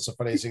my God, that's the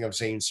funniest thing I've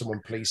seen. Someone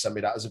please send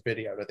me that as a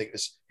video." And I think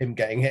it's him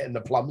getting hit in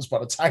the plums by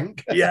the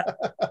tank. Yeah.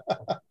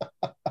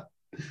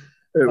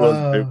 It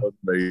was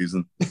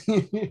amazing.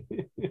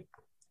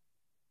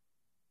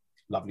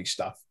 Lovely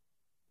stuff.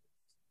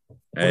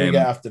 What do we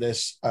get after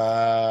this?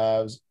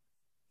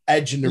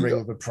 Edge in the ring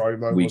with a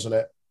promo, wasn't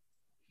it?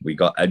 We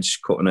got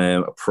Edge cutting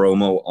a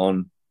promo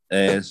on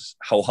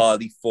how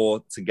hard he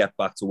fought to get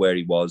back to where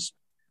he was.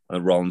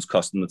 And Rollins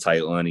cost him the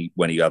title, and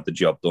when he had the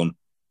job done,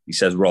 he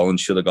says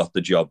Rollins should have got the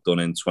job done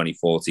in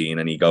 2014.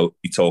 And he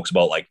talks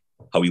about like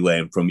how he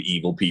learned from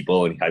evil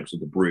people, and he hypes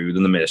up the Brood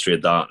and the Ministry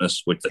of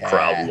Darkness, which the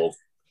crowd love.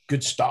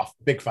 Good stuff.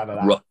 Big fan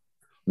of that.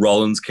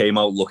 Rollins came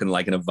out looking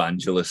like an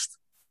evangelist,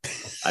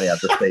 and he had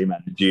the same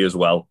energy as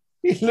well.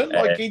 He looked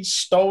like he'd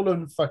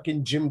stolen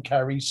fucking Jim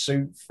Carrey's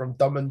suit from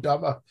Dumb and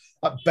Dumber,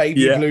 that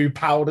baby blue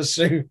powder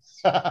suit,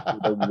 with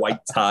a white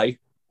tie,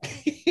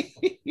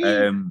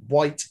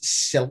 white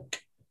silk.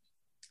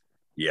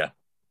 Yeah,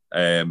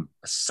 a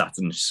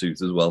satin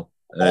suit as well.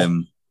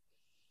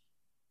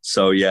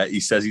 So yeah, he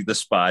says he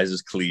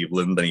despises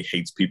Cleveland and he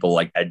hates people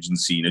like Edge and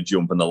Cena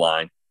jumping the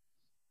line,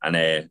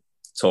 and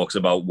talks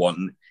about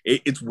wanting.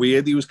 It's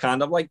weird. He was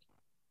kind of like,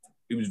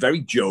 he was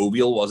very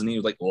jovial, wasn't he? He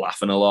was like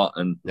laughing a lot,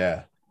 and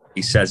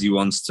he says he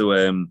wants to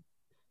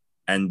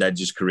end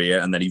Edge's career,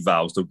 and then he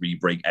vows to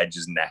re-break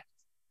Edge's neck,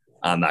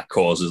 and that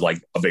causes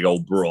like a big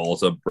old brawl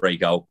to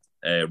break out.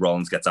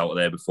 Rollins gets out of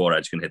there before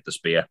Edge can hit the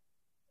spear.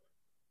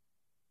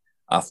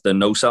 After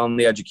no selling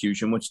the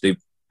execution, which they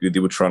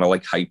were trying to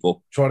like hype up,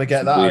 trying to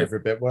get that over a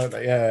bit, weren't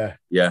they?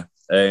 Yeah.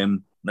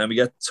 Then we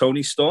get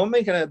Toni Storm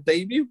making a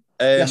debut.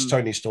 Yes,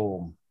 Toni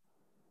Storm.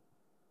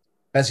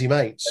 Bezzy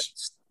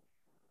mates.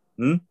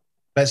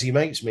 Bezzy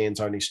mates. Me and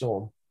Toni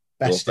Storm.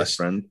 Best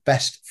friend.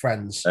 Best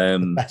friends.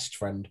 Best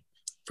friend.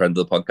 Friend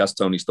of the podcast,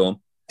 Toni Storm.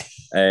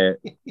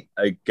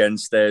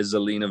 Against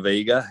Zelina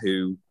Vega,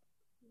 who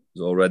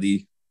is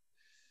already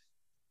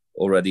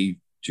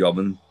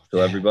jobbing to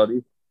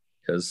everybody,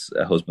 because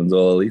her husband's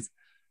all elite.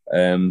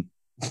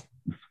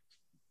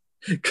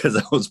 Because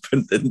her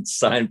husband didn't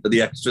sign for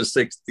the extra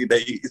 60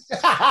 days.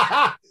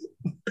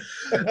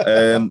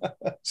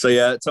 So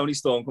yeah, Toni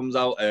Storm comes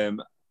out.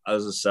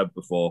 As I said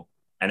before,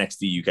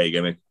 NXT UK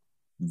gimmick,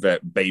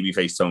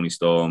 babyface Toni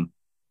Storm.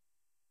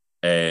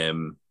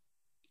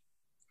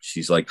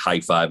 She's like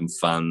high-fiving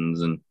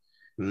fans, and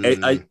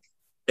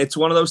it's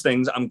one of those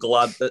things. I'm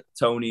glad that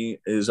Toni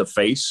is a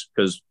face,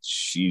 because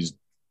she's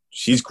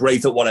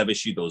great at whatever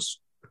she does.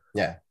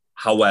 Yeah.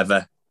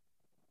 However,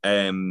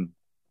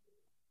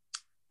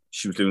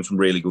 she was doing some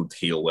really good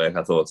heel work,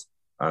 I thought.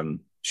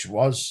 And she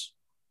was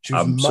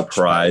I'm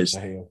surprised.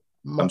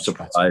 I'm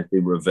surprised they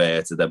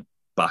reverted them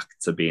back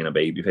to being a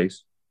babyface.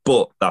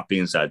 But that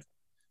being said,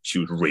 she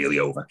was really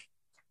over.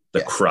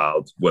 The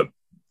crowd were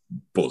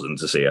buzzing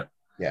to see her.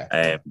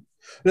 Yeah.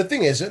 The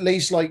thing is, at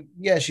least, like,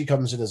 she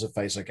comes in as a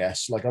face, I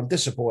guess. Like, I'm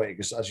disappointed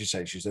because, as you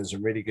say, she's done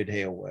some really good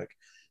heel work.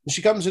 And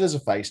she comes in as a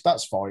face,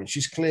 that's fine.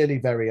 She's clearly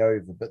very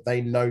over, but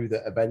they know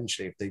that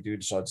eventually, if they do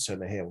decide to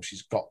turn her heel,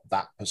 she's got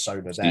that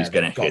persona there. She's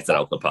going to hit it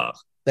out the park.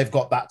 They've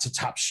got that to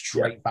tap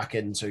straight back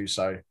into.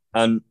 So,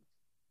 and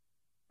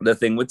the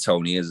thing with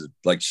Toni is,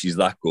 like, she's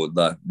that good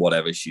that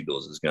whatever she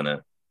does is going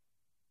to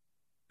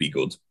be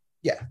good.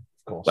 Yeah,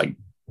 of course. Like,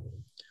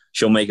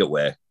 she'll make it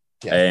work.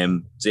 Yeah.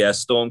 So yeah,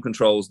 Storm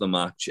controls the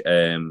match,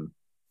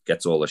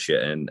 gets all the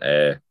shit in.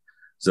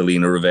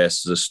 Zelina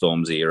reverses a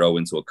Storm Zero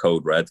into a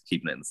Code Red,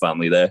 keeping it in the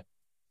family there.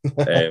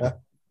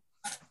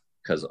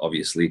 Because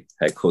obviously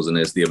her cousin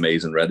is the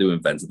Amazing Red who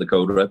invented the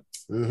Code Red.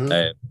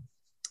 Mm-hmm.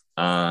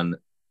 And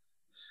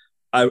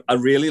I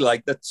really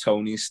like that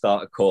Tony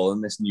started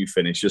calling this new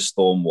finisher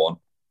Storm 1.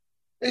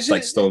 Is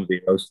like Storm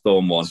Zero,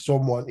 Storm 1.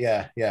 Storm 1,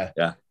 yeah.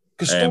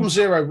 Because Storm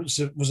Zero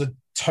was a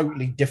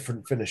totally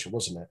different finisher,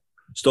 wasn't it?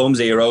 Storm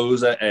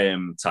Zero's a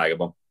Tiger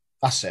Bomb.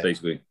 That's it.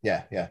 Basically.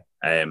 Yeah.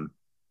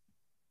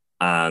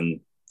 And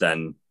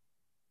then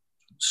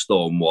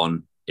Storm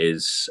 1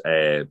 is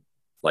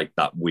like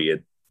that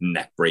weird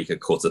neck breaker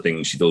cutter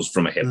thing she does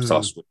from a hip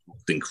toss, which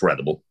looked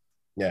incredible.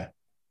 Yeah.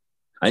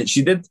 And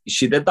she did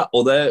that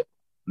other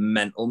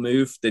mental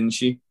move, didn't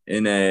she,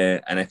 in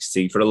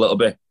NXT for a little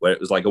bit, where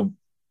it was like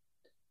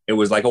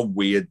a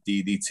weird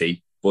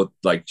DDT, but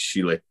like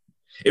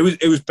it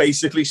was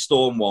basically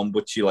Storm 1,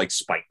 but she like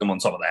spiked them on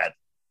top of the head.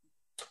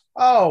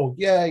 Oh,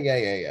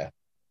 yeah.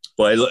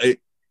 But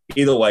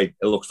either way,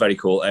 it looks very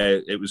cool.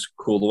 It was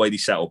cool the way they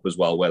set up as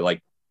well, where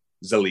like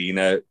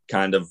Zelina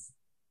kind of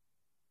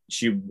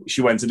she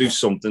went to do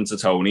something to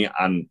Tony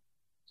and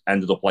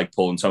ended up like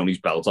pulling Tony's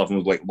belt off and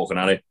was like looking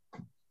at it.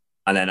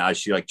 And then as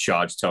she like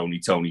charged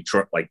Tony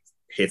like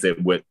hit her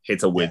with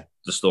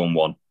the Storm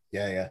 1.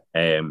 Yeah.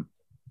 To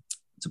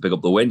pick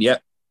up the win. Yeah,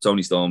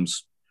 Tony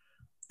Storms.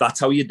 That's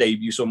how you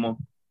debut someone.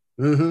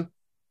 Mm-hmm.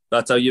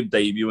 That's how you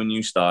debut a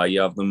new star.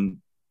 You have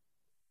them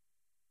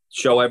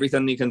show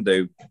everything they can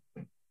do,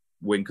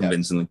 win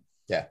convincingly.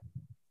 Yeah.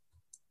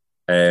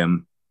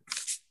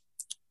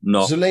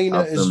 Not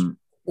Zelina is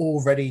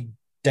already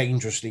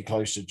dangerously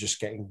close to just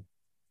getting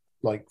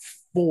like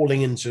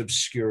falling into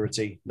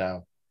obscurity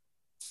now.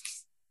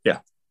 Yeah.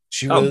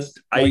 She was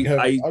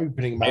her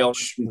opening match. I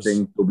honestly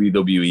think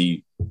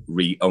WWE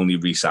only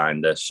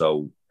re-signed her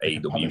so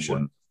AEW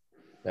wouldn't.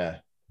 Yeah.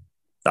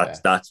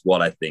 That's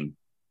what I think.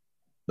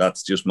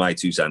 That's just my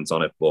 2 cents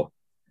on it, but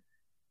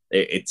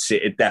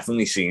it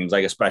definitely seems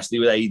like, especially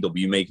with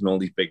AEW making all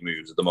these big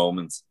moves at the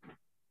moment,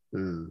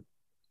 and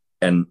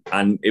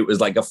it was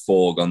like a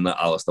foregone that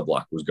Aleister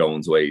Black was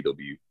going to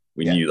AEW.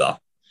 We knew that.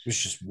 It was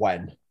just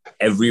when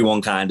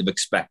everyone kind of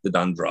expected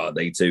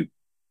Andrade to.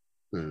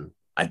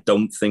 I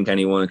don't think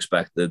anyone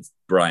expected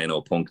Bryan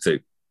or Punk to.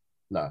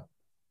 No.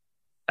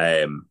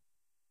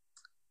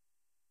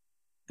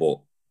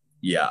 But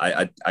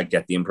yeah, I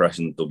get the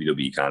impression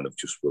WWE kind of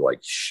just were like,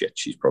 shit,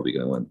 she's probably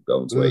going to end up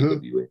going to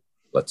AEW.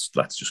 Let's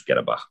just get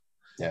her back.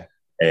 Yeah.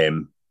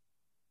 And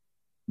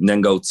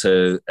then go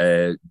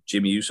to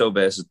Jimmy Uso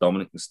versus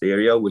Dominic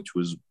Mysterio, which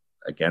was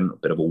again a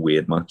bit of a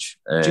weird match.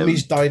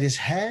 Jimmy's dyed his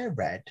hair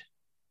red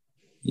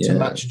to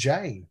match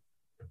Jay.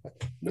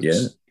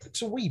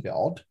 Looks a wee bit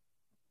odd.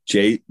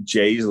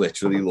 Jay's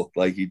literally looked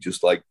like he'd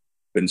just like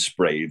been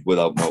sprayed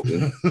without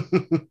noticing.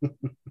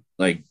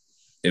 Like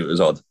it was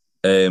odd.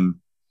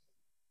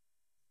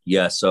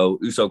 So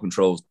Uso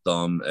controls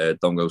Dom.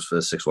 Dom goes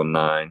for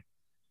 619.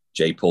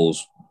 Jay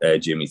pulls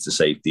Jimmy to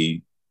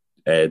safety.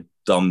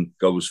 Dom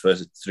goes for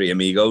 3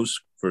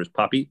 amigos for his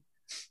pappy.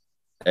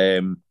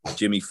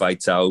 Jimmy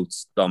fights out.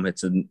 Dom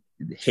hits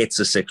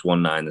a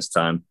 619 this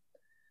time.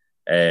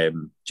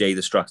 Jay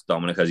distracts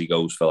Dominic as he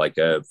goes for like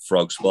a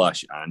frog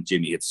splash, and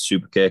Jimmy hits a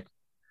super kick,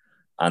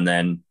 and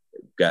then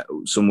get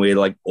some weird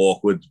like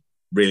awkward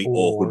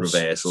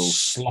reversals.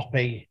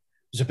 Sloppy.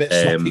 It was a bit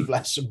sloppy,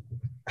 bless him.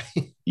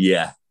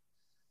 Yeah,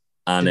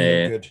 and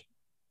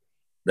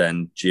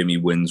then Jimmy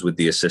wins with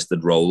the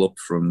assisted roll up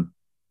from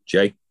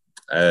Jay.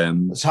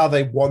 That's how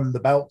they won the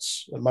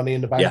belts and Money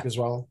in the Bank as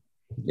well.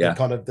 Yeah,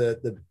 kind of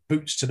the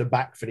boots to the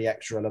back for the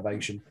extra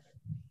elevation.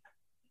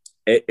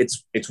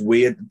 It's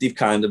weird. They've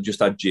kind of just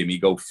had Jimmy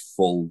go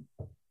full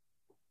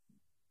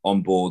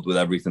on board with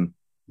everything.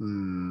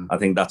 I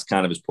think that's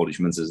kind of his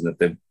punishment,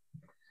 isn't it?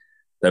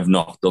 They've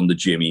not done the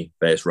Jimmy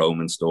versus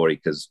Roman story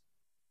because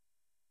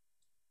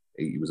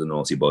he was a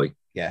naughty boy.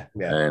 Yeah.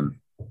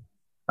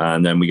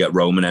 And then we get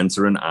Roman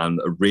entering, and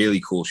a really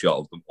cool shot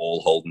of them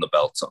all holding the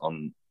belts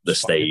on the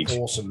stage.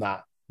 Awesome,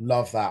 that.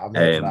 Love that. I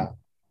love that.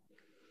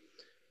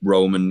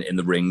 Roman in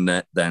the ring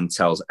then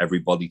tells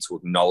everybody to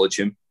acknowledge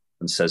him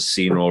and says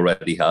Cena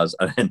already has.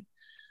 And then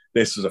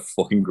this was a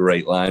fucking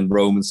great line.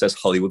 Roman says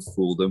Hollywood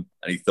fooled him,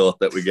 and he thought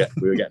that we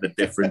were getting a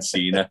different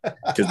Cena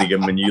because they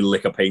give him a new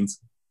lick of paint.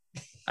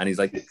 And he's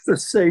like, it's the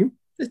same.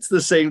 It's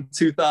the same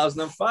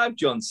 2005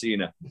 John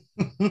Cena.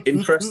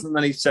 Interesting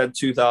that he said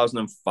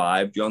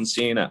 2005 John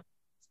Cena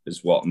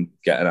is what I'm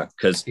getting at.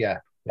 Because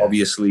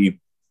obviously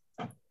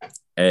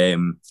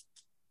the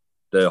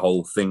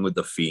whole thing with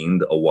The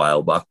Fiend a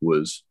while back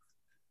was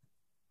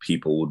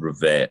people would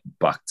revert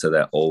back to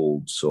their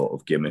old sort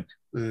of gimmick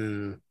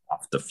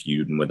after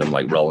feuding with him.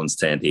 Like Rollins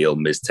turned heel,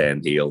 Miz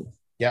turned heel.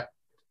 Yeah.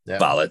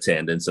 Balor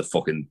turned into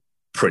fucking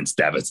Prince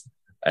Devitt.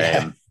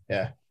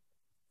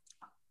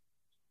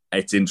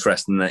 It's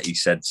interesting that he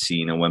said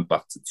Cena went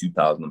back to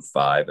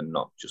 2005 and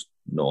not just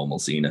normal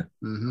Cena.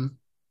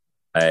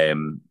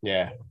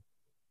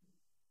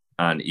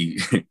 and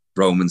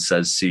Roman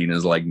says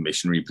Cena's like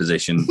missionary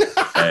position.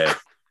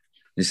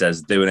 He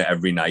says doing it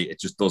every night, it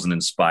just doesn't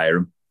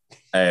inspire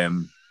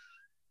him.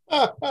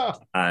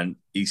 And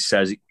he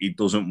says he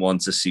doesn't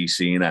want to see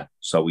Cena,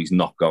 so he's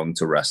not going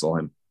to wrestle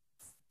him.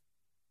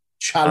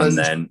 Challenge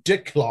then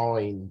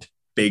declined.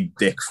 Big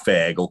Dick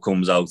Fergal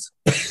comes out.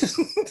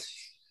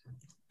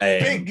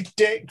 Big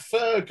Dick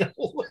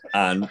Fergal.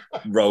 And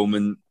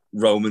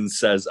Roman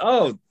says,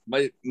 "Oh,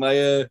 my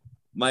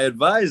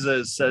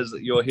advisor says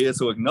that you're here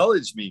to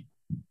acknowledge me."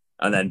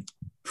 And then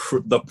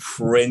the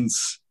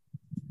Prince.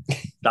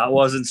 That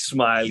wasn't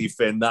Smiley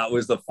Finn. That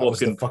was the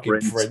fucking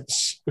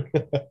Prince.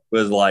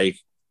 Was like,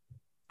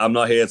 "I'm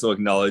not here to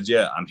acknowledge you.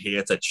 I'm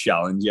here to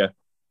challenge you."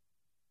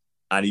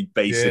 And he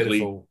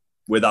basically,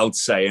 without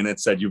saying it,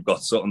 said, "You've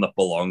got something that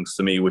belongs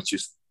to me," which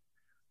is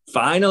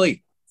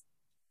finally,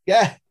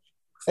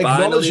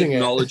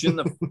 acknowledging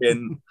that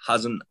Finn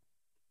hasn't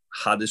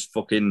had his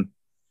fucking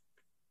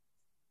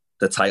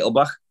the title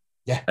back.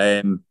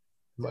 Yeah.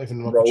 Not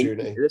even an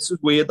opportunity. This is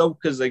weird though,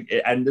 because like,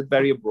 it ended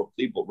very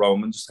abruptly, but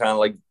Roman just kind of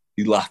like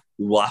he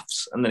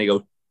laughs and then he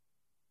goes,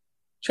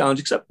 "Challenge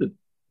accepted."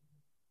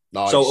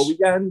 Nice. So are we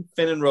getting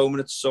Finn and Roman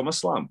at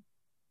SummerSlam?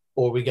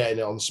 Or are we getting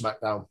it on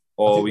SmackDown?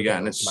 Or are we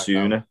getting it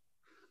sooner?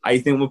 I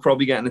think we're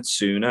probably getting it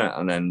sooner,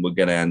 and then we're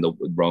going to end up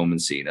with Roman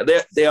Cena.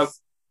 They have.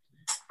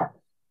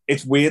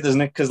 It's weird,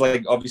 isn't it? Because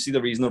like obviously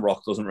the reason The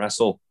Rock doesn't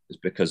wrestle is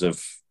because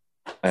of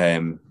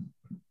the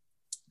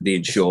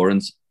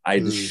insurance.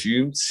 I'd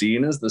assumed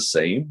Cena's the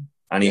same,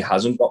 and he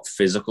hasn't got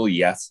physical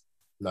yet.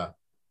 No.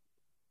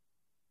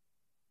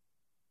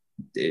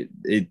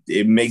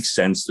 It makes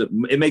sense.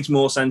 It makes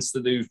more sense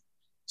to do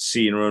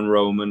Cena and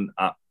Roman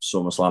at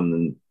SummerSlam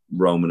than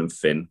Roman and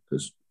Finn,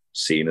 because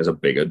Cena's a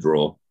bigger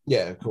draw.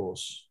 Yeah, of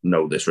course.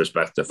 No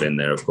disrespect to Finn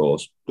there, of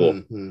course. But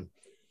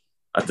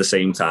at the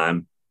same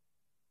time,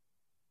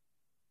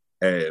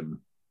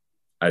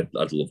 I'd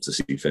love to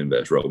see Finn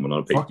versus Roman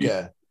on pay-per-view.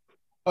 Yeah.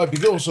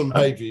 It'd be awesome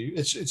pay-per-view.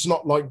 It's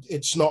not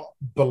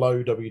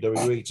below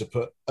WWE to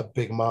put a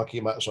big marquee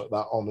match like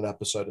that on an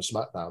episode of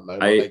SmackDown, though.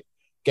 They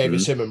gave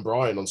us him and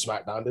Bryan on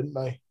SmackDown, didn't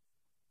they?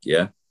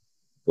 Yeah.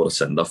 What a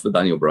send-off for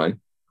Daniel Bryan.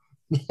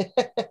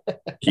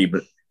 keep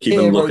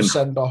him looking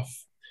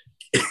send-off.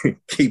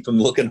 Keep him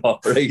looking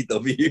hot for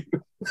AEW.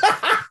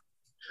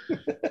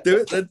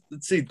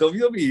 See,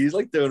 WWE is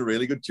like doing a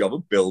really good job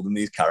of building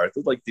these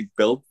characters. Like they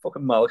built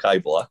fucking Malachi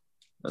Black,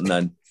 and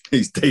then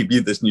he's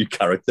debuted this new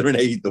character in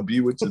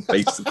AEW, which is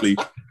basically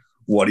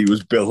what he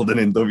was building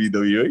in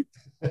WWE.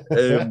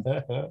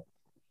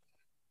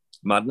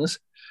 Madness.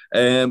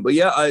 But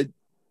yeah,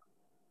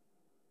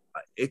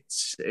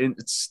 it's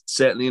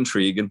certainly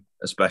intriguing,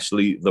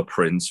 especially the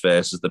Prince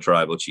versus the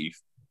Tribal Chief.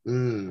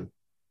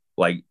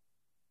 Like,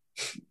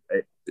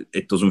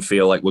 it doesn't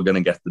feel like we're going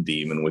to get the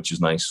Demon, which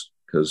is nice,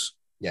 because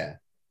I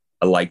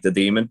like the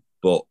Demon,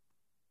 but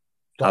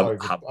have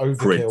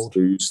Prince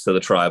lose to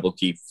the Tribal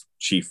Chief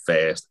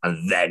first,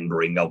 and then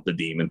bring out the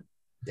Demon.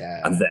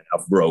 Yeah. And then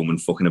have Roman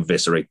fucking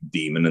eviscerate the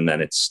Demon, and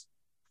then it's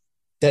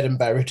dead and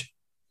buried.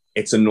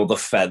 It's another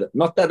feather.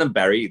 Not dead and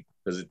buried,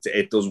 because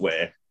it does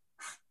work.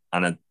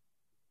 And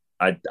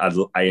I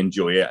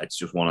enjoy it. It's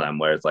just one of them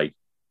where it's like,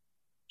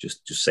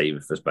 just save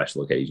it for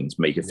special occasions.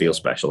 Make it feel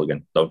special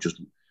again. Don't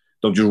just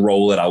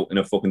roll it out in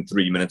a fucking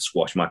 3-minute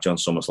squash match on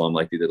SummerSlam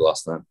like they did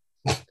last time.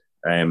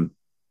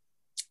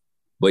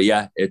 But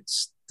yeah,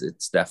 it's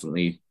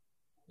definitely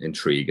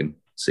intriguing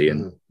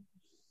seeing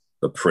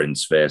the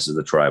Prince versus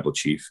the Tribal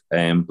Chief.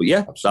 But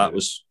yeah, absolutely. That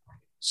was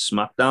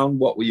SmackDown.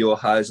 What were your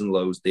highs and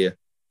lows, dear?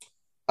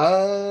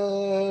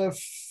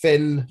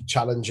 Finn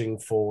challenging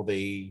for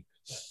the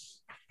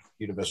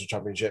Universal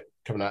Championship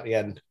coming out at the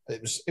end.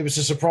 It was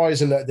a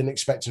surprise, and I didn't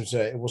expect him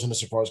to. It wasn't a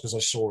surprise because I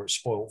saw it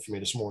spoiled for me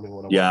this morning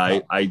when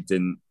I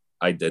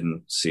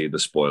didn't see the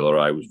spoiler.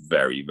 I was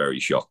very, very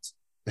shocked.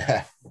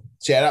 So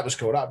yeah, that was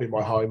cool. That'd be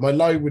my high. My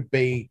low would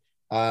be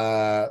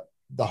the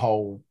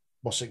whole,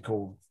 what's it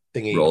called,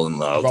 thingy, Rolling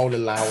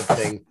Loud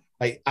thing.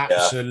 They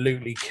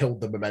absolutely killed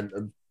the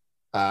momentum.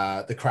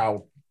 The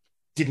crowd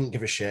didn't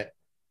give a shit,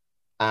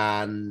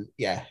 and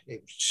yeah,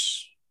 it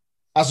was,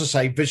 as I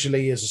say,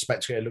 visually as a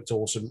spectacle, it looked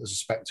awesome as a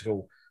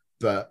spectacle,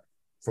 but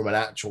from an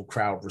actual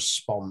crowd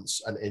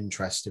response and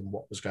interest in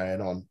what was going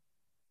on,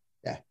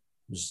 there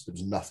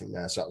was nothing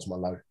there. So that was my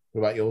low.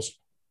 What about yours?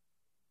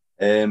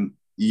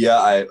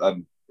 Yeah,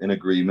 I'm in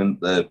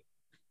agreement.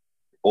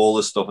 All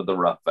the stuff at the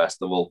Rap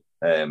Festival,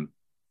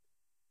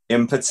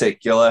 in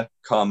particular,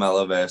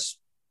 Carmella versus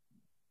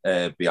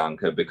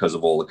Bianca, because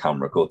of all the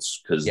camera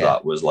cuts, because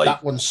that was like...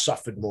 That one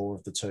suffered more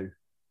of the two.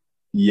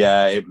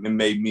 Yeah, it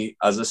made me,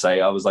 as I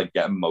say, I was like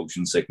getting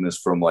motion sickness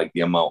from like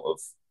the amount of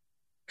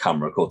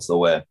camera cuts there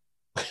were.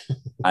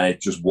 And it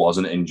just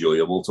wasn't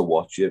enjoyable to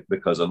watch it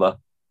because of that.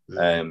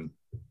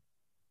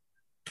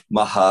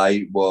 My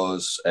high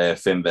was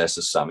Finn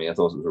versus Sammy. I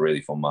thought it was a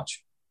really fun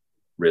match.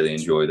 Really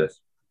enjoyed it.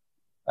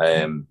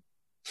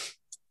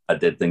 I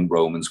did think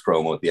Roman's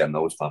promo at the end,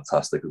 that was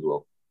fantastic as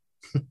well.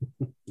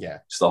 Yeah.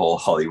 Just the whole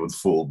Hollywood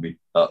fooled me.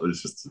 That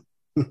was just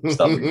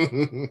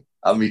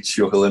had me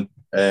chuckling.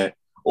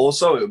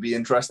 Also, it would be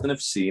interesting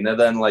if Cena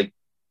then like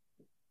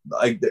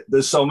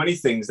there's so many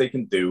things they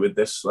can do with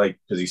this, like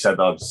because he said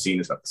that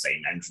Cena's got the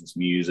same entrance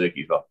music,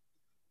 he's got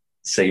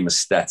the same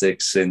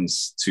aesthetic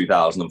since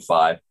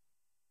 2005.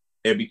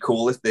 It'd be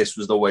cool if this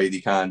was the way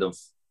they kind of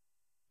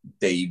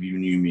debut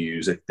new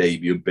music,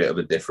 debut a bit of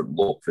a different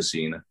look for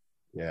Cena.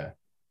 Yeah.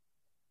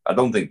 I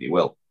don't think they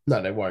will.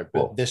 No, they won't.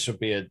 But this would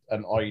be an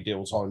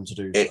ideal time to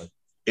do so.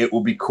 It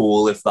would be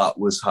cool if that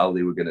was how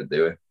they were going to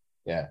do it.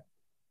 Yeah.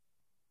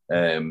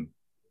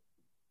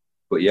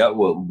 But yeah,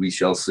 well, we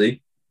shall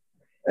see.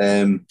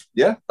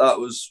 Yeah, that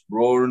was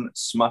Raw and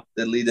Smack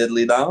Diddly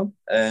Diddly Down.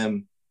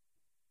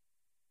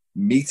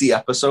 Meaty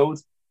episode.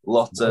 A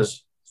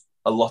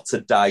lot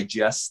to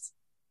digest.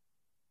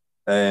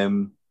 A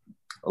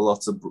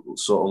lot to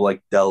sort of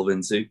like delve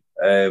into.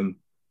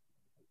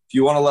 If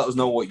you want to let us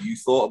know what you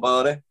thought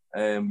about it,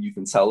 you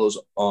can tell us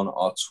on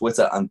our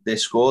Twitter and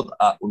Discord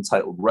at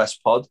Untitled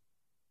Rest Pod,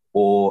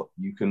 or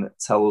you can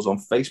tell us on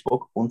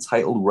Facebook,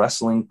 Untitled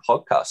Wrestling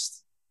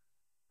Podcast.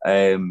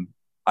 I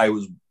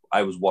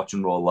was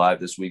watching Raw live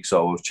this week,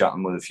 so I was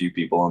chatting with a few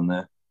people on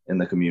there in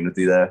the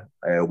community there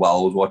while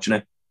I was watching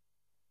it.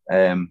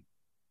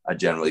 I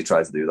generally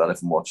try to do that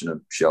if I'm watching a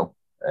show,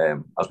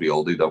 as we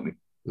all do, don't we?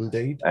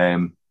 Indeed.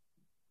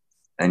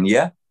 And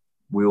yeah,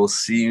 we will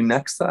see you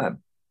next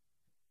time.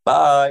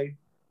 Bye.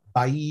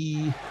 Bye.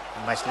 You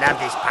must love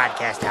this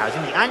podcast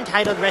housing, the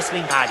Untitled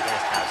Wrestling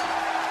Podcast House.